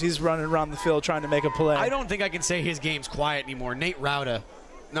drives. He's running around the field trying to make a play. I don't think I can say his game's quiet anymore. Nate Rauda,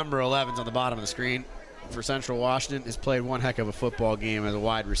 number 11's on the bottom of the screen for Central Washington, has played one heck of a football game as a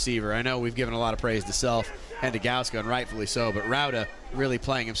wide receiver. I know we've given a lot of praise to Self and to Gauska, and rightfully so, but Rauda really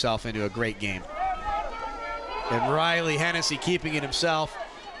playing himself into a great game. And Riley Hennessy keeping it himself,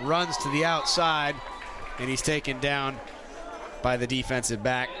 runs to the outside, and he's taken down by the defensive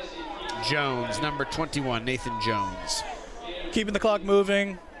back, Jones, number 21, Nathan Jones. Keeping the clock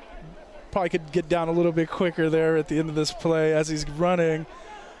moving. Probably could get down a little bit quicker there at the end of this play as he's running.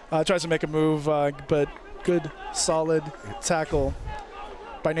 Tries to make a move, but good, solid tackle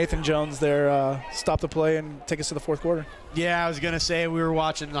by Nathan Jones there. Stop the play and take us to the fourth quarter. Yeah, I was going to say we were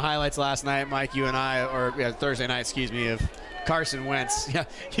watching the highlights last night, Mike, you and I, or Thursday night, excuse me, of Carson Wentz. Yeah,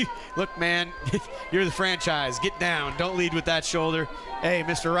 look, man, you're the franchise. Get down. Don't lead with that shoulder. Hey,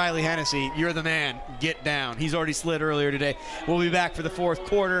 Mr. Riley Hennessy, you're the man. Get down. He's already slid earlier today. We'll be back for the fourth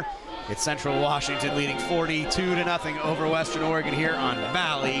quarter. It's Central Washington leading 42-0 over Western Oregon here on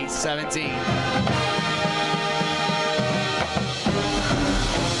Valley 17.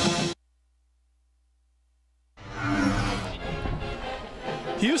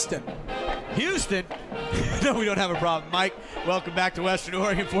 Houston. No, we don't have a problem. Mike, welcome back to Western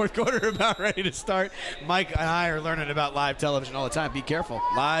Oregon. Fourth quarter about ready to start. Mike and I are learning about live television all the time. Be careful.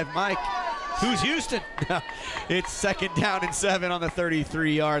 Live Mike. Who's Houston? It's second down and 7 on the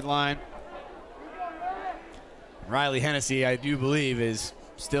 33-yard line. Riley Hennessy, I do believe, is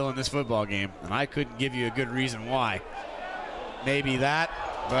still in this football game, and I couldn't give you a good reason why. Maybe that,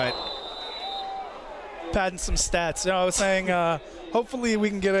 but Padding some stats. I was saying hopefully we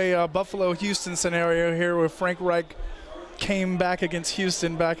can get a Buffalo-Houston scenario here where Frank Reich came back against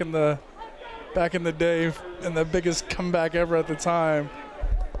Houston back in the day, and the biggest comeback ever at the time.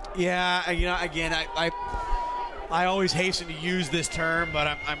 Yeah, again, I always hasten to use this term, but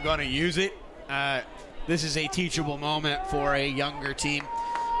I'm going to use it. This is a teachable moment for a younger team.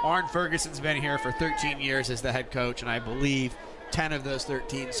 Arn Ferguson's been here for 13 years as the head coach, and I believe 10 of those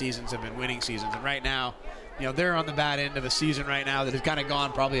 13 seasons have been winning seasons. And right now, they're on the bad end of a season right now that has kind of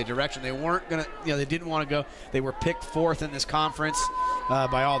gone probably a direction they weren't going to, they didn't want to go. They were picked fourth in this conference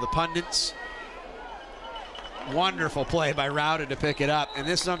by all the pundits. Wonderful play by Rauda to pick it up. And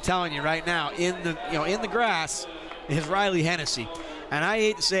this is, I'm telling you right now, in the grass is Riley Hennessy. And I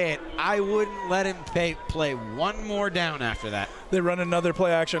hate to say it, I wouldn't let him play one more down after that. They run another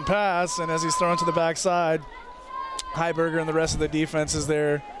play-action pass, and as he's thrown to the backside, Heiberger and the rest of the defense is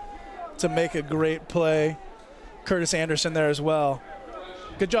there to make a great play. Curtis Anderson there as well.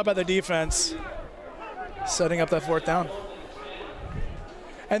 Good job by the defense setting up that fourth down.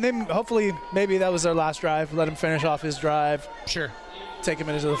 And then hopefully maybe that was their last drive. Let him finish off his drive. Sure. Take him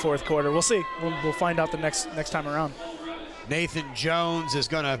into the fourth quarter. We'll see. We'll find out the next time around. Nathan Jones is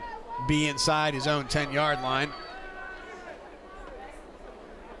going to be inside his own 10-yard line.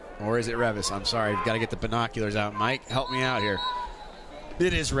 Or is it Revis? I'm sorry. I've got to get the binoculars out. Mike, help me out here.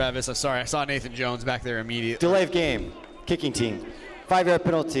 It is Revis. I'm sorry. I saw Nathan Jones back there immediately. Delay of game. kicking team. 5-yard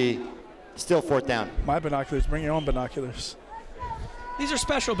penalty, still 4th down. My binoculars. Bring your own binoculars. These are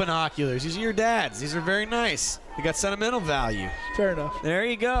special binoculars. These are your dad's. These are very nice. They got sentimental value. Fair enough. There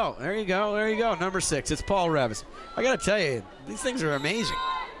you go. There you go. There you go. Number 6. It's Paul Revis. I got to tell you, these things are amazing.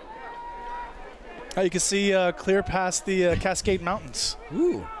 You can see clear past the Cascade Mountains.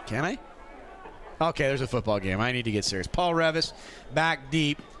 Ooh, can I? Okay, there's a football game. I need to get serious. Paul Revis back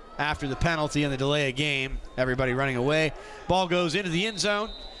deep after the penalty and the delay of game. Everybody running away. Ball goes into the end zone.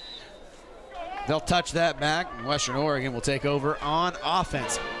 They'll touch that back, and Western Oregon will take over on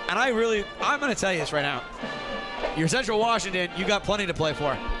offense. And I'm going to tell you this right now. You're Central Washington, you got plenty to play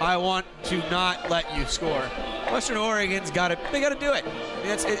for. I want to not let you score. Western Oregon's got to do it.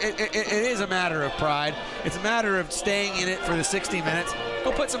 It is a matter of pride. It's a matter of staying in it for the 60 minutes.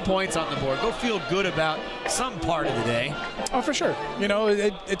 Go put some points on the board. Go feel good about some part of the day. Oh, for sure. You know,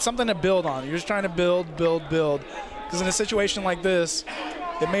 it's something to build on. You're just trying to build. Because in a situation like this,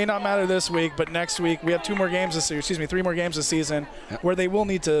 it may not matter this week, but next week we have 3 more games this season where they will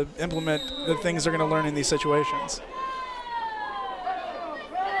need to implement the things they're going to learn in these situations.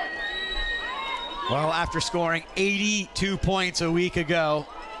 Well, after scoring 82 points a week ago,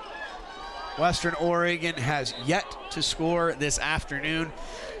 Western Oregon has yet to score this afternoon.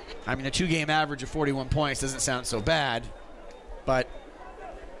 I mean, a 2-game average of 41 points doesn't sound so bad, but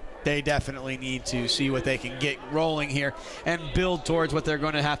they definitely need to see what they can get rolling here and build towards what they're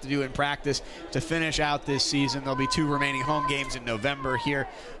going to have to do in practice to finish out this season. There'll be 2 remaining home games in November here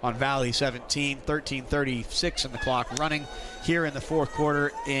on Valley 17, 13:36 on the clock running here in the 4th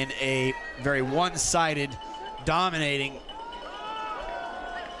quarter in a very one-sided, dominating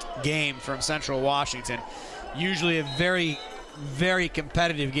game from Central Washington. Usually a very, very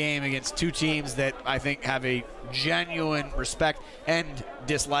competitive game against 2 teams that I think have a genuine respect and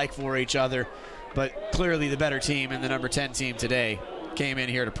dislike for each other, but clearly the better team and the number 10 team today came in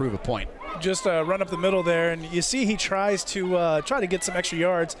here to prove a point. Just run up the middle there, and you see he tries to get some extra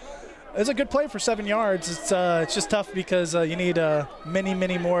yards. It's a good play for 7 yards. It's just tough because you need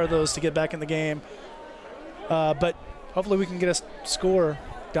many more of those to get back in the game. But hopefully we can get a score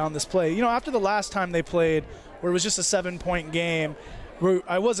down this play. You know, after the last time they played, where it was just a 7-point game,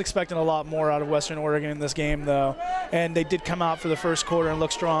 I was expecting a lot more out of Western Oregon in this game, though. And they did come out for the first quarter and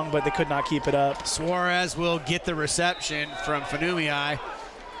look strong, but they could not keep it up. Suarez will get the reception from Fanumii.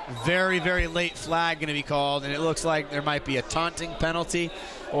 Very, very late flag going to be called, and it looks like there might be a taunting penalty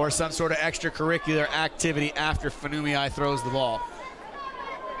or some sort of extracurricular activity after Fanumii throws the ball.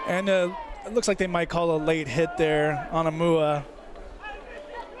 And it looks like they might call a late hit there on Amua.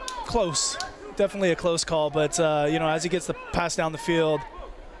 Close. Definitely a close call, but you know, as he gets the pass down the field,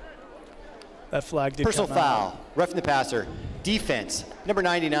 that flag did Personal come out. foul, roughing the passer. Defense, number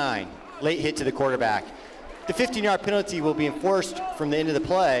 99, late hit to the quarterback. The 15-yard penalty will be enforced from the end of the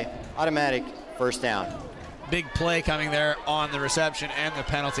play. Automatic 1st down. Big play coming there on the reception and the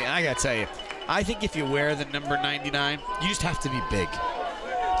penalty. And I got to tell you, I think if you wear the number 99, you just have to be big.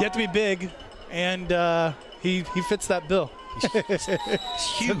 You have to be big, and he fits that bill. He's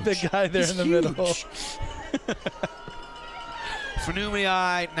huge. The big guy there in the huge. middle.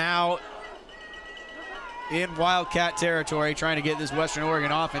 Fanumii now in Wildcat territory, trying to get this Western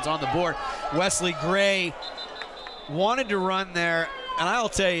Oregon offense on the board. Wesley Gray wanted to run there, and I'll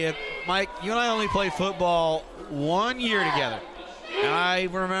tell you, Mike, you and I only played football 1 year together. And I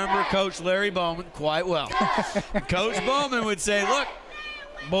remember Coach Larry Bowman quite well. Coach Bowman would say, look,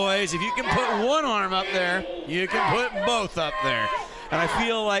 boys, if you can put one arm up there, you can put both up there. And I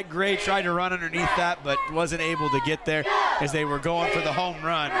feel like Gray tried to run underneath that, but wasn't able to get there as they were going for the home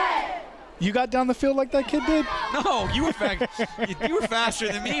run. You got down the field like that kid did? No, you were faster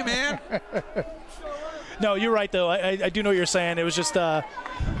than me, man. No, you're right, though. I do know what you're saying. It was just,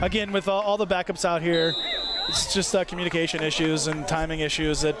 again, with all the backups out here, it's just communication issues and timing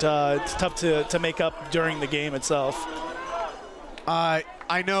issues that it's tough to make up during the game itself.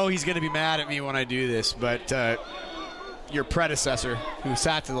 I know he's going to be mad at me when I do this, but your predecessor, who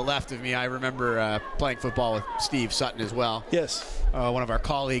sat to the left of me, I remember playing football with Steve Sutton as well. Yes. One of our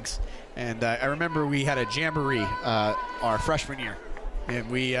colleagues. And I remember we had a jamboree our freshman year, and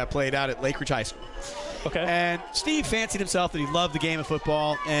we played out at Lake Ridge High School. Okay. And Steve fancied himself that he loved the game of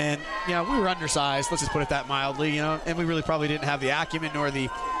football, and you know, we were undersized, let's just put it that mildly, you know, and we really probably didn't have the acumen nor the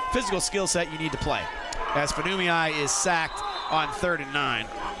physical skill set you need to play. As Fanumii is sacked on 3rd and 9.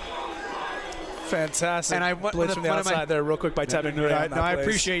 Fantastic. And I blitz from the outside there real quick by Tevin Gray. I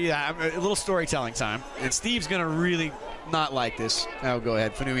appreciate that. A little storytelling time. And Steve's going to really not like this. Oh, go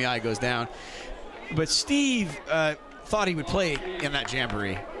ahead. Fanumii goes down. But Steve thought he would play in that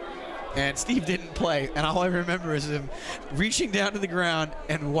jamboree. and Steve didn't play. And all I remember is him reaching down to the ground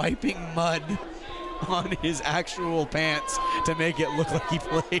and wiping mud on his actual pants to make it look like he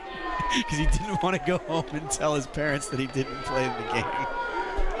played, because he didn't want to go home and tell his parents that he didn't play the game.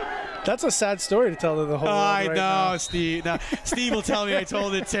 That's a sad story to tell to the whole world I right know, now. Steve. No, Steve will tell me I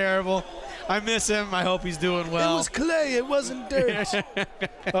told it terrible. I miss him. I hope he's doing well. It was clay. It wasn't dirt.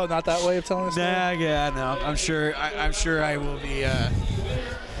 Oh, not that way of telling the story? Yeah, no. I'm sure I will be.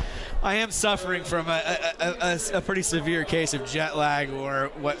 I am suffering from a pretty severe case of jet lag,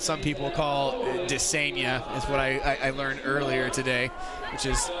 or what some people call dysania, is what I learned earlier today, which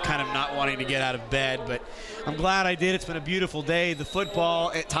is kind of not wanting to get out of bed. But I'm glad I did. It's been a beautiful day. The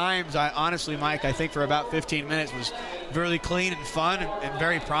football, at times, honestly, Mike, I think for about 15 minutes was really clean and fun and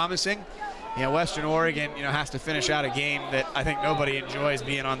very promising. You know, Western Oregon, has to finish out a game that I think nobody enjoys,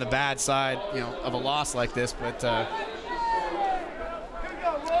 being on the bad side, of a loss like this. But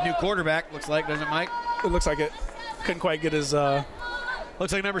new quarterback, looks like, doesn't it, Mike? It looks like it. Couldn't quite get his.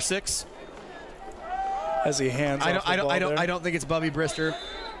 Looks like number 6. As he hands off the ball there. I don't think it's Bubby Brister.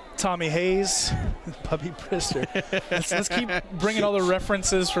 Tommy Hayes, Bubby Brister. Let's keep bringing all the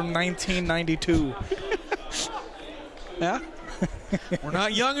references from 1992. Yeah. We're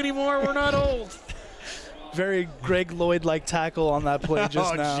not young anymore. We're not old. Very Greg Lloyd-like tackle on that play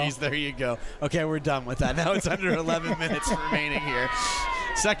just now. Oh, jeez, there you go. Okay, we're done with that. Now it's under 11 minutes remaining here.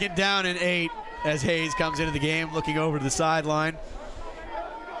 2nd down and 8 as Hayes comes into the game, looking over to the sideline.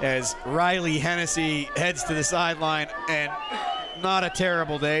 As Riley Hennessy heads to the sideline, and not a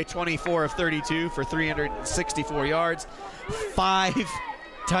terrible day. 24 of 32 for 364 yards. 5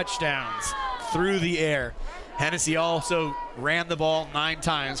 touchdowns through the air. Hennessy also ran the ball 9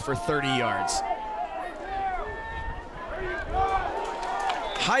 times for 30 yards.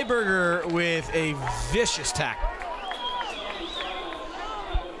 Heiberger with a vicious tackle.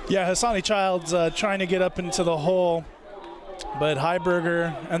 Yeah, Hassani Childs trying to get up into the hole, but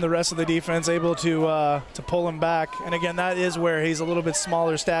Heiberger and the rest of the defense able to pull him back. And again, that is where he's a little bit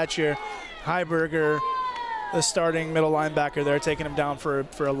smaller stature. Heiberger, the starting middle linebacker there, taking him down for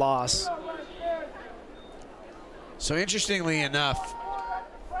a loss. So interestingly enough,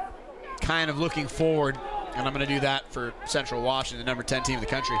 kind of looking forward, and I'm going to do that for Central Washington, the number 10 team in the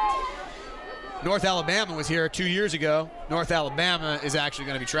country. North Alabama was here 2 years ago. North Alabama is actually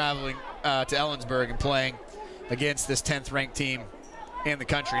going to be traveling to Ellensburg and playing against this 10th ranked team in the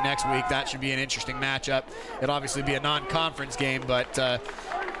country next week. That should be an interesting matchup. It'll obviously be a non-conference game, but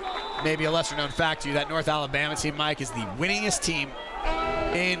maybe a lesser known fact to you, that North Alabama team, Mike, is the winningest team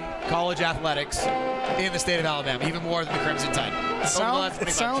in college athletics in the state of Alabama, even more than the Crimson Tide. It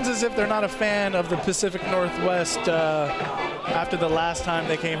sounds as if they're not a fan of the Pacific Northwest after the last time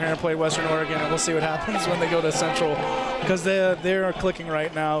they came here and played Western Oregon, and we'll see what happens when they go to Central, because they are clicking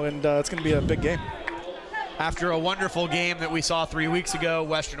right now, and it's going to be a big game. After a wonderful game that we saw 3 weeks ago,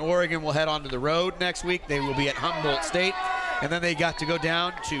 Western Oregon will head onto the road next week. They will be at Humboldt State, and then they got to go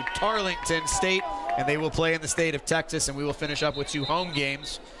down to Tarleton State, and they will play in the state of Texas, and we will finish up with 2 home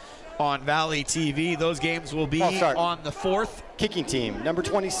games on Valley TV. Those games will be on the 4th. Kicking team, number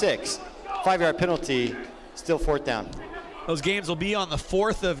 26, 5-yard penalty, still 4th down. Those games will be on the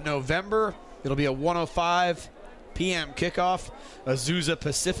 4th of November. It'll be a 1:05 p.m. kickoff. Azusa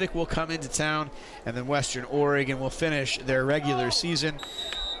Pacific will come into town, and then Western Oregon will finish their regular season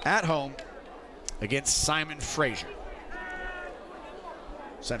at home against Simon Fraser.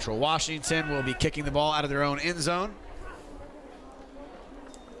 Central Washington will be kicking the ball out of their own end zone.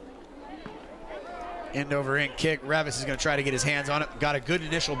 End over end kick. Revis is going to try to get his hands on it. Got a good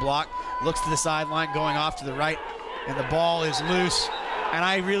initial block. Looks to the sideline, going off to the right, and the ball is loose. And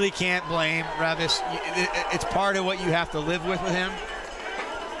I really can't blame Revis. It's part of what you have to live with him.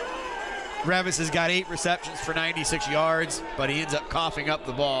 Revis has got 8 receptions for 96 yards, but he ends up coughing up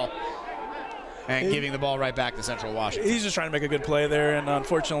the ball and giving the ball right back to Central Washington. He's just trying to make a good play there, and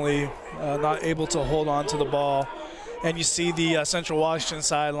unfortunately not able to hold on to the ball. And you see the Central Washington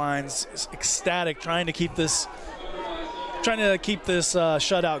sidelines ecstatic, trying to keep this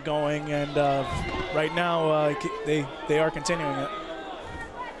shutout going. And right now they are continuing it.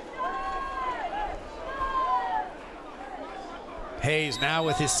 Hayes now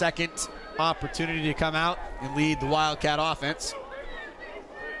with his 2nd opportunity to come out and lead the Wildcat offense.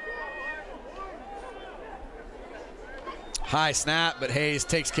 High snap, but Hayes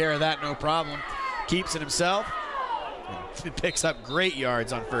takes care of that, no problem. Keeps it himself. Picks up great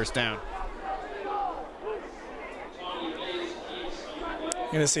yards on 1st down.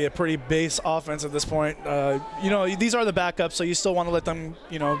 You're going to see a pretty base offense at this point. These are the backups, so you still want to let them,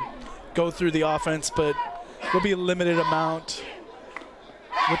 go through the offense, but there'll be a limited amount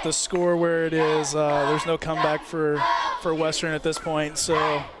with the score where it is, there's no comeback for Western at this point.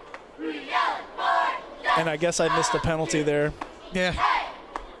 So, and I guess I missed a penalty there. Yeah.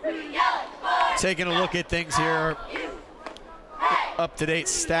 Taking a look at things here, up-to-date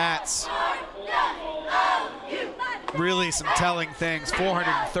stats. Really some telling things.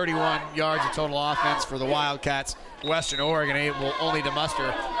 431 yards of total offense for the Wildcats. Western Oregon able only to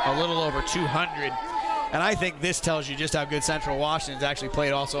muster a little over 200. And I think this tells you just how good Central Washington's actually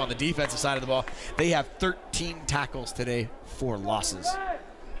played also on the defensive side of the ball. They have 13 tackles today, 4 losses.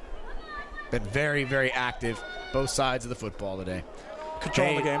 Been very, very active, both sides of the football today.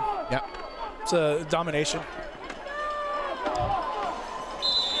 Controlling the game. Yep. It's a domination.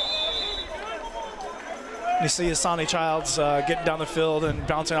 You see Asani Childs getting down the field and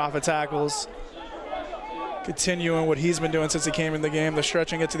bouncing off of tackles. Continuing what he's been doing since he came in the game, the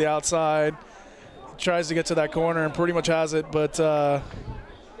stretching it to the outside. He tries to get to that corner and pretty much has it, but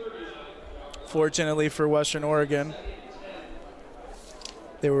fortunately for Western Oregon,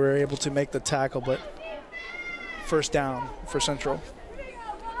 they were able to make the tackle, but first down for Central.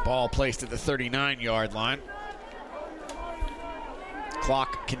 Ball placed at the 39-yard line.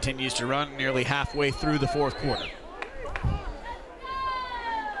 Clock continues to run nearly halfway through the fourth quarter.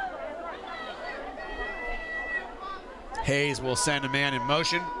 Hayes will send a man in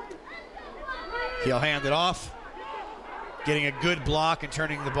motion. He'll hand it off, getting a good block and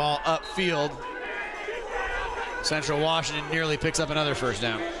turning the ball upfield. Central Washington nearly picks up another first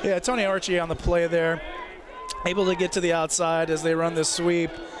down. Yeah, Tony Archie on the play there, able to get to the outside as they run this sweep.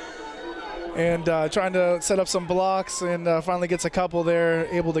 And trying to set up some blocks, and finally gets a couple there,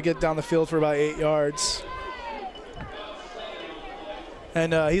 able to get down the field for about 8 yards.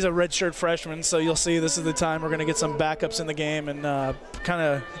 And he's a redshirt freshman, so you'll see this is the time we're going to get some backups in the game and kind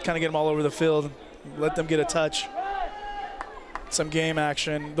of get them all over the field, let them get a touch, some game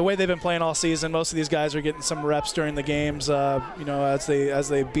action. The way they've been playing all season, most of these guys are getting some reps during the games, you know, as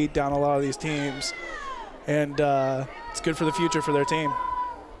they beat down a lot of these teams, and it's good for the future for their team.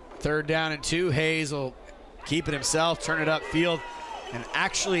 3rd down and 2. Hayes will keep it himself, turn it upfield, and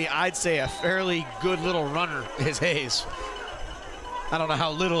actually I'd say a fairly good little runner is Hayes. I don't know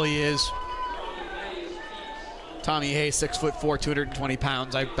how little he is. Tommy Hayes, 6'4", 220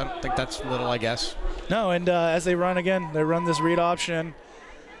 pounds. I don't think that's little, I guess. No, and as they run again, they run this read option.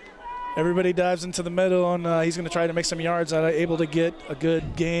 Everybody dives into the middle, and he's going to try to make some yards, able to get a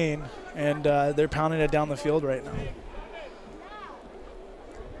good gain, and they're pounding it down the field right now.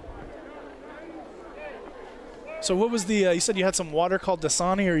 So what was the, you said you had some water called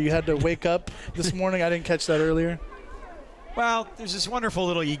Dasani, or you had to wake up this morning? I didn't catch that earlier. Well, there's this wonderful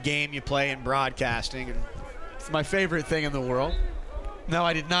little game you play in broadcasting, and it's my favorite thing in the world. No,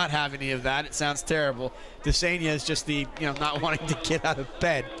 I did not have any of that. It sounds terrible. Dasania is just the, not wanting to get out of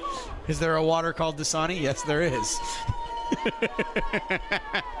bed. Is there a water called Dasani? Yes, there is.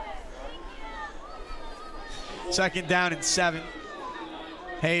 2nd down and 7.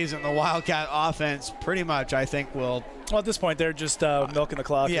 Hayes and the Wildcat offense pretty much, I think, will... Well, at this point, they're just milking the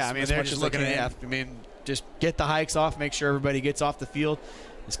clock. Yeah, I mean, they're just looking at it. I mean, just get the hikes off, make sure everybody gets off the field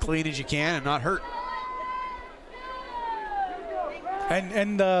as clean as you can and not hurt.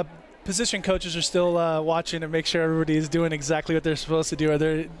 And position coaches are still watching to make sure everybody is doing exactly what they're supposed to do.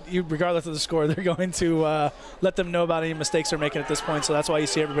 Regardless of the score, they're going to let them know about any mistakes they're making at this point. So that's why you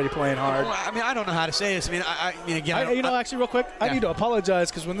see everybody playing hard. Well, I mean, I don't know how to say this. I mean, again, actually, real quick, I need to apologize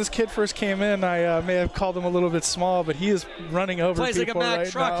because when this kid first came in, I may have called him a little bit small, but he is running over plays people like a Mack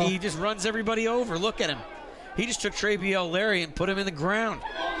right truck. now. He just runs everybody over. Look at him. He just took Traviel Larry and put him in the ground.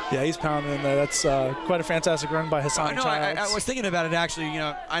 Yeah, he's pounding in there. That's quite a fantastic run by Hassan Childs. I was thinking about it, actually.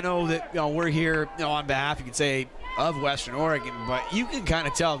 I know that we're here on behalf, you could say, of Western Oregon, but you can kind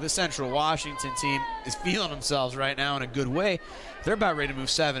of tell this Central Washington team is feeling themselves right now in a good way. They're about ready to move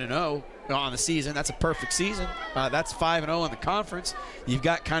 7-0 on the season. That's a perfect season. That's 5-0 in the conference. You've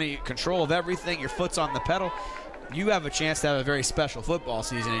got kind of control of everything. Your foot's on the pedal. You have a chance to have a very special football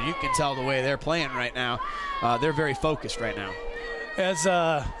season, and you can tell the way they're playing right now. They're very focused right now. As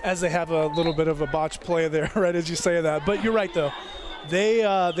they have a little bit of a botched play there, right as you say that. But you're right, though.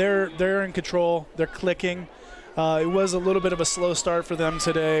 They're in control. They're clicking. It was a little bit of a slow start for them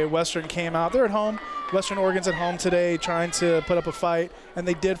today. Western came out. They're at home. Western Oregon's at home today trying to put up a fight, and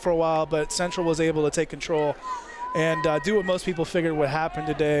they did for a while, but Central was able to take control and do what most people figured would happen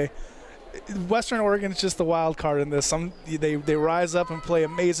today. Western Oregon is just the wild card in this. They rise up and play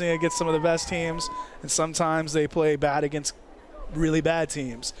amazing against some of the best teams, and sometimes they play bad against really bad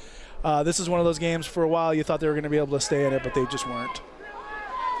teams. This is one of those games for a while you thought they were going to be able to stay in it, but they just weren't.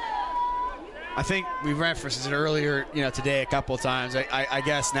 I think we referenced it earlier, today a couple of times. I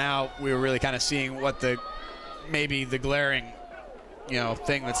guess now we're really kind of seeing what maybe the glaring,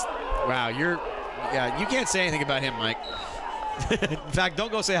 thing that's, wow, you can't say anything about him, Mike. In fact,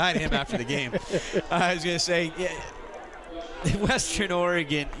 don't go say hi to him after the game. I was going to say, Western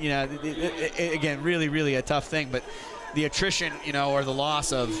Oregon, again, really, really a tough thing, but the attrition, or the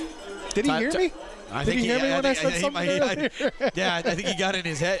loss of. Did he hear me? I Did think he hear me when I said something earlier? Yeah, I think he got it in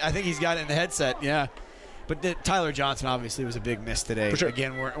his head. I think he's got it in the headset. Yeah, but Tyler Johnson obviously was a big miss today. For sure.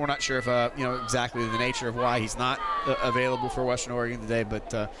 Again, we're not sure if exactly the nature of why he's not available for Western Oregon today,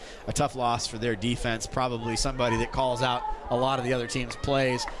 but a tough loss for their defense. Probably somebody that calls out a lot of the other team's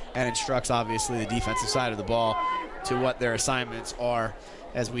plays and instructs obviously the defensive side of the ball to what their assignments are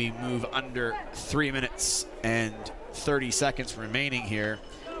as we move under 3 minutes and 30 seconds remaining here.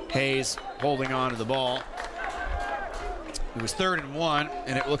 Hayes holding on to the ball. It was 3rd and 1,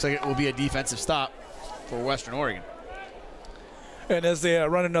 and it looks like it will be a defensive stop for Western Oregon. And as they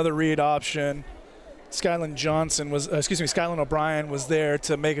run another read option, Skyland O'Brien was there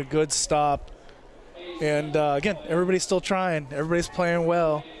to make a good stop. And again, everybody's still trying. Everybody's playing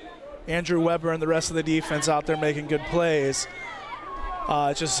well. Andrew Weber and the rest of the defense out there making good plays.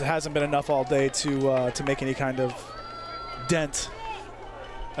 It just hasn't been enough all day to make any kind of dent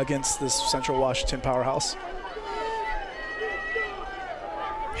against this Central Washington powerhouse.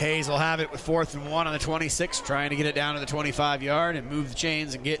 Hayes will have it with 4th and 1 on the 26, trying to get it down to the 25-yard and move the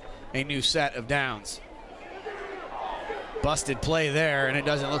chains and get a new set of downs. Busted play there, and it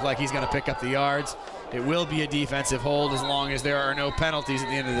doesn't look like he's going to pick up the yards. It will be a defensive hold as long as there are no penalties at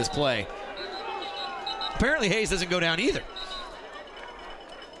the end of this play. Apparently Hayes doesn't go down either.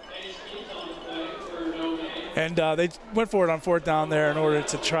 And they went for it on 4th down there in order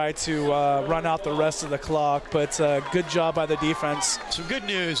to try to run out the rest of the clock. But good job by the defense. Some good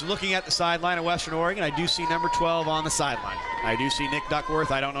news. Looking at the sideline of Western Oregon, I do see number 12 on the sideline. I do see Nick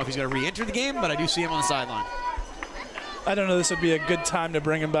Duckworth. I don't know if he's going to re-enter the game, but I do see him on the sideline. I don't know this would be a good time to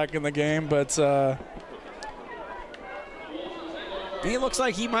bring him back in the game, but he looks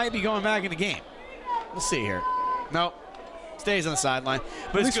like he might be going back in the game. We'll see here. Nope. Stays on the sideline.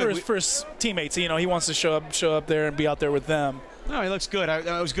 But at least for his teammates, he wants to show up there and be out there with them. No, he looks good. It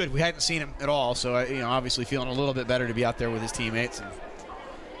was good. We hadn't seen him at all, so obviously feeling a little bit better to be out there with his teammates. And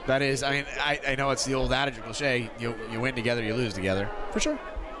that is, I know it's the old adage or cliche, you win together, you lose together. For sure.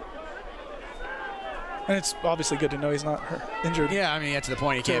 And it's obviously good to know he's not injured. Yeah, that's the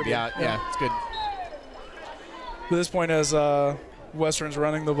point. He can't be out. Yeah, it's good. At this point, as Western's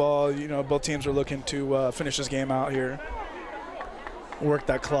running the ball, both teams are looking to finish this game out here. Work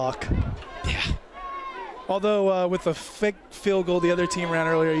that clock. Yeah. Although with the fake field goal the other team ran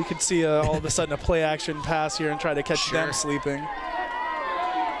earlier, you could see all of a sudden a play action pass here and try to catch them sleeping.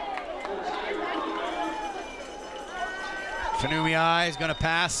 Fanumi is going to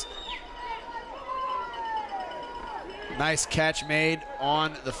pass. Nice catch made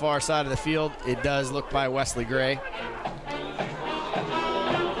on the far side of the field. It does look by Wesley Gray.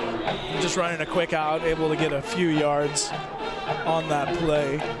 Just running a quick out, able to get a few yards on that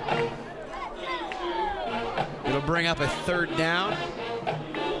play. It'll bring up a 3rd down.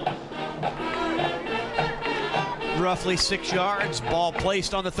 Roughly 6 yards. Ball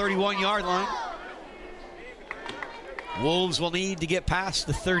placed on the 31-yard line. Wolves will need to get past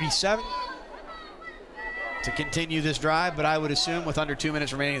the 37 to continue this drive, but I would assume with under 2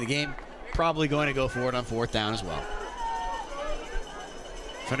 minutes remaining in the game, probably going to go for it on 4th down as well.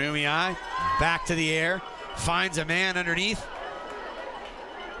 Fanumi back to the air, finds a man underneath.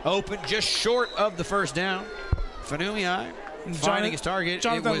 Open just short of the 1st down. Fanumi finding his target.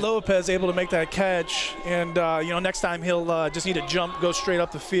 Jonathan Lopez able to make that catch, and next time he'll just need to go straight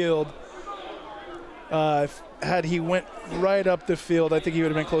up the field. Had he went right up the field, I think he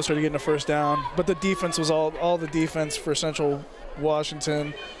would have been closer to getting a 1st down. But the defense was all the defense for Central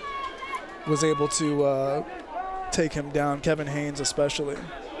Washington was able to take him down, Kevin Haynes especially.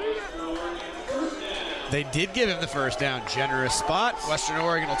 They did give him the 1st down. Generous spot. Western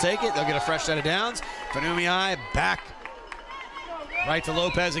Oregon will take it. They'll get a fresh set of downs. Fanumi back right to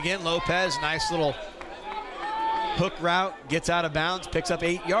Lopez again. Lopez, nice little hook route, gets out of bounds, picks up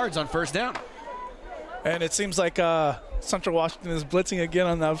 8 yards on 1st down. And it seems like Central Washington is blitzing again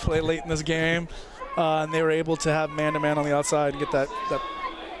on that play late in this game. And they were able to have man-to-man on the outside and get that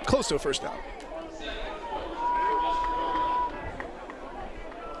close to a 1st down.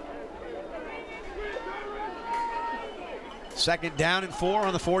 Second down and 4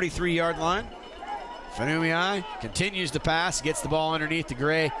 on the 43-yard line. Fanumiai continues to pass, gets the ball underneath to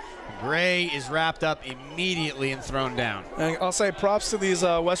Gray. Gray is wrapped up immediately and thrown down. And I'll say props to these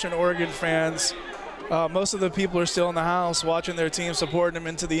Western Oregon fans. Most of the people are still in the house watching their team, supporting them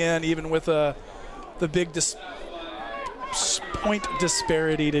into the end, even with the big point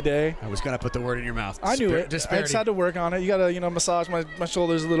disparity today. I was going to put the word in your mouth. I knew it. Disparity. I just had to work on it. You got to, massage my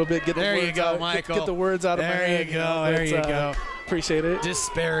shoulders a little bit. Get there the words you go, out, Michael. Get the words out of my head. There you go. Appreciate it.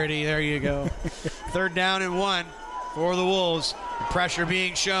 Disparity. There you go. 3rd down and 1 for the Wolves. The pressure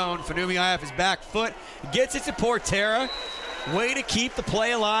being shown. Fanumiai off his back foot. Gets it to Portera. Way to keep the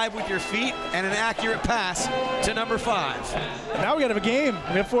play alive with your feet and an accurate pass to number 5. Now we got to have a game.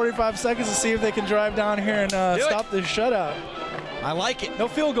 We have 45 seconds to see if they can drive down here and stop this shutout. I like it. No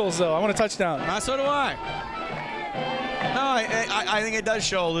field goals, though. I want a touchdown. So do I. No, I think it does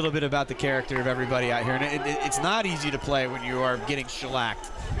show a little bit about the character of everybody out here. And it's not easy to play when you are getting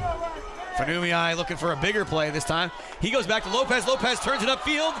shellacked. Fanumiai looking for a bigger play this time. He goes back to Lopez. Lopez turns it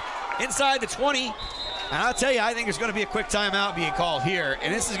upfield inside the 20. And I'll tell you, I think there's going to be a quick timeout being called here.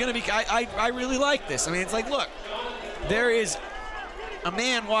 And this is going to be, I really like this. I mean, it's like, look, there is a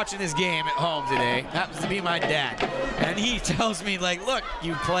man watching this game at home today, happens to be my dad, and he tells me, like, look,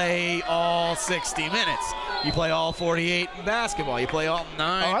 you play all 60 minutes. You play all 48 in basketball. You play all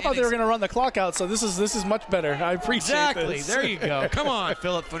 9 I thought they were going to run the clock out, so this is much better. I appreciate this. There you go. Come on,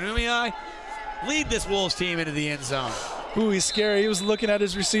 Philip Fanumiai. Lead this Wolves team into the end zone. Ooh, he's scary. He was looking at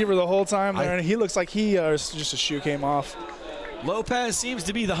his receiver the whole time there, and he looks like just a shoe came off. Lopez seems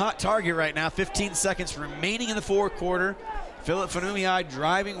to be the hot target right now. 15 seconds remaining in the 4th quarter. Philip Fanumiai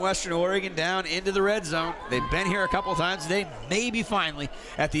driving Western Oregon down into the red zone. They've been here a couple of times today. Maybe finally,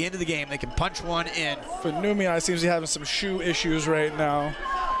 at the end of the game, they can punch one in. Fanumiai seems to be having some shoe issues right now.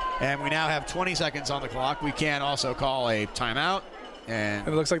 And we now have 20 seconds on the clock. We can also call a timeout. And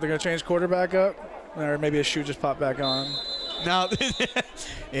it looks like they're going to change quarterback up. Or maybe a shoe just popped back on. No,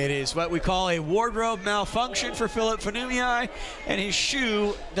 it is what we call a wardrobe malfunction for Philip Fanumiai, and his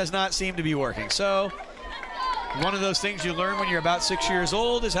shoe does not seem to be working. So one of those things you learn when you're about 6 years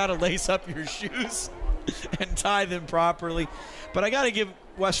old is how to lace up your shoes and tie them properly. But I got to give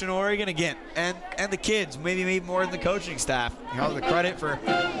Western Oregon again, and the kids, maybe more than the coaching staff, the credit for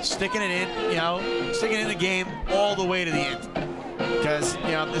sticking it in, sticking in the game all the way to the end. Because,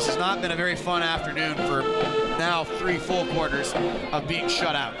 this has not been a very fun afternoon for now 3 full quarters of being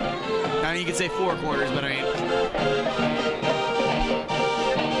shut out. Now, you can say 4 quarters, but I mean...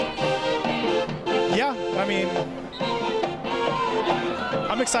 Yeah, I mean,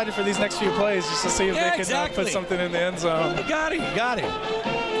 I'm excited for these next few plays just to see if they can put something in the end zone. You got it.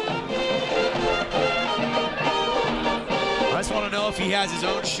 I just want to know if he has his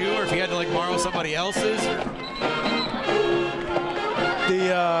own shoe or if he had to, borrow somebody else's.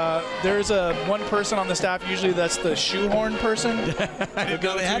 There's one person on the staff, usually that's the shoehorn person. I didn't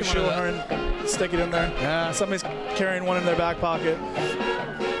know they had shoehorn, stick it in there. Yeah. Somebody's carrying one in their back pocket.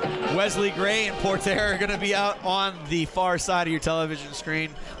 Wesley Gray and Portera are going to be out on the far side of your television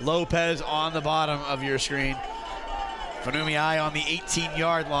screen. Lopez on the bottom of your screen. Fanumiai on the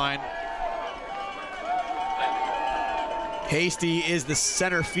 18-yard line. Hasty is the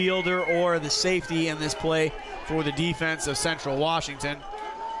center fielder or the safety in this play for the defense of Central Washington.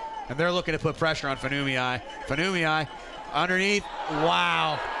 And they're looking to put pressure on Fanumiai. Fanumiai underneath.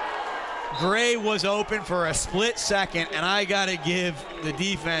 Wow. Gray was open for a split second, and I got to give the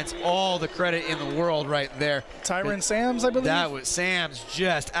defense all the credit in the world right there. Tyron Sams, I believe? That was Sams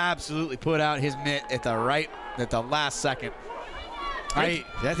just absolutely put out his mitt at the last second. I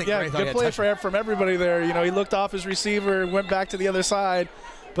think yeah, Gray thought good play from everybody there. He looked off his receiver, went back to the other side,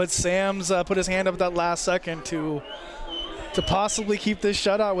 but Sams put his hand up at that last second to possibly keep this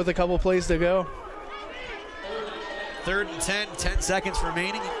shutout with a couple plays to go. 3rd and 10 seconds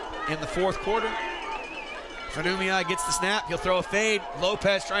remaining in the 4th quarter. Fanumiai gets the snap. He'll throw a fade.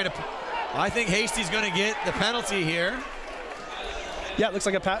 Lopez trying to... I think Hasty's going to get the penalty here. Yeah, it looks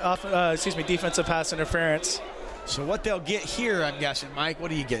like a defensive pass interference. So what they'll get here, I'm guessing, Mike, what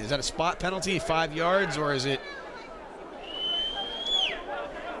do you get? Is that a spot penalty, 5 yards, or is it...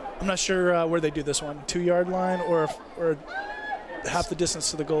 I'm not sure where they do this one, 2-yard line or half the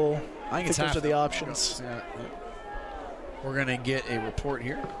distance to the goal. I think those are the options. Yeah. We're going to get a report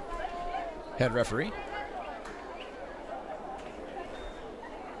here. Head referee.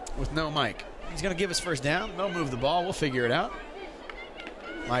 With no mic. He's going to give us first down. They'll move the ball. We'll figure it out.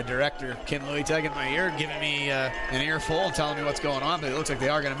 My director, Ken Louie, tagging my ear, giving me an earful and telling me what's going on, but it looks like they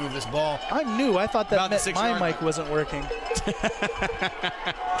are going to move this ball. I'm new. I thought that meant my mic wasn't working.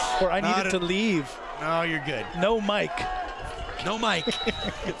 Or I needed to leave. No, you're good. No mic. No mic.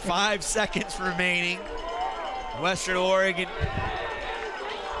 5 seconds remaining. Western Oregon.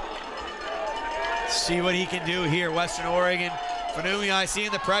 See what he can do here. Western Oregon. Fanui,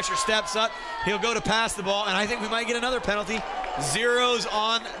 seeing the pressure, steps up. He'll go to pass the ball, and I think we might get another penalty. Zeros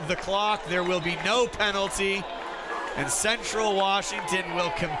on the clock. There will be no penalty, and Central Washington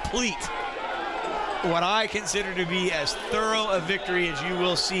will complete what I consider to be as thorough a victory as you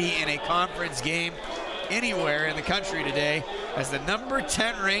will see in a conference game anywhere in the country today, as the number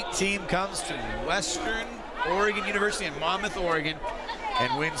 10 ranked team comes to Western Oregon University in Monmouth, Oregon,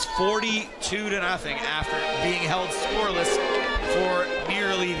 and wins 42-0 after being held scoreless for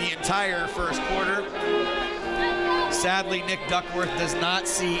nearly the entire first quarter. Sadly, Nick Duckworth does not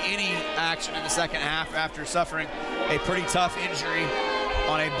see any action in the second half after suffering a pretty tough injury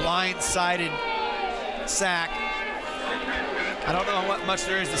on a blindsided sack. I don't know what much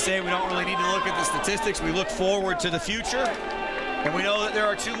there is to say. We don't really need to look at the statistics. We look forward to the future, and we know that there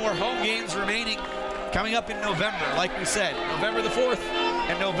are 2 more home games remaining coming up in November. Like we said, November the 4th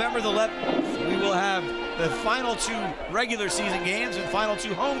and November the 11th, we will have the final 2 regular season games and final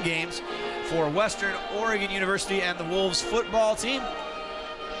 2 home games for Western Oregon University and the Wolves football team.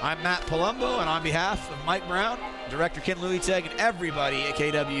 I'm Matt Palumbo, and on behalf of Mike Brown, Director Ken Luiteg, and everybody at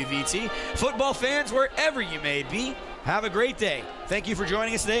KWVT, football fans wherever you may be, have a great day. Thank you for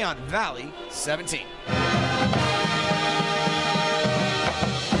joining us today on Valley 17.